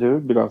never do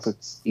because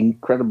it's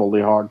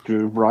incredibly hard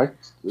to write.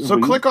 So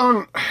click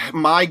on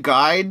My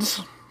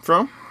Guides,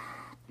 Fro.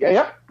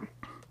 Yeah.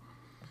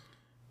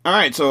 All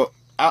right, so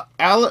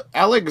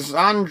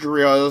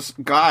Alexandria's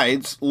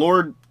Guides,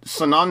 Lord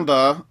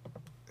Sananda,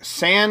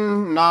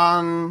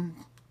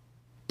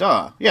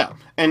 yeah,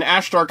 and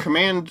Ashtar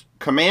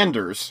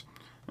Commanders.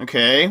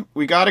 Okay,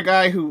 we got a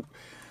guy who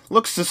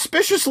looks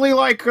suspiciously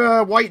like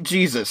White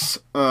Jesus,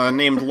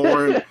 named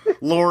Lord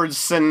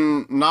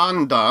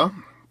Sananda.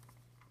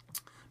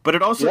 But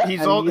it also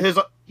he's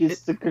the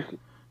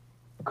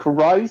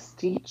Christ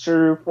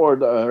teacher for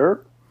the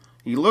earth.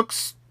 He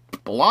looks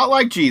a lot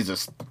like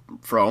Jesus,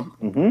 Fro.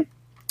 Mm-hmm.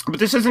 But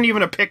this isn't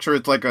even a picture;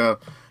 it's like a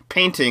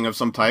painting of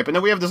some type. And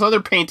then we have this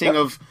other painting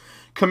of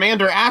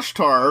Commander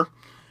Ashtar,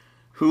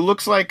 who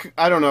looks like,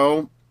 I don't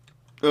know,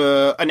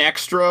 an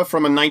extra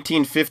from a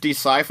 1950s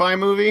sci-fi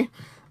movie.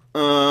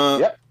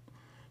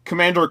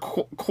 Commander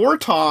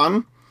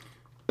Quarton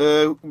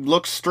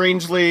looks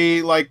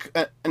strangely like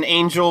an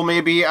angel,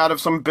 maybe out of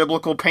some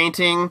biblical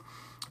painting.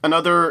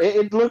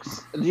 It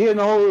looks. Do you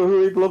know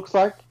who it looks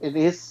like? It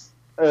is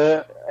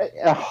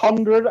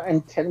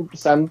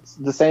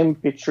 110% the same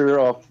picture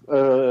of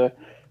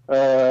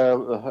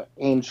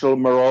Angel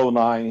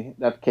Moroni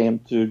that came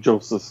to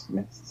Joseph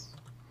Smith.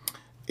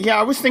 Yeah,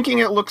 I was thinking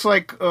it looks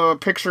like a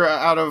picture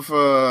out of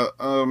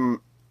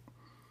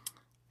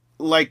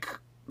like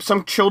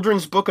some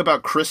children's book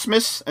about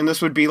Christmas, and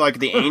this would be like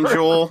the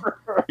angel,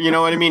 you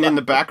know what I mean, in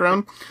the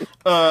background.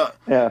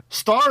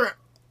 Star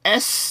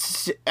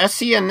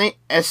Essenia,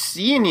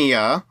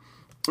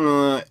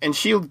 and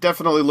she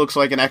definitely looks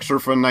like an extra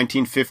from a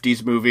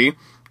 1950s movie.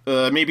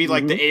 Maybe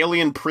like the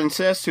alien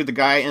princess who the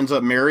guy ends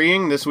up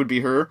marrying. This would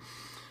be her.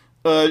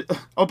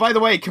 Oh, by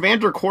the way,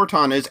 Commander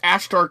Quarton is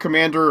Ashtar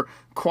Commander,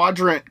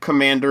 Quadrant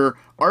Commander,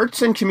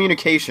 Arts and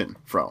Communication,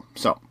 Fro.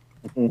 So.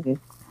 Mm-hmm.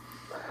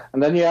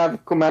 And then you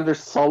have Commander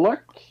Solak.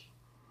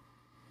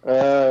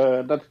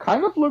 That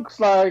kind of looks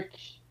like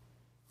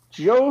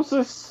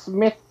Joseph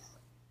Smith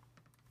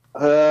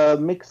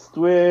mixed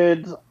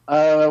with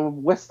a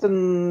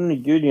Western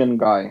Union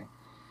guy.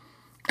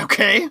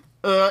 Okay.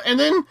 And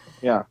then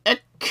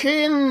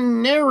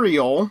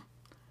Echinarial,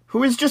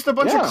 who is just a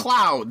bunch of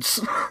clouds.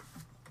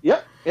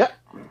 Yep.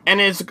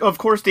 And is, of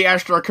course, the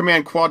Ashtar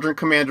Command Quadrant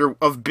Commander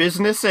of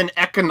Business and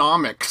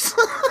Economics.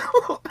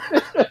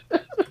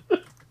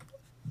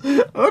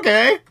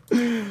 Okay.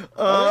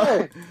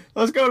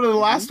 Let's go to the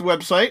last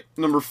website.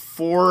 Number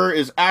 4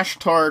 is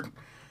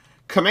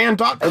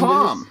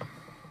AshtarCommand.com.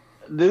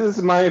 This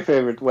is my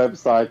favorite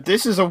website.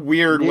 This is a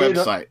weird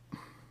website.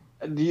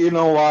 Do you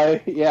know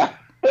why? Yeah.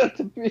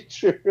 The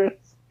pictures.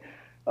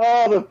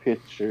 Oh, the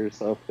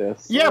pictures of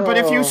this. Yeah, but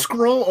if you Oh.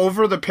 scroll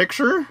over the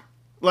picture,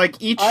 like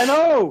each I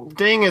know.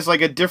 thing is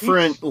like a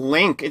different Each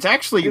link. It's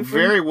actually different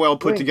very well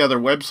put link. together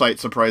website,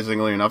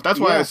 surprisingly enough. That's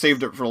why I Yes.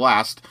 saved it for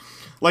last.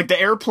 Like the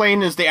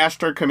airplane is the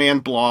Ashtar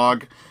Command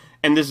blog,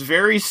 and this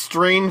very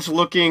strange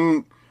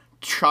looking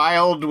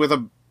child with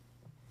a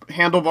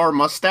handlebar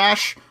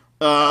mustache,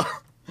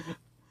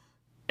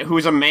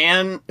 who's a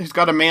man, who's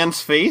got a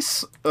man's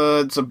face.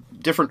 It's a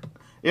different.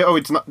 Oh,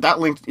 it's not. That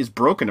link is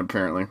broken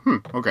apparently.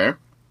 Okay.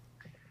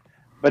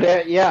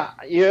 But yeah,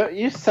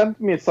 you sent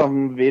me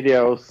some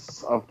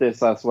videos of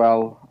this as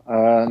well,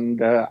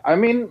 and I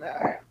mean,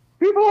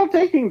 people are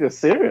taking this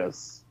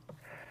serious.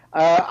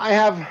 I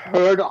have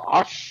heard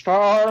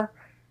Ashtar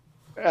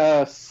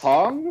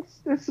songs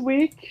this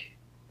week.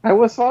 That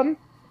was fun.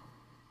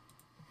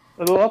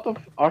 A lot of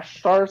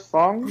Ashtar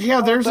songs. Yeah,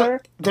 out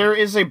there. there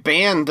is a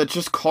band that's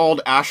just called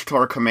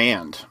Ashtar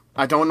Command.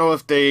 I don't know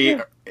if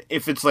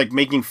if it's like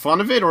making fun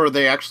of it, or are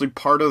they actually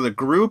part of the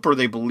group, or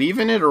they believe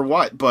in it, or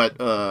what. But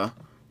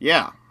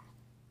yeah.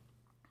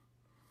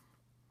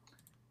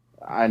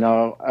 I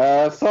know.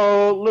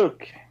 So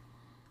look,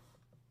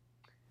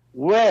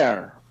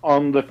 where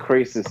on the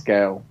crazy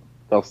scale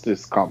does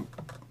this come?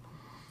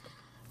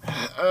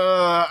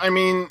 I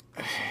mean,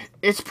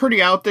 it's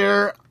pretty out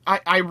there.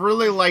 I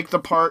really like the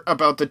part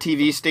about the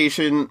TV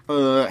station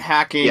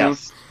hacking.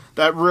 Yes.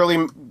 That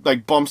really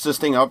like bumps this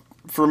thing up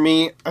for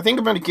me. I think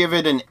I'm going to give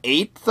it an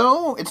 8,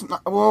 though. It's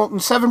not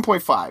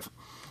 7.5.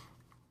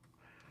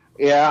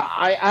 Yeah,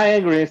 I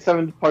agree,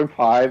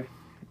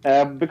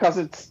 7.5, because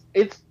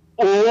it's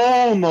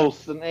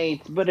almost an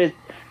 8, but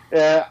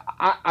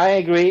I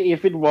agree,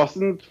 if it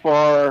wasn't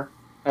for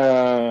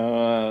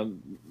the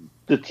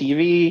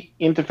TV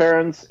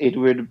interference, it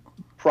would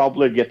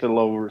probably get a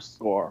lower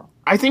score.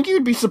 I think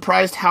you'd be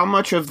surprised how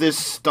much of this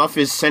stuff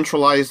is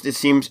centralized, it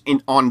seems,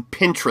 on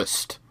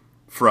Pinterest,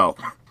 Fro.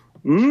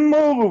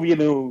 Movie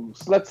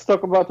news. Let's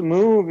talk about the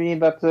movie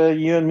that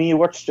you and me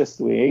watched this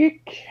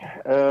week.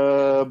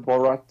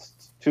 Borat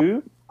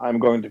 2. I'm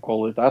going to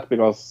call it that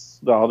because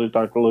the other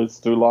title is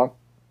too long.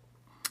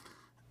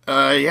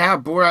 Yeah,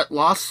 Borat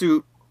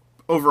lawsuit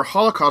over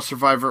Holocaust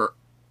survivor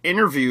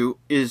interview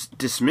is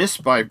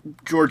dismissed by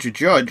Georgia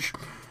judge.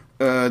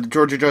 The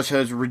Georgia judge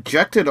has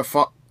rejected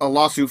a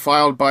lawsuit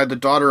filed by the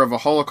daughter of a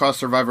Holocaust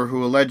survivor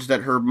who alleged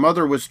that her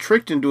mother was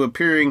tricked into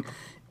appearing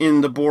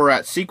in the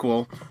Borat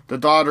sequel. The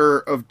daughter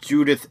of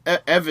Judith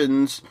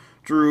Evans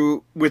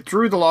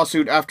withdrew the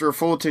lawsuit after a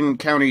Fulton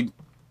County,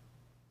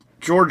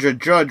 Georgia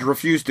judge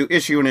refused to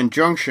issue an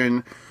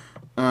injunction,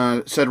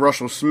 said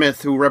Russell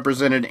Smith, who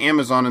represented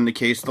Amazon in the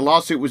case. The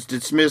lawsuit was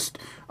dismissed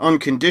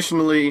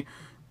unconditionally,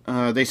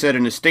 they said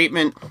in a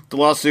statement. The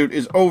lawsuit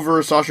is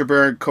over. Sacha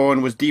Baron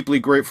Cohen was deeply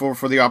grateful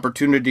for the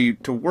opportunity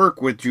to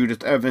work with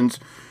Judith Evans,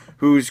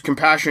 whose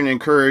compassion and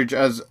courage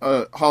as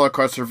a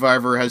Holocaust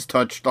survivor has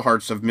touched the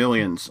hearts of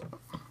millions.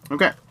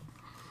 Okay.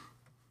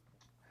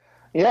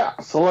 Yeah,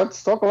 so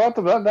let's talk about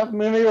that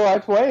movie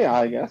right away,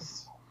 I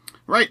guess.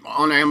 Right,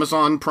 on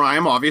Amazon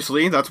Prime,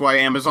 obviously. That's why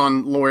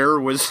Amazon lawyer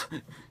was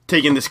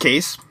taking this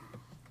case.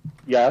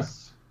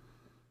 Yes.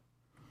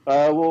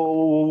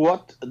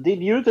 What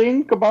did you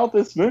think about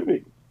this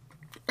movie?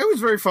 It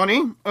was very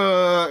funny.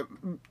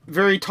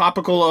 Very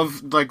topical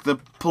of like the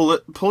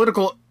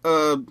political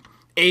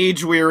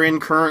age we're in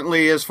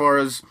currently as far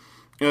as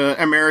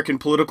American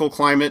political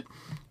climate.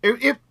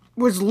 It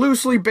was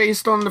loosely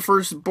based on the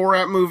first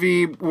Borat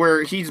movie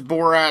where he's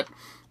Borat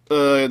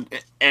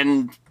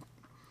and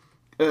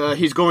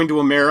he's going to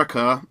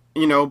America,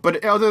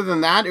 but other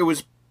than that, it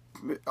was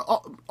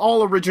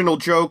all original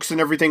jokes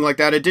and everything like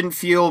that. It didn't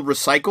feel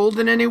recycled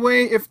in any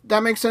way, if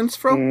that makes sense,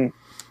 Fro.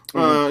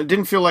 It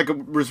didn't feel like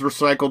it was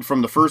recycled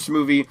from the first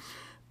movie.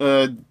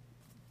 The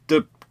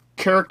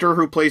character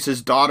who plays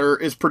his daughter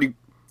is pretty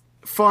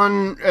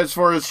fun as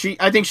far as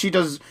I think she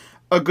does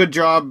a good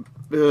job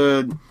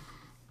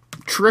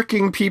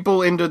tricking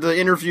people into the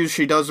interviews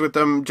she does with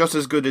them just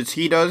as good as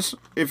he does.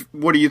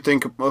 What do you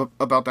think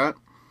about that?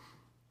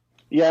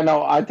 Yeah,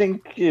 no, I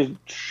think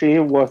she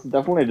was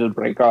definitely the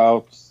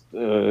breakout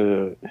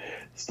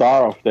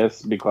star of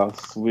this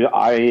because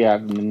I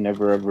have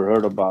never ever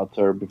heard about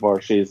her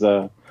before. She's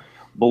a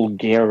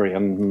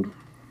Bulgarian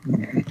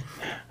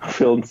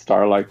film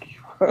star. Like,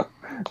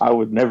 I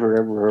would never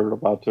ever heard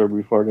about her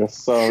before this.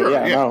 So Sure,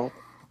 yeah. no.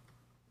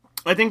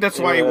 I think that's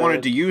why he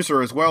wanted to use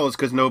her as well, is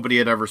because nobody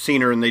had ever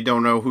seen her and they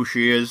don't know who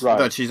she is, Right.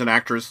 that she's an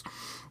actress.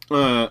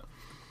 And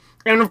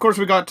of course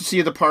we got to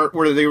see the part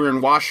where they were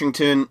in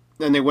Washington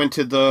and they went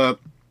to the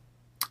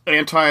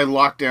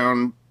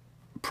anti-lockdown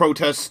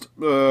protest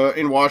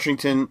in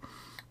Washington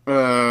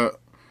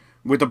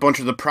with a bunch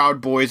of the Proud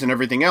Boys and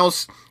everything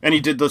else. And he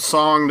did the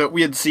song that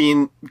we had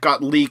seen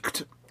got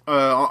leaked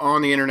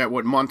on the internet,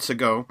 months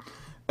ago.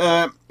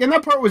 And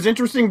that part was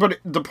interesting, but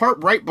the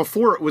part right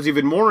before it was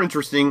even more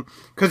interesting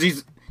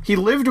because he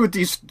lived with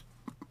these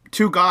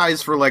two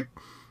guys for like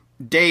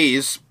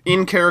days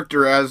in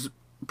character as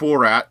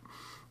Borat.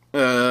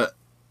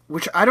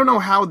 which I don't know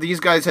how these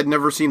guys had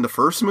never seen the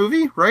first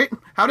movie, right?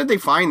 How did they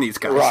find these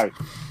guys? Right.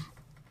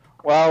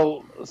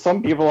 Well,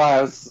 some people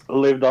has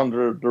lived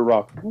under the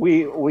rock.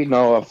 We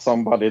know of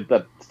somebody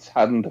that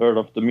hadn't heard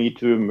of the Me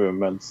Too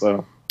movement,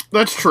 so...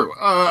 That's true.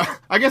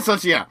 I guess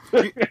that's, yeah.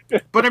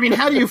 But, I mean,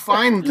 how do you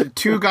find the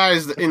two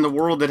guys in the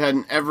world that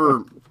hadn't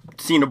ever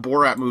seen a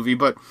Borat movie?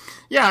 But,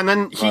 yeah, and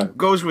then he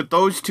goes with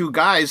those two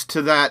guys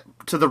to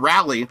the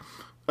rally,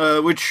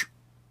 which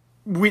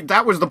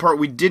that was the part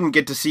we didn't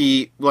get to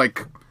see,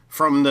 like,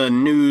 from the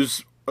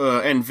news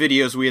and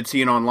videos we had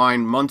seen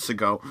online months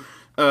ago.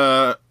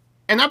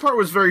 And that part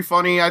was very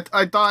funny.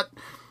 I thought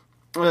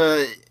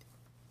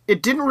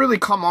it didn't really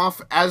come off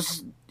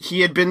as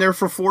he had been there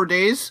for 4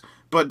 days,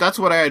 but that's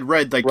what I had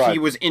read. Like, he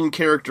was in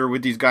character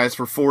with these guys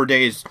for 4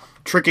 days,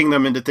 tricking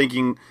them into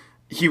thinking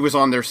he was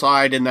on their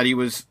side and that he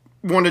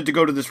wanted to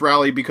go to this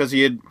rally because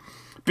he had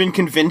been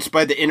convinced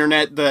by the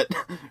internet that,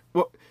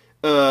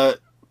 that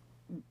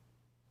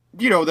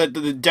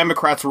the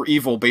Democrats were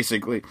evil,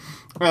 basically.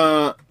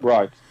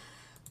 Right.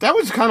 That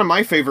was kind of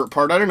my favorite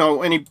part. I don't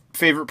know, any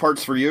favorite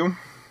parts for you?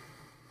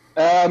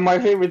 My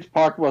favorite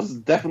part was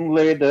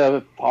definitely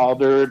the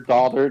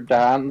father-daughter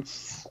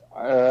dance.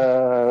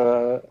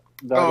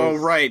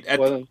 Right,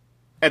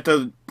 at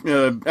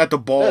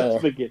the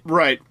ball.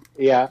 Right.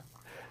 Yeah.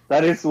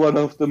 That is one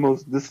of the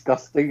most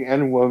disgusting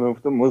and one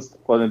of the most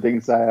funny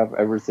things I have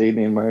ever seen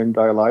in my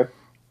entire life.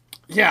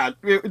 Yeah,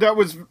 that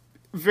was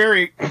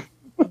very...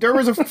 There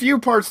was a few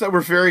parts that were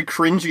very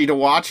cringy to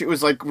watch. It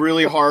was, like,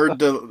 really hard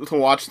to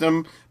watch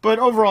them. But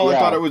overall, I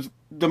thought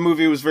the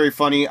movie was very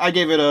funny. I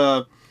gave it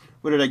a...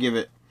 What did I give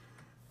it?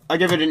 I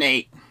gave it an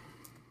 8.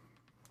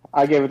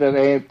 I gave it an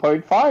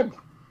 8.5.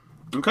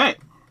 Okay.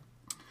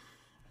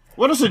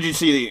 What else did you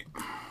see?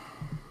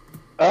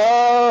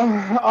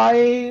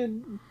 I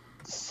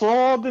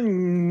saw the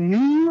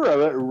new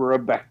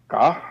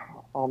Rebecca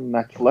on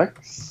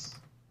Netflix.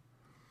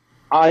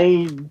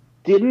 I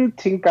didn't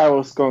think I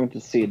was going to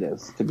see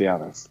this, to be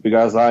honest,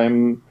 because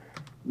I'm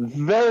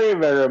very,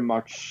 very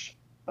much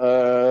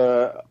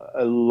a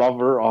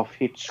lover of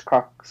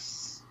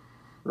Hitchcock's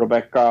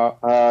Rebecca.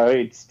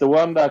 It's the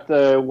one that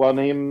won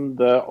him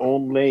the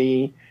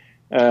only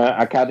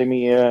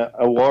Academy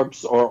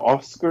Awards or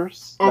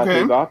Oscars that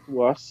he got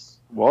was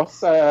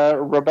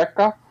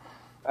Rebecca,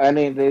 and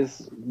it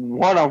is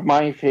one of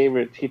my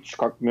favorite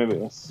Hitchcock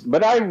movies.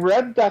 But I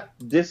read that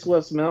this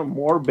was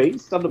more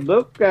based on the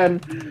book,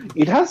 and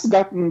it has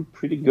gotten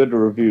pretty good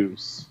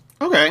reviews.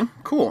 Okay,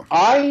 cool.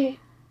 I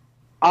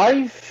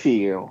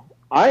feel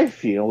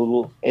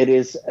it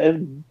is a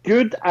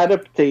good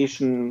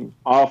adaptation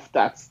of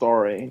that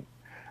story.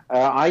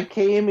 I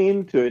came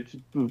into it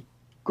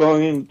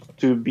going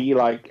to be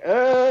like,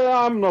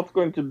 I'm not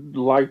going to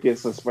like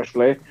this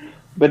especially,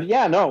 but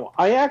yeah, no,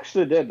 I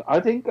actually did. I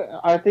think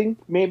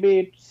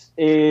maybe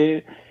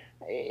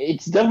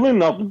it's definitely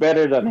not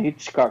better than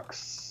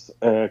Hitchcock's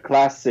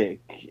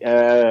classic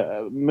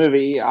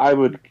movie. I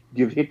would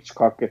give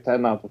Hitchcock a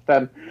 10 out of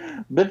 10,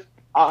 but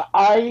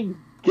I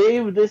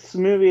gave this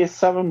movie a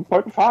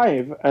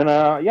 7.5, and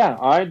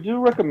I do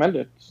recommend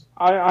it.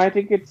 I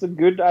think it's a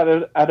good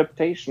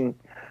adaptation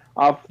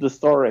of the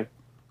story.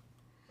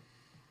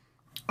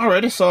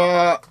 Alright, I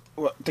saw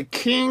The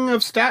King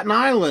of Staten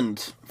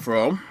Island,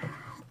 Fro.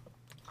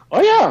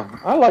 Oh yeah,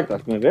 I like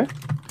that movie.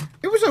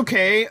 It was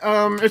okay.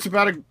 It's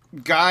about a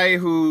guy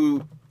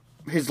who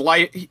his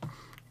life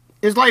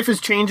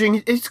is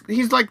changing.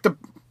 He's like the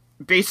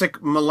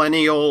basic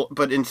millennial,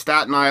 but in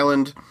Staten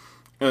Island.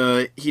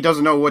 He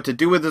doesn't know what to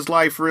do with his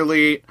life,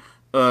 really.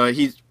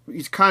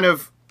 He's kind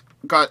of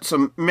got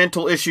some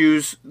mental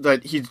issues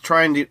that he's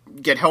trying to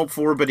get help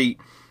for, but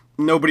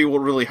nobody will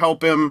really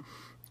help him.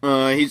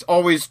 He's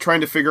always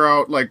trying to figure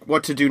out, like,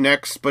 what to do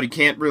next, but he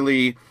can't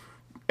really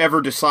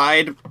ever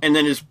decide. And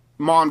then his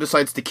mom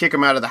decides to kick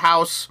him out of the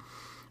house.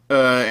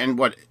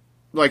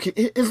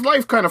 His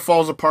life kind of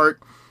falls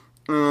apart.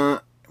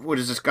 What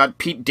is this? Got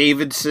Pete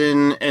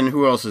Davidson, and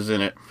who else is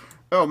in it?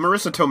 Oh,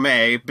 Marissa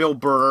Tomei, Bill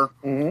Burr.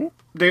 Mm-hmm.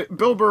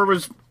 Bill Burr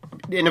was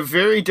in a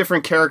very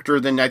different character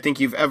than I think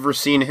you've ever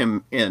seen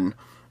him in.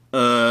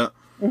 And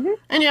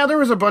yeah, there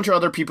was a bunch of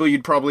other people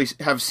you'd probably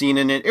have seen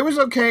in it. It was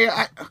okay.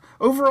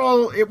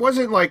 Overall, it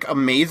wasn't, like,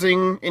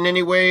 amazing in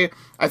any way.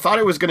 I thought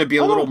it was going to be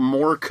a little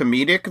more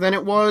comedic than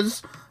it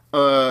was.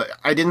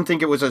 I didn't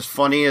think it was as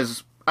funny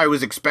as I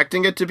was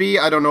expecting it to be.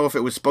 I don't know if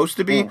it was supposed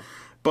to be.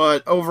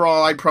 But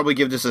overall, I'd probably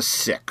give this a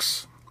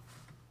 6.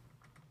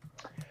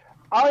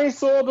 I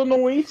saw the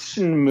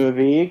Norwegian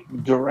movie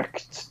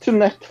direct to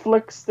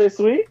Netflix this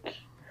week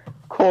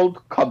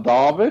called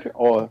Cadaver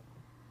or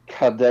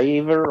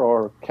Cadaver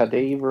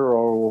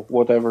or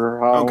whatever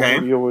how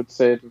you would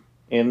say it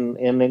in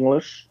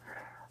English.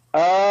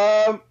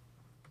 I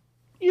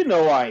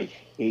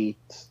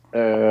hate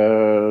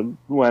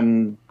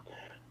when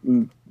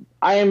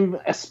I am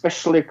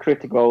especially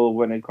critical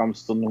when it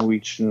comes to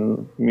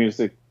Norwegian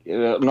music.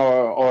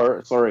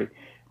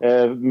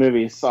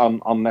 Movies on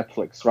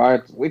Netflix,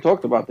 right? We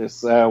talked about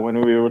this when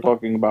we were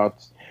talking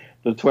about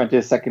the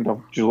 22nd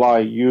of July.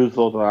 You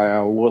thought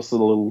I was a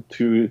little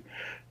too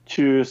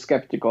too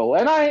skeptical,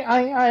 and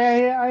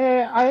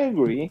I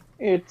agree.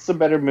 It's a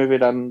better movie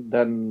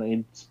than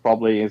it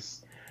probably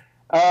is.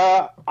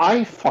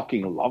 I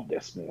fucking love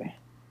this movie.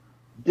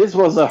 This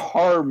was a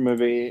horror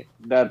movie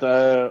that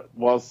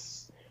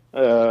was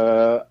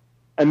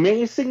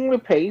amazingly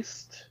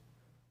paced,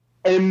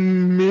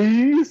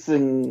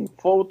 amazing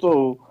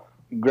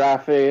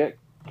photographic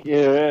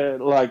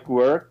like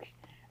work,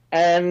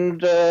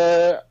 and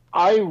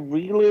I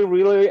really,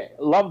 really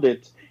loved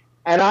it.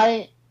 And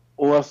I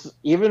was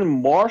even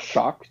more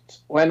shocked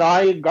when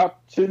I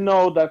got to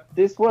know that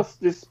this was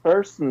this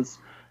person's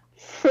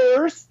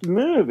first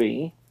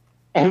movie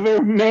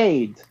ever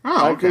made.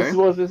 Oh, okay. This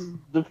was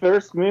the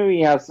first movie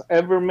he has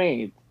ever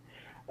made.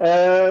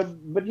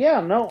 But yeah,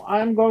 no,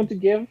 I'm going to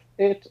give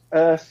it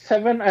a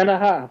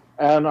 7.5,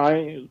 and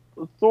I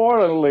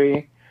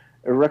thoroughly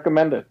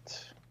recommend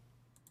it.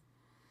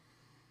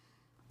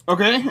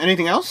 Okay,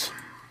 anything else?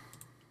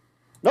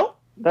 No,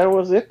 that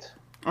was it.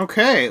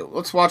 Okay,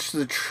 let's watch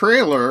the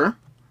trailer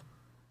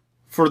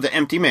for The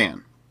Empty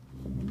Man.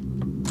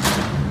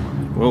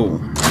 Whoa.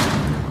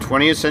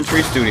 20th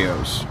Century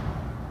Studios.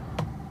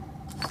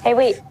 Hey,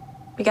 wait.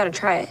 We gotta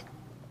try it.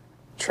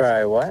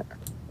 Try what?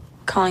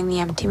 Calling the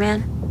empty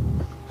man.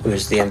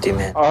 Who's the empty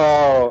man?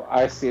 Oh,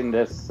 I've seen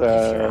this If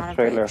you're on a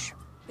trailer. bridge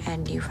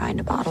and you find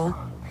a bottle,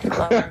 you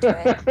blow into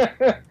it.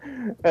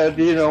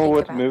 Do you know Think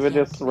what about movie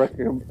the this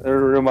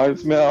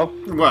reminds me of?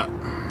 What?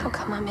 Oh,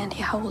 come on, Mandy.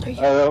 How old are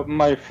you?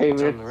 My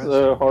favorite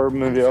horror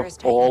movie of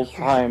First night all you hear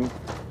it. time.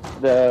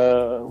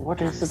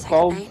 What is the it second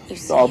called? night, you The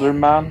see Other it.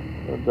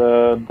 Man?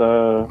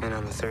 The And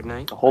on the third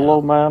night?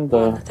 Hollow Man?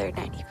 Well, on The the third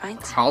night, he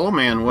finds it. Hollow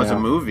Man was Yeah. a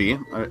movie.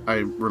 I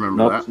remember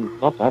not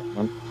that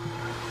one.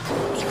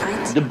 He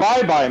finds The it.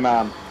 Bye Bye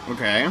Man. that.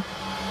 Okay.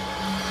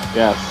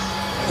 Yes,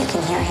 You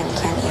can hear him,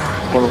 can't you?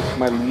 one of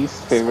my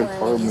least favorite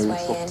horror Swirling his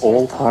movies way of into all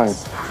your time.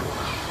 thoughts.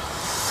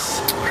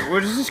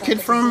 Where is this kid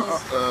from?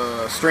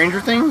 Stranger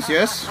Things,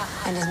 yes?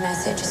 And his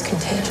message is I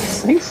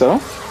contagious. think so.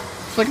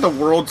 It's like the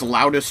world's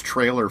loudest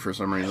trailer for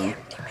some reason.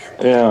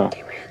 Yeah.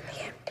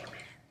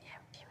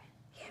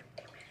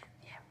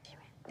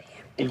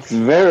 It's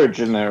very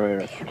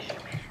generic.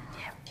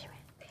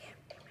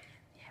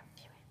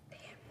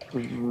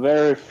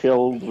 Very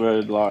filled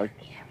with like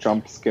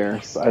jump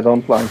scares. I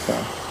don't like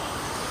that.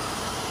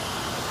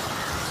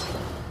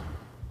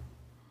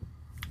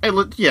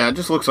 It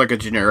just looks like a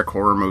generic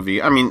horror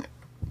movie. I mean,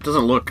 it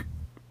doesn't look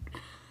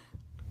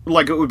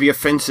like it would be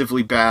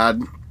offensively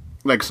bad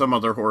like some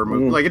other horror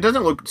movie. Like, it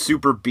doesn't look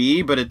super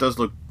B, but it does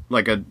look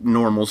like a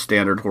normal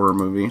standard horror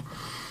movie.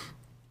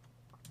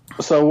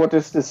 So what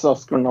is this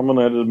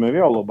Oscar-nominated movie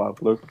all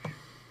about, Luke?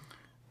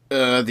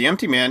 The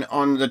Empty Man.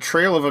 On the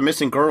trail of a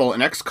missing girl,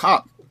 an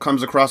ex-cop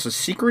comes across a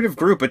secretive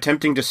group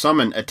attempting to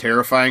summon a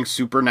terrifying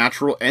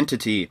supernatural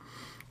entity.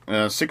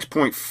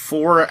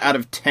 6.4 out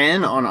of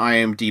 10 on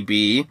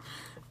IMDb.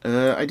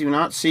 I do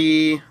not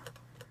see...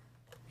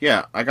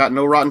 Yeah, I got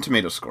no Rotten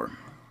Tomatoes score.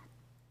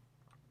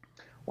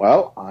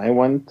 Well, I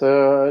went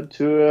to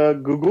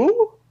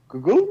Google.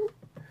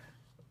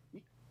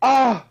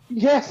 Ah,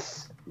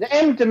 yes! The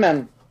Empty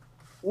Man!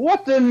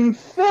 What a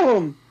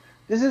film!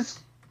 This is,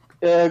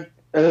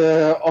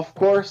 of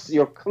course,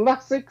 your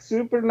classic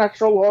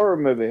supernatural horror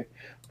movie.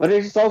 But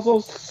it's also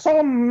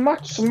so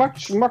much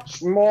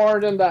more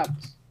than that.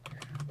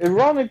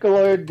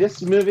 Ironically,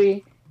 this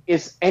movie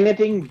is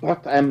anything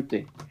but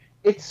empty.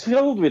 It's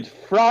filled with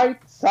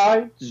fright,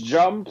 sights,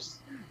 jumps,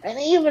 and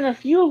even a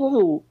few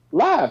little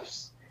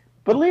laughs.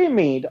 Believe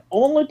me, the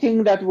only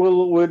thing that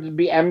would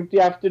be empty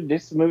after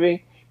this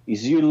movie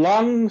is your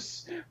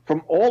lungs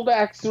from all the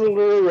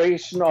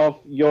acceleration of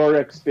your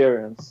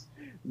experience.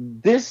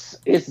 This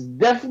is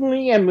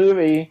definitely a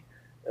movie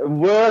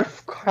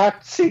worth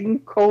catching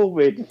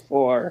COVID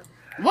for.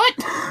 What?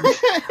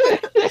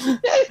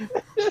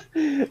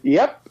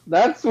 Yep,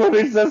 that's what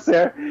it says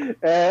here.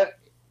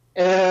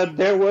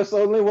 There was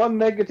only one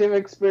negative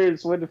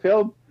experience with the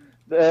film.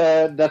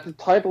 That the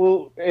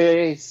title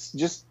is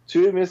just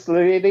too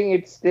misleading.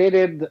 It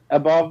stated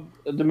above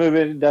the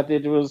movie that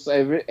it was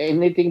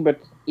anything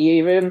but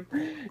even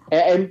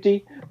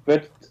empty.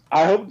 But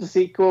I hope the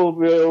sequel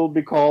will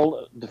be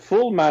called The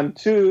Full Man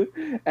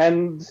 2,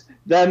 and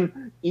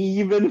then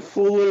Even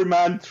Fuller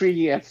Man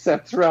 3,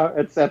 etc.,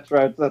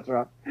 etc.,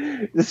 etc.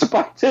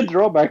 Despite the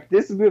drawback,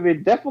 this movie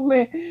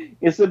definitely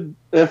is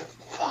a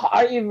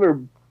fiver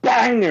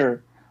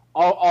banger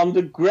on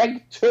the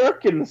Greg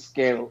Turkin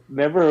scale.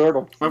 Never heard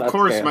of that. Of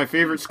course, scale. my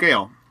favorite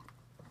scale.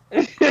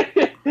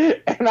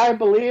 And I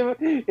believe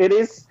it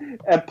is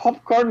a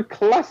popcorn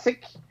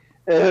classic,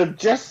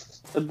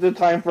 just the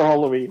time for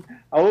Halloween.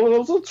 I will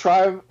also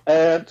throw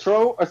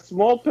a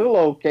small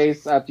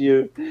pillowcase at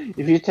you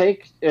if you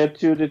take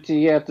to the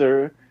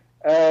theater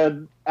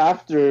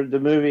after the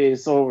movie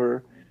is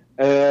over.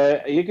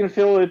 You can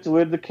fill it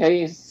with the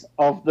case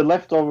of the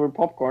leftover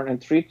popcorn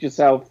and treat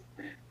yourself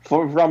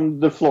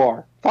from the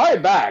floor.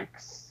 5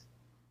 bags.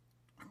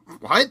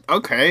 What?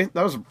 Okay,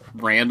 that was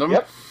random.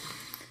 Yep.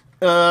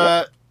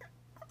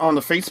 On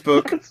the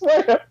Facebook, That's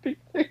my happy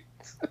thing.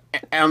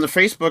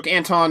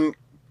 Anton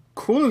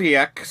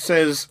Kuliak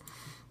says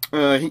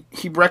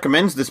he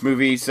recommends this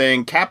movie,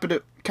 saying,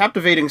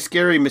 captivating,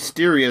 scary,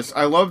 mysterious.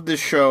 I love this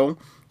show,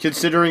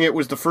 considering it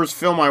was the first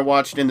film I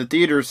watched in the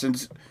theater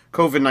since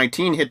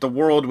COVID-19 hit the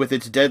world with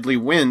its deadly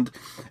wind.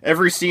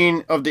 Every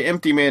scene of The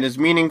Empty Man is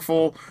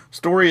meaningful,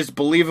 story is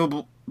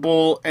believable,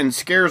 and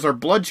scares are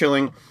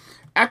blood-chilling.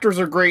 Actors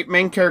are great,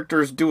 main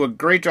characters do a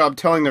great job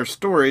telling their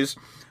stories.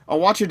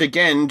 I'll watch it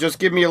again, just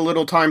give me a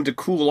little time to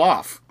cool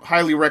off.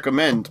 Highly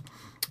recommend.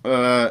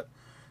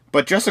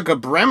 But Jessica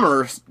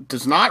Bremer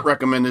does not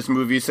recommend this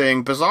movie,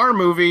 saying, bizarre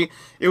movie,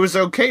 it was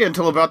okay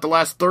until about the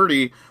last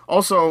 30.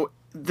 Also,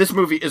 this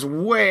movie is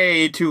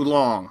way too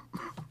long.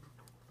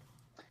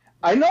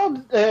 I know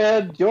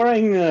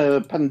during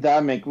the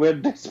pandemic we're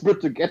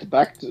desperate to get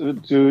back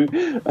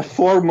to a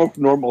form of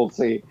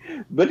normalcy,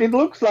 but it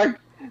looks like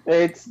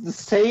it's the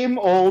same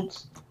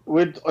old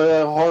with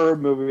horror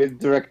movie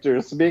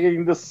directors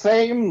making the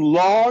same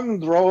long,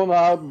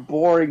 drawn-out,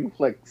 boring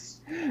flicks.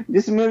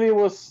 This movie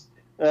was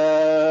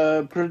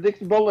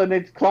predictable, and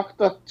it clocked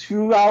at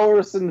 2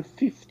 hours and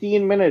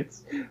 15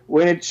 minutes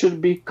when it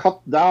should be cut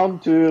down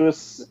to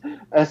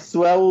a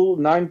swell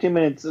 90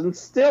 minutes, and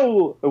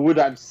still would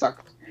have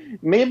sucked.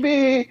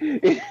 Maybe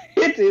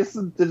it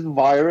isn't the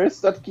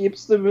virus that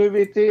keeps the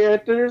movie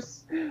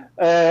theaters.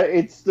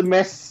 It's the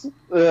mess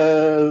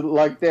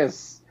like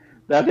this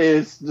that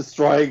is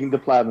destroying the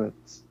planet.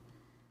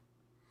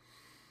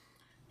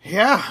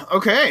 Yeah,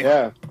 okay.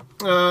 Yeah.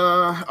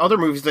 Other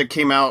movies that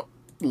came out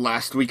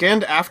last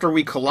weekend, After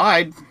We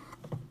Collide,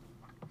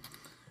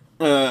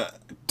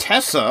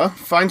 Tessa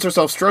finds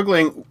herself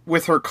struggling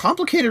with her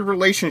complicated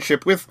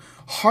relationship with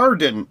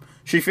Hardin.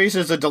 She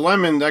faces a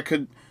dilemma that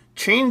could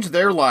change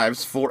their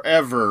lives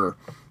forever.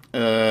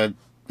 Let's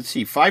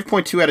see,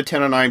 5.2 out of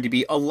 10 on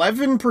IMDb,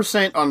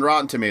 11% on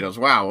Rotten Tomatoes.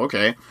 Wow,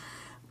 okay.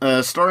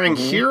 Starring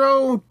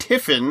Hero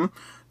Tiffin,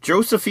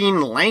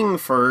 Josephine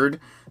Langford,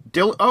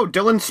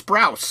 Dylan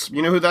Sprouse.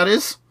 You know who that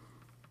is?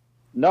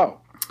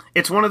 No.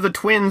 It's one of the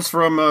twins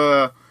from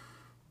that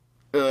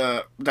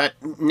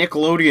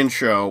Nickelodeon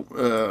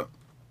show.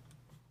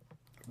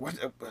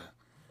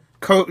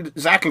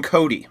 Zach and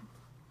Cody.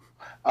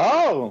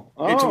 Oh,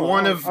 it's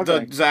one of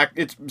the Zach.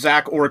 It's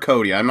Zach or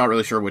Cody. I'm not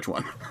really sure which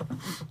one.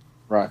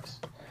 Right.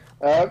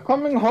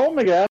 Coming Home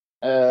Again,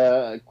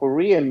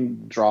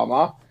 Korean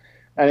drama,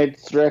 and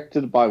it's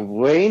directed by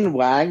Wayne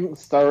Wang,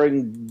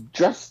 starring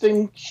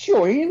Justin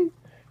Choi.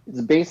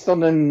 It's based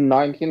on the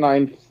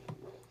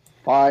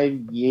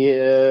 1995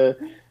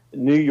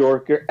 New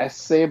Yorker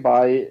essay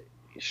by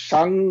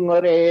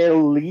Shang-Rae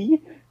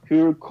Lee,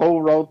 who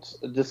co-wrote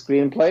the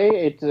screenplay.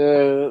 It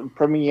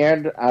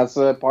premiered as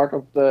a part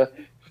of the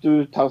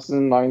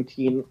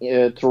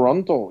 2019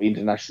 Toronto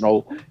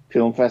International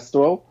Film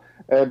Festival.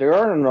 There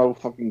are no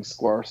fucking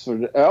scores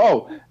for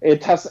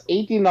it has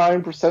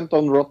 89%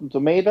 on Rotten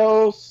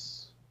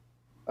Tomatoes,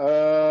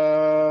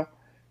 based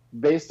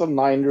on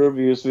 9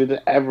 reviews with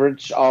an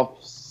average of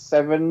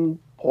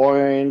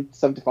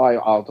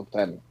 7.75 out of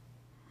 10.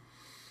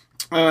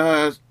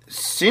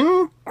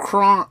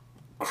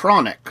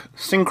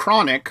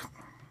 Synchronic.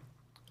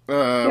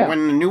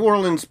 When a New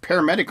Orleans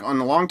paramedic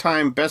and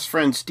longtime best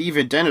friend Steve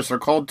and Dennis are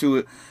called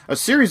to a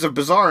series of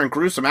bizarre and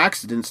gruesome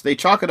accidents, they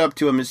chalk it up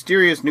to a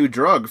mysterious new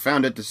drug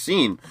found at the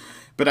scene.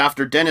 But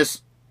after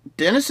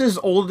Dennis's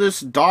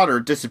oldest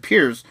daughter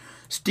disappears,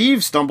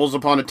 Steve stumbles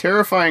upon a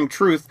terrifying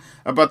truth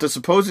about the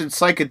supposed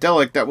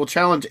psychedelic that will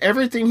challenge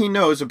everything he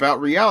knows about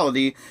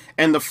reality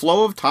and the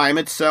flow of time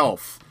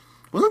itself.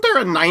 Wasn't there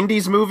a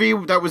 90s movie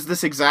that was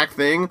this exact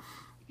thing?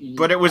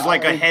 But it was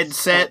like a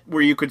headset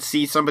where you could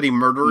see somebody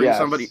murdering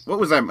somebody. What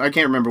was that? I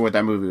can't remember what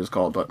that movie was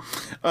called, but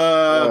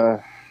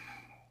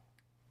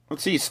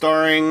let's see,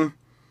 starring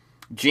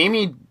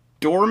Jamie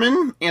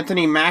Dornan,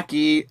 Anthony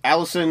Mackie,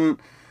 Allison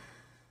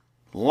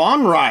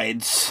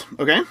Lonrides.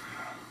 Okay.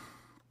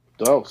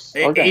 Dose.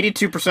 Okay.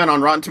 82%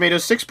 on Rotten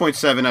Tomatoes,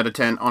 6.7 out of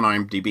 10 on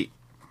IMDb.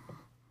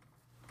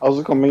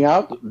 Also coming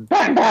out,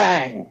 Bang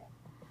Bang!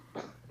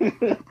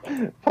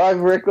 5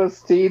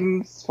 reckless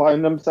teens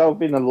find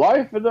themselves in a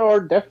life or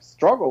death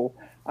struggle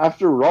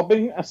after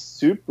robbing a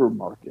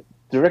supermarket.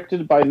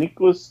 Directed by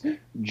Nicholas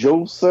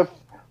Joseph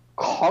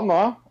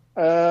Connor,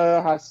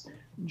 has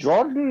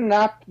Jordan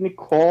Knapp,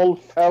 Nicole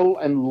Fell,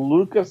 and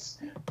Lucas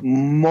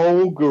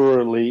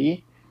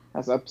Mogerly.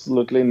 Has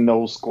absolutely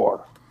no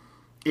score.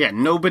 Yeah,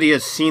 nobody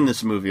has seen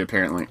this movie,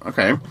 apparently.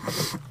 Okay.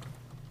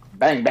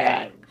 Bang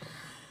Bang!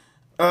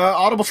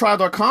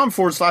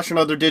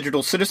 audibletrial.com/another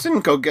digital citizen.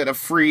 Go get a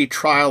free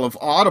trial of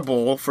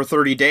Audible for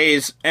 30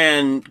 days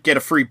and get a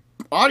free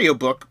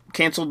audiobook.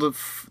 Cancel the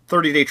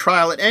 30-day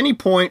trial at any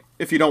point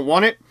if you don't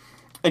want it,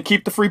 and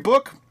keep the free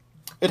book.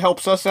 It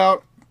helps us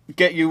out.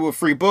 Get you a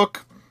free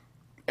book.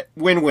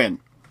 Win-win.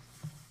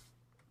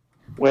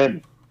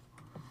 Win.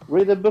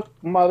 Read a book,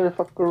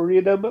 motherfucker,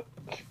 read a book.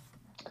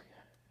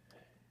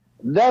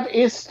 That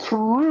is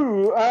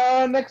true.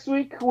 Next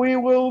week we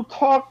will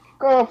talk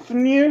of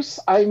news.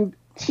 I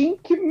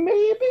think maybe we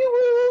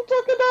will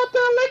talk about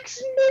the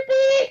election,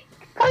 maybe.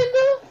 Kind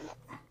of.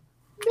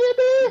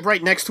 Maybe.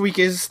 Right, next week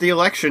is the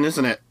election,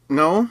 isn't it?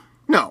 No?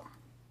 No.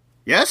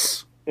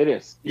 Yes? It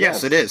is.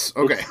 Yes, it is.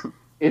 Okay.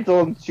 It's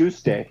on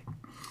Tuesday.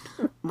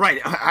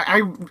 Right.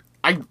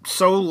 I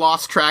so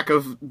lost track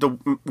of the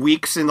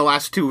weeks in the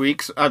last 2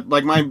 weeks.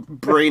 Like, my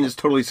brain is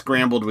totally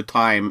scrambled with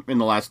time in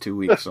the last 2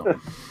 weeks. So.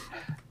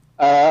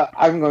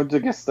 I'm going to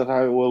guess that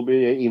I will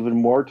be even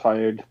more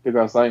tired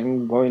because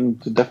I'm going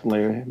to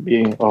definitely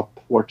be up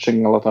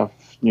watching a lot of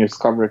news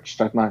coverage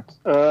that night.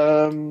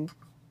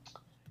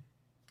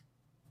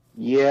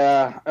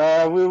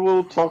 We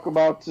will talk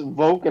about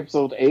Vogue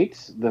episode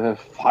 8, the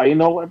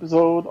final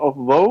episode of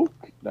Vogue.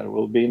 That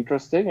will be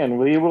interesting, and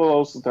we will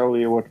also tell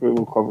you what we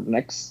will cover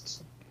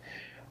next.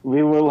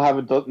 We will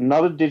have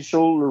another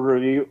digital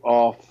review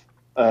of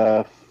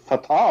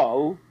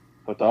Fatal.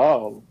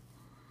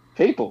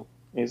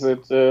 Is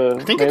it?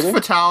 I think it's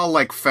Fatale,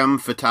 like Femme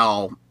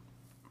Fatale.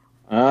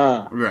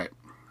 Right.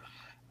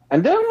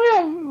 And then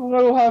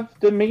we'll have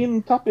the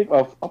main topic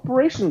of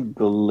Operation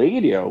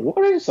Gladio.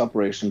 What is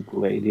Operation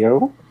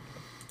Gladio?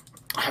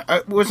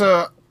 It was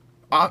a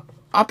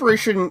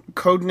operation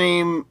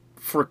codename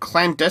for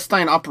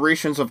clandestine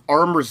operations of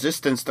armed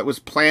resistance that was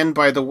planned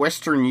by the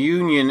Western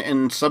Union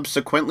and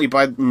subsequently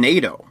by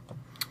NATO.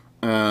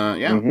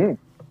 Mm-hmm.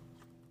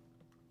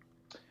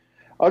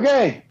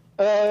 Okay.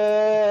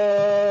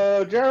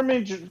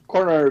 Jeremy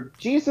Corner.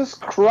 Jesus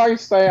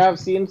Christ, I have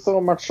seen so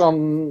much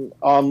on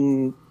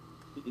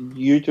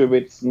YouTube,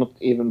 it's not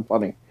even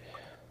funny.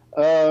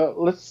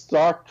 Let's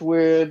start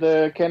with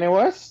Kanye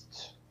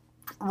West.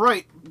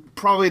 Right.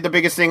 Probably the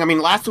biggest thing. I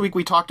mean, last week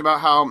we talked about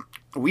how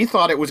we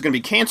thought it was going to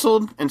be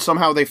canceled, and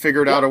somehow they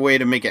figured out a way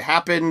to make it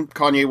happen.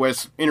 Kanye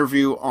West's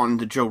interview on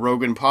the Joe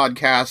Rogan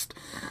podcast.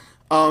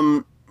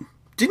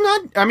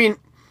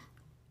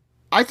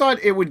 I thought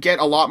it would get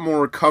a lot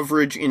more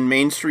coverage in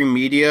mainstream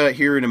media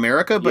here in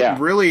America, but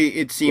really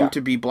it seemed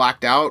to be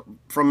blacked out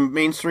from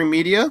mainstream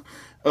media.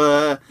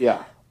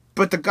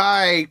 But the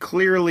guy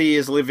clearly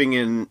is living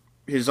in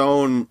his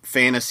own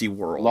fantasy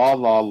world. La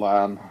La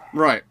Land.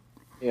 Right.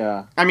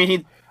 Yeah. I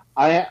mean,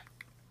 I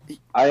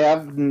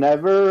have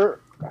never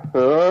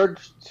heard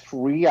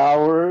 3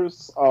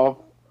 hours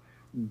of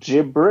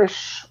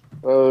gibberish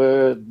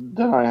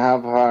that I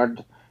have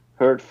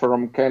heard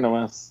from Kanye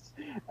West.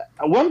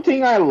 One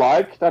thing I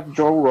like that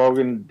Joe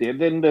Rogan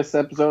did in this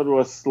episode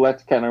was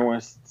let Kanye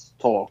West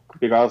talk,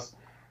 because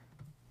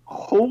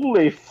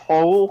holy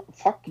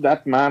fuck,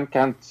 that man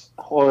can't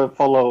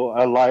follow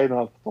a line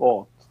of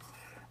thought.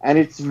 And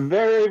it's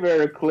very,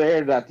 very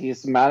clear that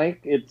he's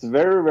manic. It's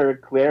very, very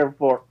clear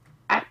for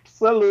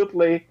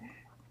absolutely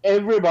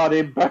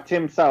everybody but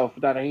himself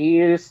that he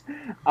is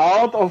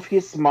out of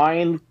his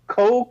mind,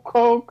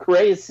 coco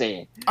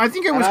crazy. I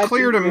think it was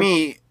clear to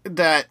me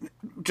that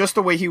just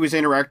the way he was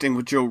interacting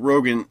with Joe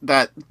Rogan,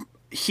 that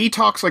he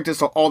talks like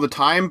this all the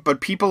time, but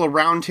people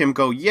around him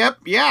go, yep,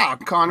 yeah,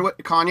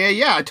 Kanye,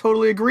 yeah, I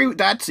totally agree.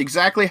 That's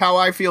exactly how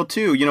I feel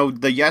too. You know,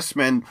 the yes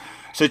men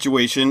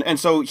situation. And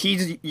so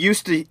he's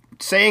used to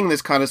saying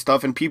this kind of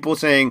stuff and people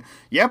saying,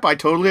 yep, I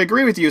totally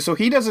agree with you. So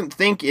he doesn't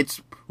think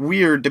it's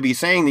weird to be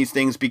saying these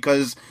things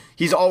because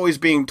he's always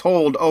being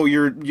told, oh,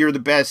 you're the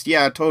best.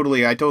 Yeah,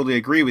 totally. I totally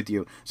agree with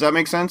you. Does that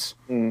make sense?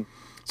 Mm.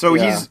 So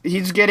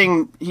he's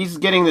getting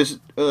this,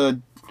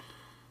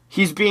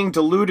 he's being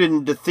deluded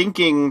into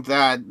thinking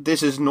that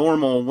this is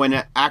normal when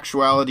in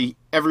actuality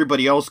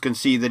everybody else can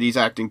see that he's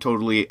acting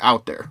totally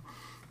out there.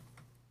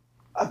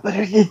 But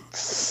it's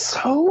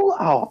so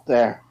out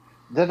there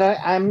that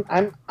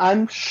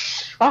I'm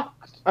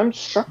shocked. I'm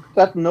shocked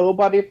that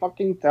nobody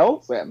fucking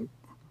tells him.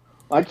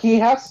 Like, he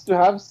has to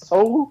have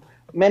so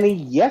many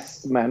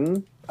yes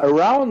men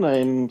around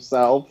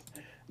himself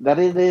that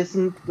it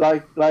isn't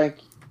like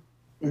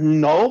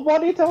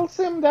nobody tells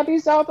him that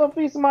he's out of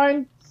his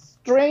mind.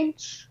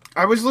 Strange.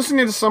 I was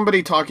listening to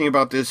somebody talking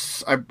about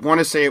this. I want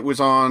to say it was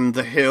on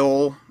The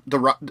Hill.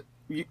 Do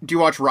you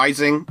watch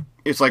Rising?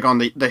 It's like on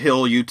the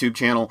Hill YouTube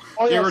channel.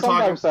 Oh, yeah,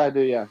 sometimes I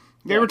do, yeah.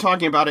 They were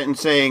talking about it and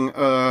saying,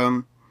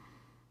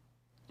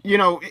 you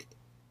know,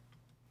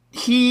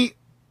 he's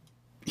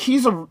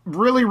a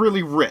really,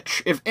 really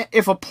rich.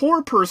 If a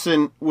poor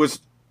person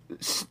was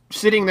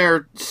sitting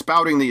there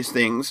spouting these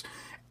things,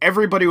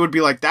 everybody would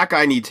be like, that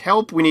guy needs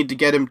help. We need to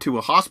get him to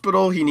a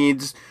hospital. He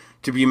needs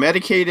to be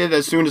medicated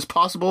as soon as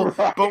possible.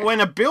 Right. But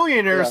when a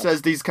billionaire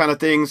says these kind of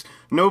things,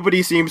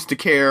 nobody seems to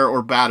care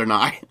or bat an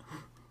eye.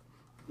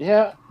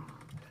 Yeah.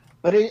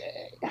 But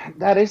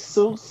that is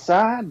so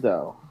sad,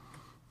 though.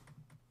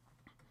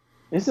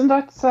 Isn't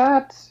that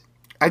sad?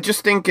 I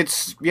just think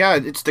it's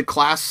the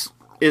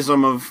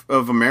classism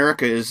of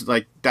America is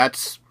like,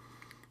 that's,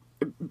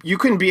 you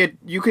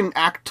can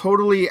act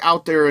totally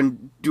out there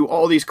and do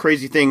all these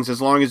crazy things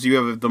as long as you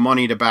have the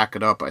money to back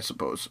it up, I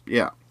suppose.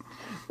 Yeah.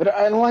 But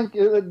I'm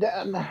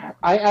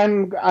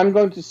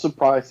going to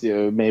surprise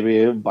you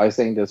maybe by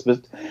saying this,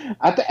 but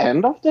at the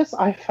end of this,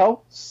 I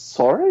felt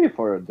sorry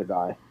for the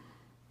guy.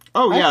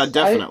 Oh yeah,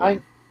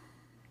 definitely.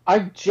 I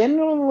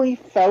genuinely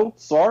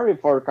felt sorry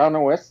for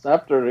Kanye West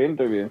after the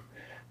interview,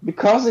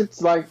 because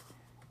it's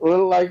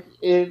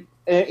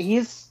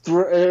his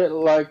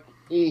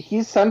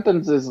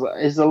sentence is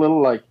a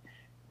little like,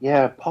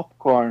 yeah,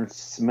 popcorn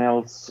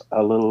smells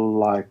a little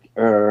like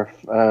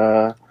Earth.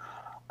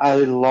 I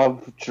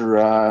love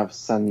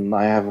giraffes, and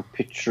I have a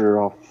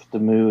picture of the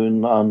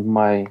moon on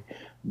my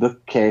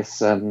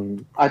bookcase,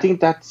 and I think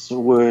that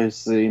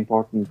was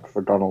important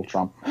for Donald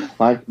Trump.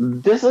 Like,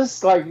 this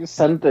is like a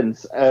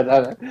sentence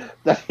that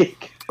he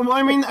Well,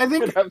 I mean, I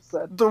think could have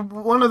said.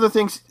 one of the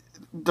things,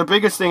 the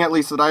biggest thing at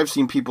least that I've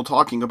seen people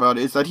talking about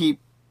is that he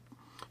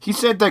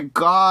said that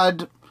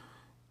God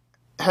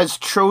has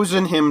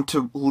chosen him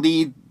to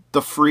lead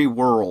the free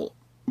world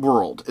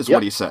is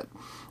what he said.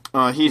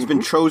 He's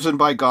been chosen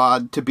by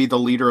God to be the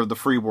leader of the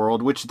free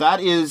world, which that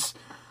is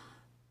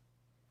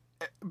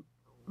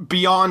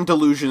beyond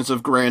delusions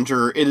of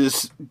grandeur. It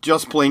is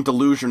just plain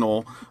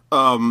delusional.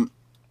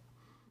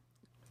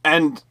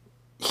 And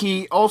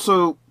he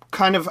also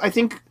kind of, I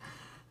think,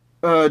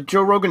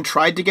 Joe Rogan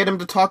tried to get him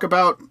to talk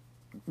about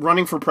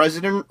running for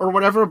president or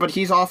whatever, but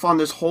he's off on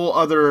this whole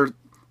other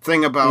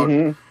thing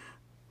about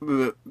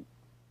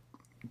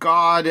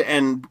God,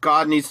 and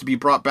God needs to be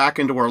brought back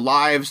into our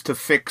lives to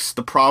fix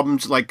the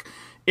problems. Like,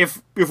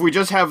 if we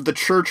just have the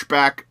church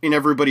back in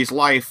everybody's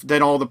life,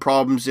 then all the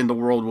problems in the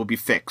world will be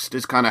fixed,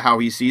 is kind of how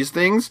he sees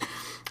things.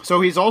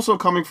 So he's also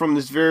coming from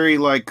this very,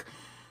 like,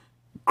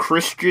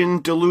 Christian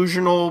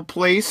delusional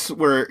place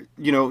where,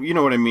 you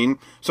know what I mean?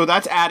 So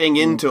that's adding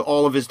into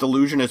all of his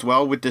delusion as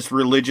well, with this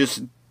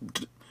religious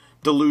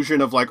delusion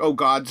of, like, oh,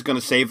 God's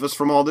gonna save us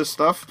from all this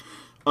stuff.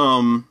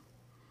 And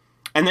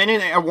then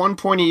at one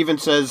point he even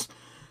says,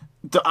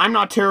 I'm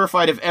not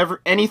terrified of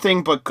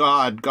anything but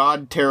God.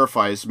 God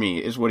terrifies me,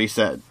 is what he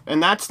said.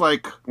 And that's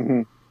like,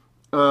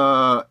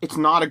 it's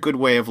not a good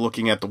way of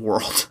looking at the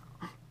world.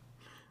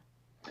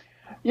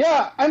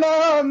 Yeah, and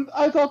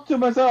I thought to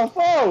myself,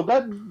 oh,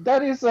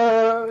 that is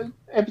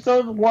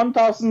episode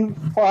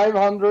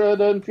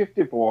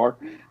 1554.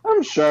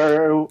 I'm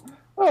sure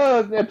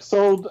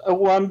episode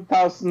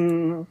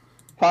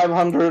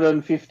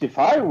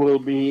 1555 will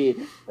be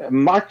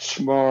much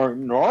more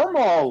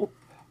normal.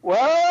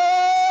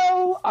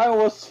 Well, I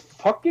was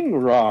fucking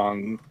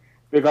wrong,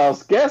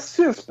 because guess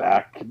who's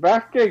back?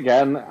 Back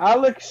again,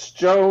 Alex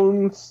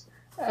Jones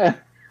and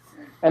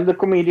the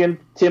comedian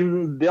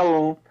Tim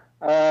Dillon.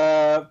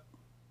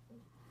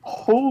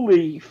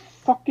 Holy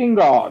fucking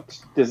God,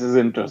 this is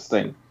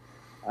interesting.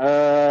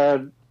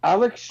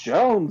 Alex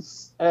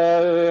Jones.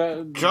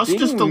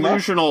 Just as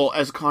delusional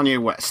as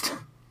Kanye West.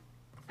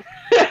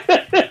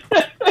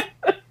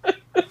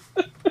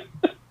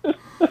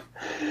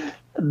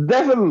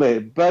 Definitely,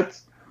 but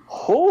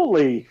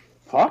holy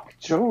fuck,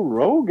 Joe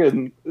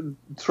Rogan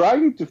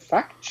trying to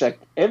fact check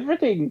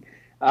everything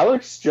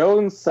Alex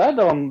Jones said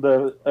on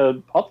the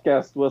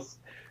podcast was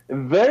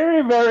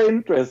very, very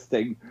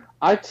interesting.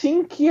 I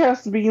think he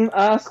has been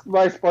asked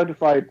by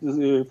Spotify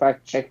to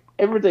fact check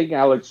everything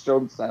Alex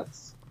Jones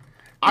says.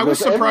 I was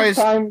surprised.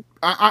 I'm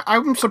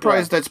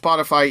surprised that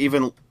Spotify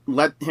even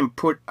let him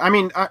put. I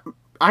mean,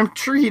 I'm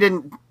sure he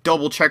didn't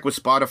double check with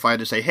Spotify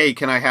to say, "Hey,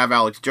 can I have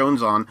Alex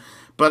Jones on?"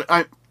 But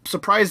I'm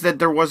surprised that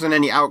there wasn't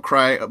any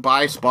outcry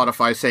by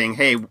Spotify saying,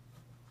 "Hey,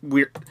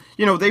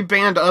 they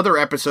banned other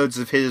episodes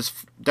of his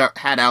that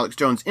had Alex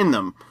Jones in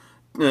them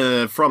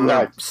from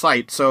their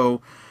site."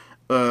 So,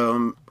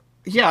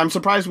 yeah, I'm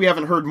surprised we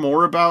haven't heard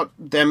more about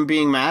them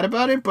being mad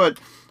about it. But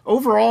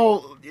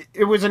overall,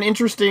 it was an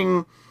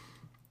interesting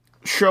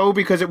show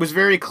because it was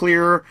very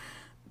clear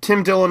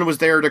Tim Dillon was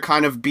there to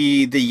kind of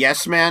be the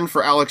yes man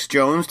for Alex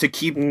Jones, to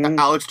keep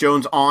Alex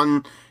Jones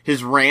on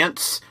his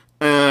rants,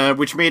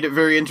 which made it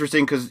very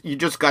interesting because you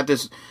just got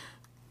this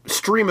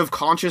stream of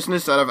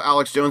consciousness out of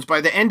Alex Jones. By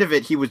the end of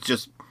it, he was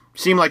just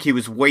seemed like he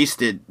was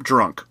wasted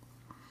drunk.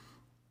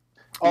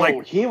 Oh,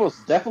 like, he was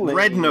definitely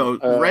red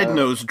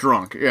nose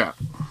drunk. Yeah.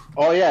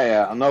 Oh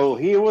yeah. No,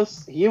 he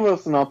was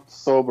not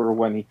sober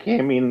when he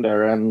came in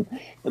there, and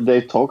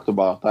they talked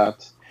about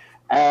that.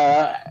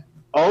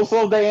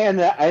 Also, they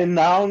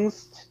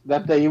announced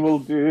that they will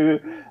do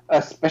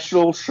a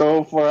special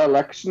show for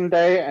Election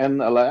Day,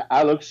 and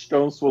Alex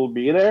Jones will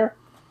be there.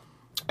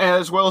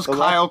 As well as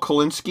Kyle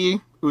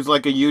Kulinski, who's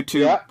like a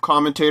YouTube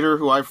commentator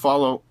who I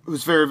follow,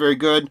 who's very, very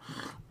good.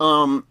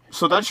 So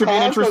that should be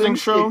an interesting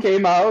show. He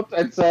came out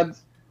and said,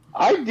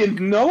 I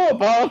didn't know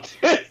about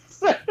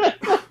this.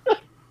 Kyle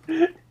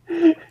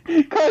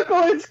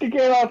Kulinski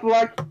came out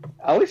like,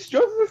 Alex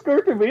Jones is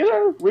going to be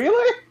there?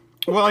 Really?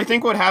 Well, I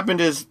think what happened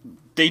is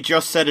they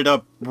just set it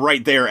up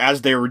right there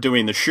as they were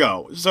doing the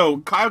show.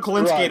 So Kyle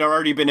Kulinski had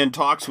already been in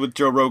talks with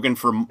Joe Rogan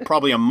for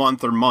probably a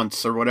month or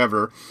months or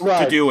whatever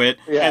to do it,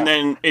 and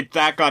then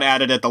that got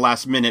added at the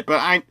last minute.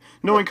 But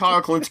knowing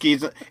Kyle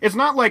Kulinski, it's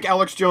not like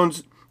Alex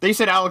Jones. They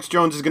said Alex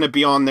Jones is going to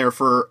be on there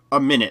for a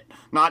minute,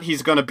 not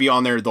he's going to be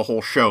on there the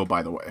whole show.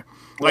 By the way,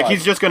 like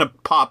he's just going to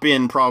pop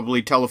in,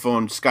 probably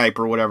telephone, Skype,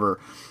 or whatever,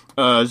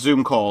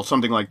 Zoom call,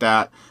 something like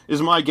that.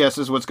 Is my guess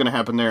is what's going to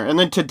happen there. And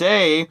then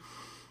today,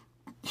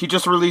 he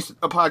just released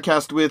a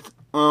podcast with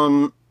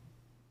Glenn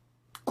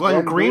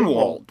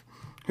Greenwald,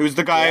 who's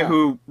the guy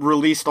who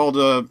released all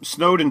the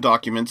Snowden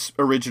documents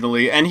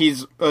originally, and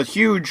he's a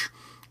huge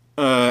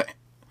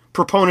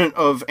proponent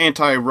of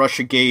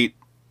anti-Russiagate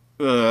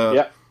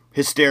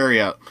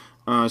hysteria.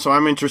 So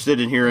I'm interested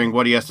in hearing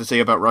what he has to say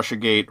about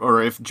Russiagate,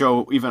 or if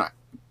Joe even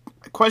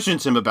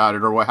questions him about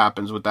it, or what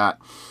happens with that.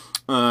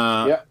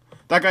 That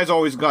guy's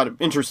always got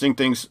interesting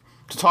things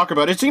to talk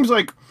about. It seems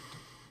like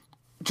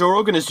Joe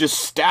Rogan is just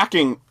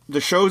stacking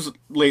the shows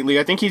lately.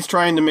 I think he's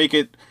trying to make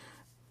it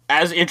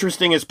as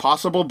interesting as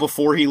possible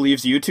before he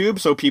leaves YouTube,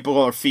 so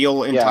people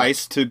feel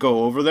enticed to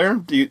go over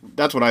there.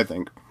 That's what I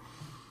think.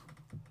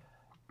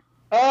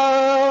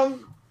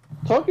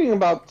 Talking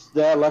about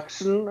the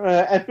election,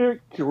 Epic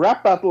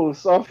Rap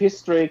Battles of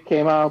History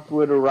came out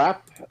with a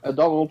rap,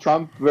 Donald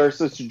Trump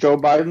versus Joe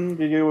Biden.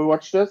 Did you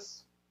watch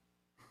this?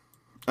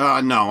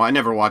 No, I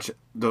never watch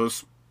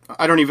those.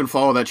 I don't even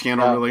follow that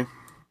channel, really.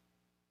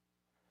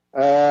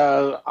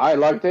 I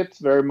liked it.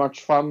 Very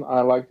much fun.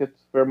 I liked it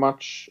very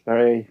much.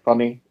 Very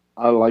funny.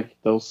 I like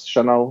those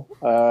channel.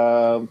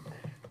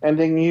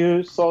 Anything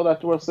you saw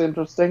that was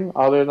interesting,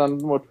 other than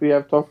what we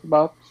have talked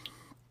about?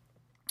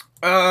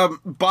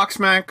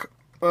 Boxmack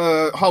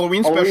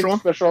Halloween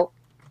special.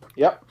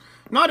 Yep.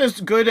 Not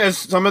as good as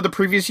some of the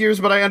previous years,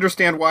 but I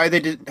understand why they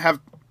didn't have...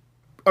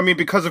 I mean,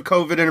 because of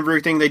COVID and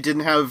everything, they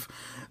didn't have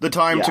the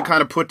time to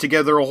kind of put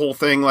together a whole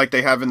thing like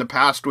they have in the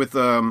past with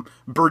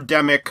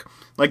Birdemic.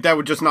 Like, that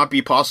would just not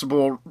be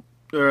possible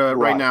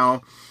right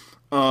now.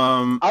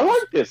 I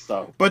like this,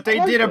 though. But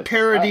they did a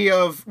parody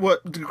of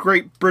what the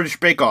Great British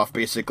Bake Off,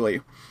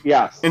 basically.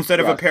 Yes. Instead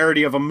of a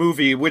parody of a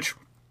movie, which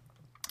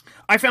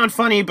I found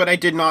funny, but I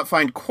did not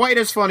find quite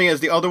as funny as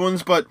the other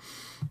ones. But,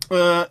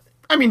 I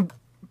mean,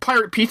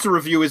 Pirate Pizza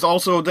Review is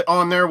also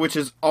on there, which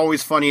is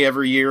always funny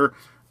every year.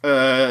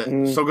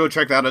 So go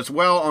check that as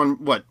well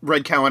on,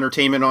 Red Cow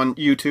Entertainment on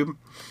YouTube.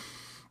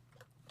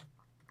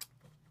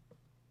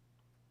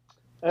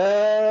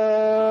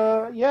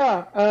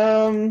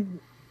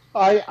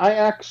 I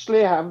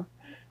actually have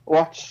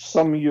watched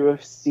some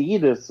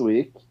UFC this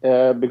week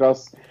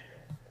because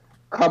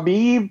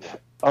Khabib,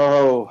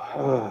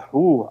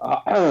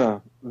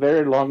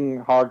 very long,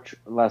 hard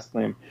last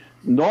name,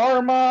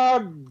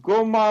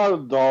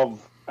 Nurmagomedov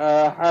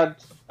had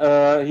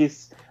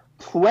his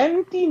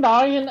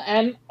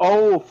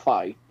 29-0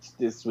 fight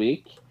this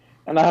week,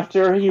 and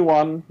after he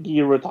won,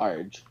 he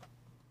retired.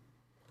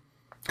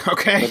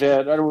 Okay.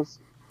 But that was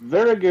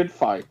very good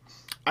fight.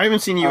 I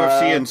haven't seen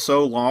UFC in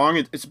so long.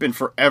 It's been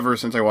forever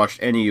since I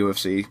watched any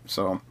UFC,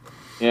 so...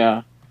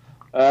 Yeah.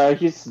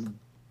 His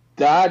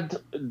dad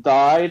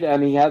died,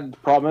 and he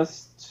had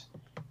promised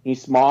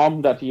his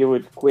mom that he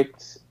would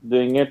quit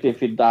doing it if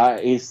his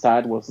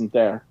dad wasn't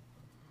there.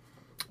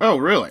 Oh,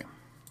 really?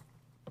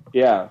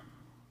 Yeah.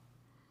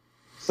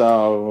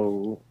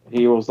 So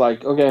he was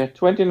like, okay,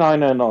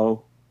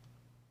 29-0.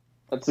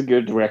 That's a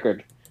good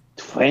record.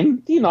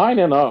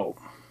 29-0.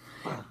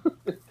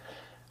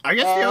 I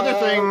guess the other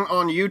thing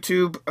on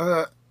YouTube,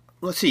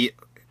 let's see,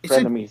 is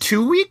Frenemies. it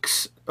 2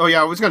 weeks? Oh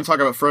yeah, I was going to talk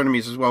about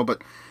Frenemies as well,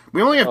 but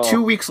we only have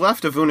 2 weeks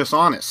left of Unis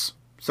Honest.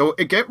 So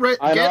get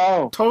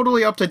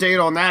totally up to date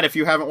on that if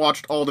you haven't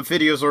watched all the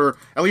videos, or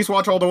at least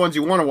watch all the ones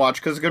you want to watch,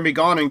 because it's going to be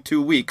gone in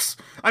 2 weeks.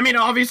 I mean,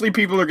 obviously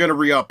people are going to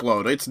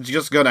re-upload. It's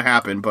just going to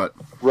happen, but...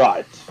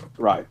 Right.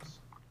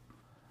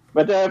 But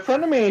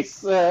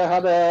Frenemies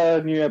had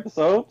a new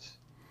episode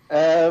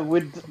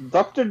with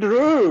Dr.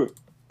 Drew.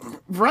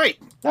 Right.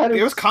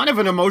 It was kind of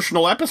an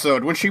emotional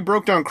episode. When she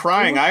broke down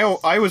crying,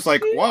 I was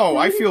like, whoa,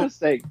 I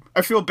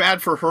feel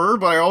bad for her,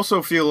 but I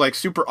also feel like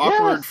super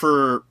awkward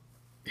for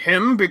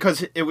him,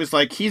 because it was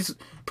like he's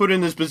put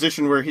in this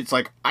position where he's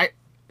like,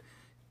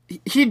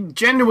 he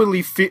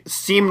genuinely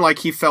seemed like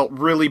he felt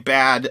really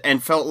bad,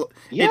 and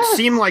it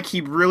seemed like he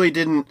really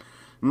didn't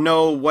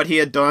know what he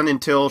had done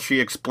until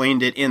she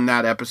explained it in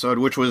that episode,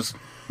 which was,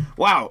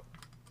 wow,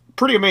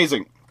 pretty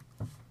amazing.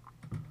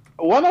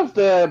 One of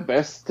the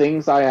best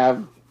things I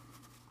have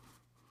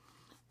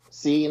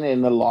seen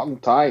in a long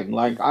time.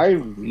 Like, I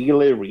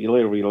really,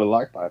 really, really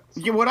like that.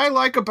 Yeah, what I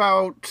like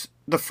about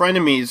the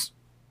Frenemies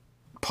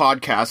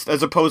podcast,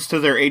 as opposed to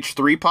their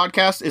H3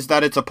 podcast, is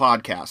that it's a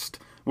podcast.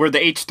 Where the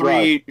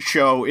H3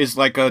 show is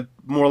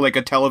more like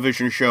a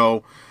television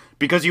show,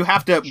 because you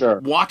have to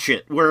watch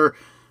it. Where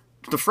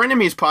the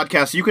Frenemies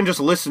podcast, you can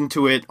just listen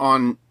to it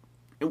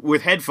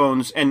with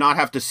headphones and not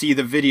have to see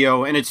the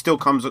video, and it still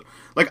comes...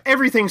 Like,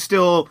 everything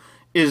still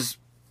is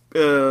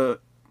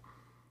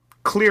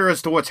clear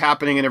as to what's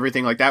happening and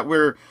everything like that,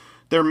 where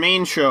their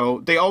main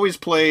show, they always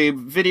play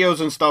videos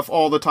and stuff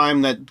all the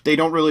time that they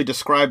don't really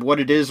describe what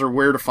it is or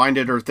where to find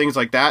it or things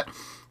like that.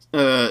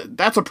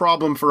 That's a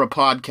problem for a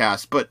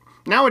podcast, but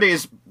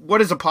nowadays,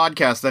 what is a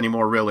podcast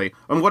anymore, really?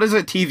 And what is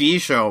a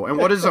TV show? And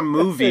what is a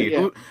movie?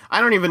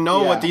 I don't even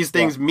know what these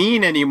things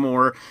mean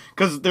anymore,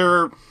 because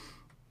they're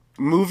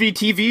movie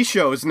TV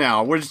shows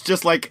now, where it's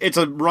just like, it's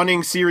a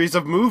running series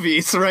of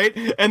movies, right?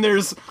 And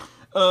there's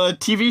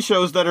TV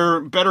shows that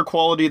are better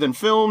quality than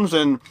films,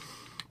 and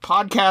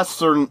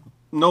podcasts are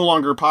no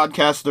longer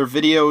podcasts, they're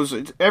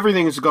videos.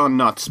 Everything's gone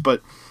nuts,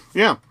 but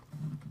yeah.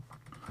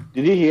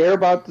 Did you hear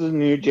about the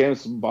new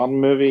James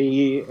Bond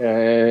movie?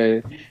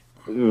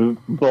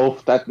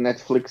 Both that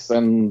Netflix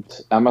and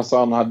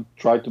Amazon had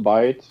tried to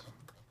buy it.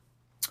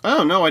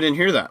 Oh, no, I didn't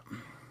hear that.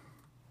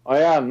 Oh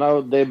yeah,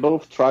 no, they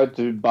both tried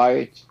to buy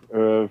it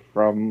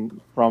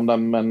from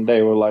them, and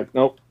they were like,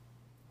 nope,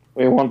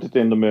 we want it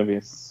in the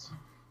movies.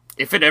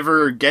 If it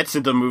ever gets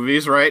into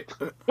movies, right?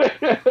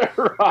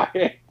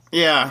 Right.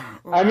 Yeah.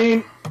 I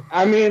mean,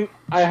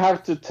 I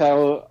have to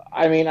tell.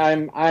 I mean,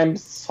 I'm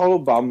so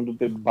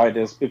bummed by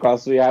this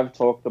because we have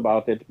talked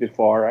about it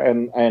before,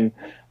 and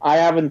I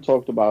haven't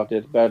talked about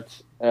it,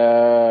 but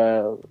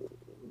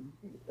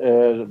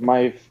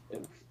my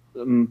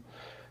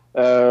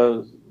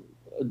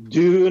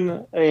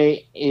Dune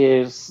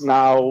is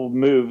now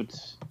moved,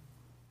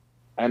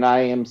 and I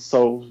am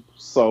so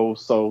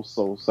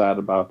sad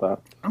about that.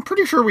 I'm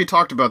pretty sure we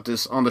talked about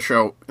this on the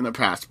show in the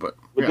past, but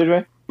yeah. Did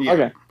we? Yeah.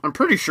 Okay. I'm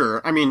pretty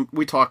sure. I mean,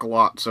 we talk a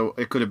lot, so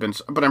it could have been,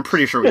 but I'm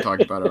pretty sure we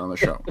talked about it on the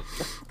show.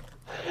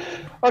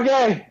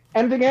 Okay.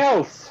 Anything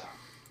else?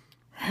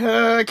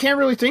 I can't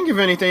really think of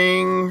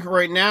anything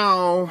right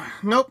now.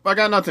 Nope, I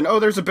got nothing. Oh,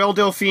 there's a Belle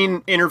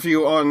Delphine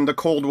interview on the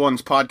Cold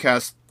Ones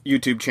podcast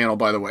YouTube channel,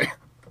 by the way.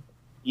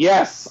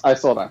 Yes, I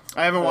saw that.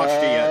 I haven't watched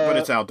it yet, but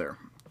it's out there.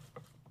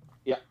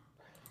 Yeah.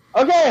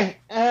 Okay.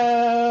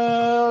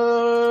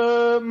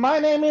 My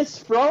name is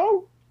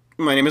Fro.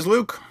 My name is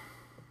Luke.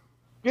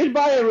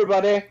 Goodbye,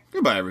 everybody.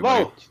 Goodbye,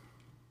 everybody.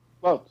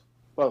 Vote.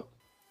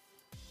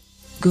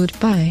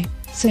 Goodbye,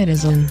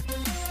 citizen.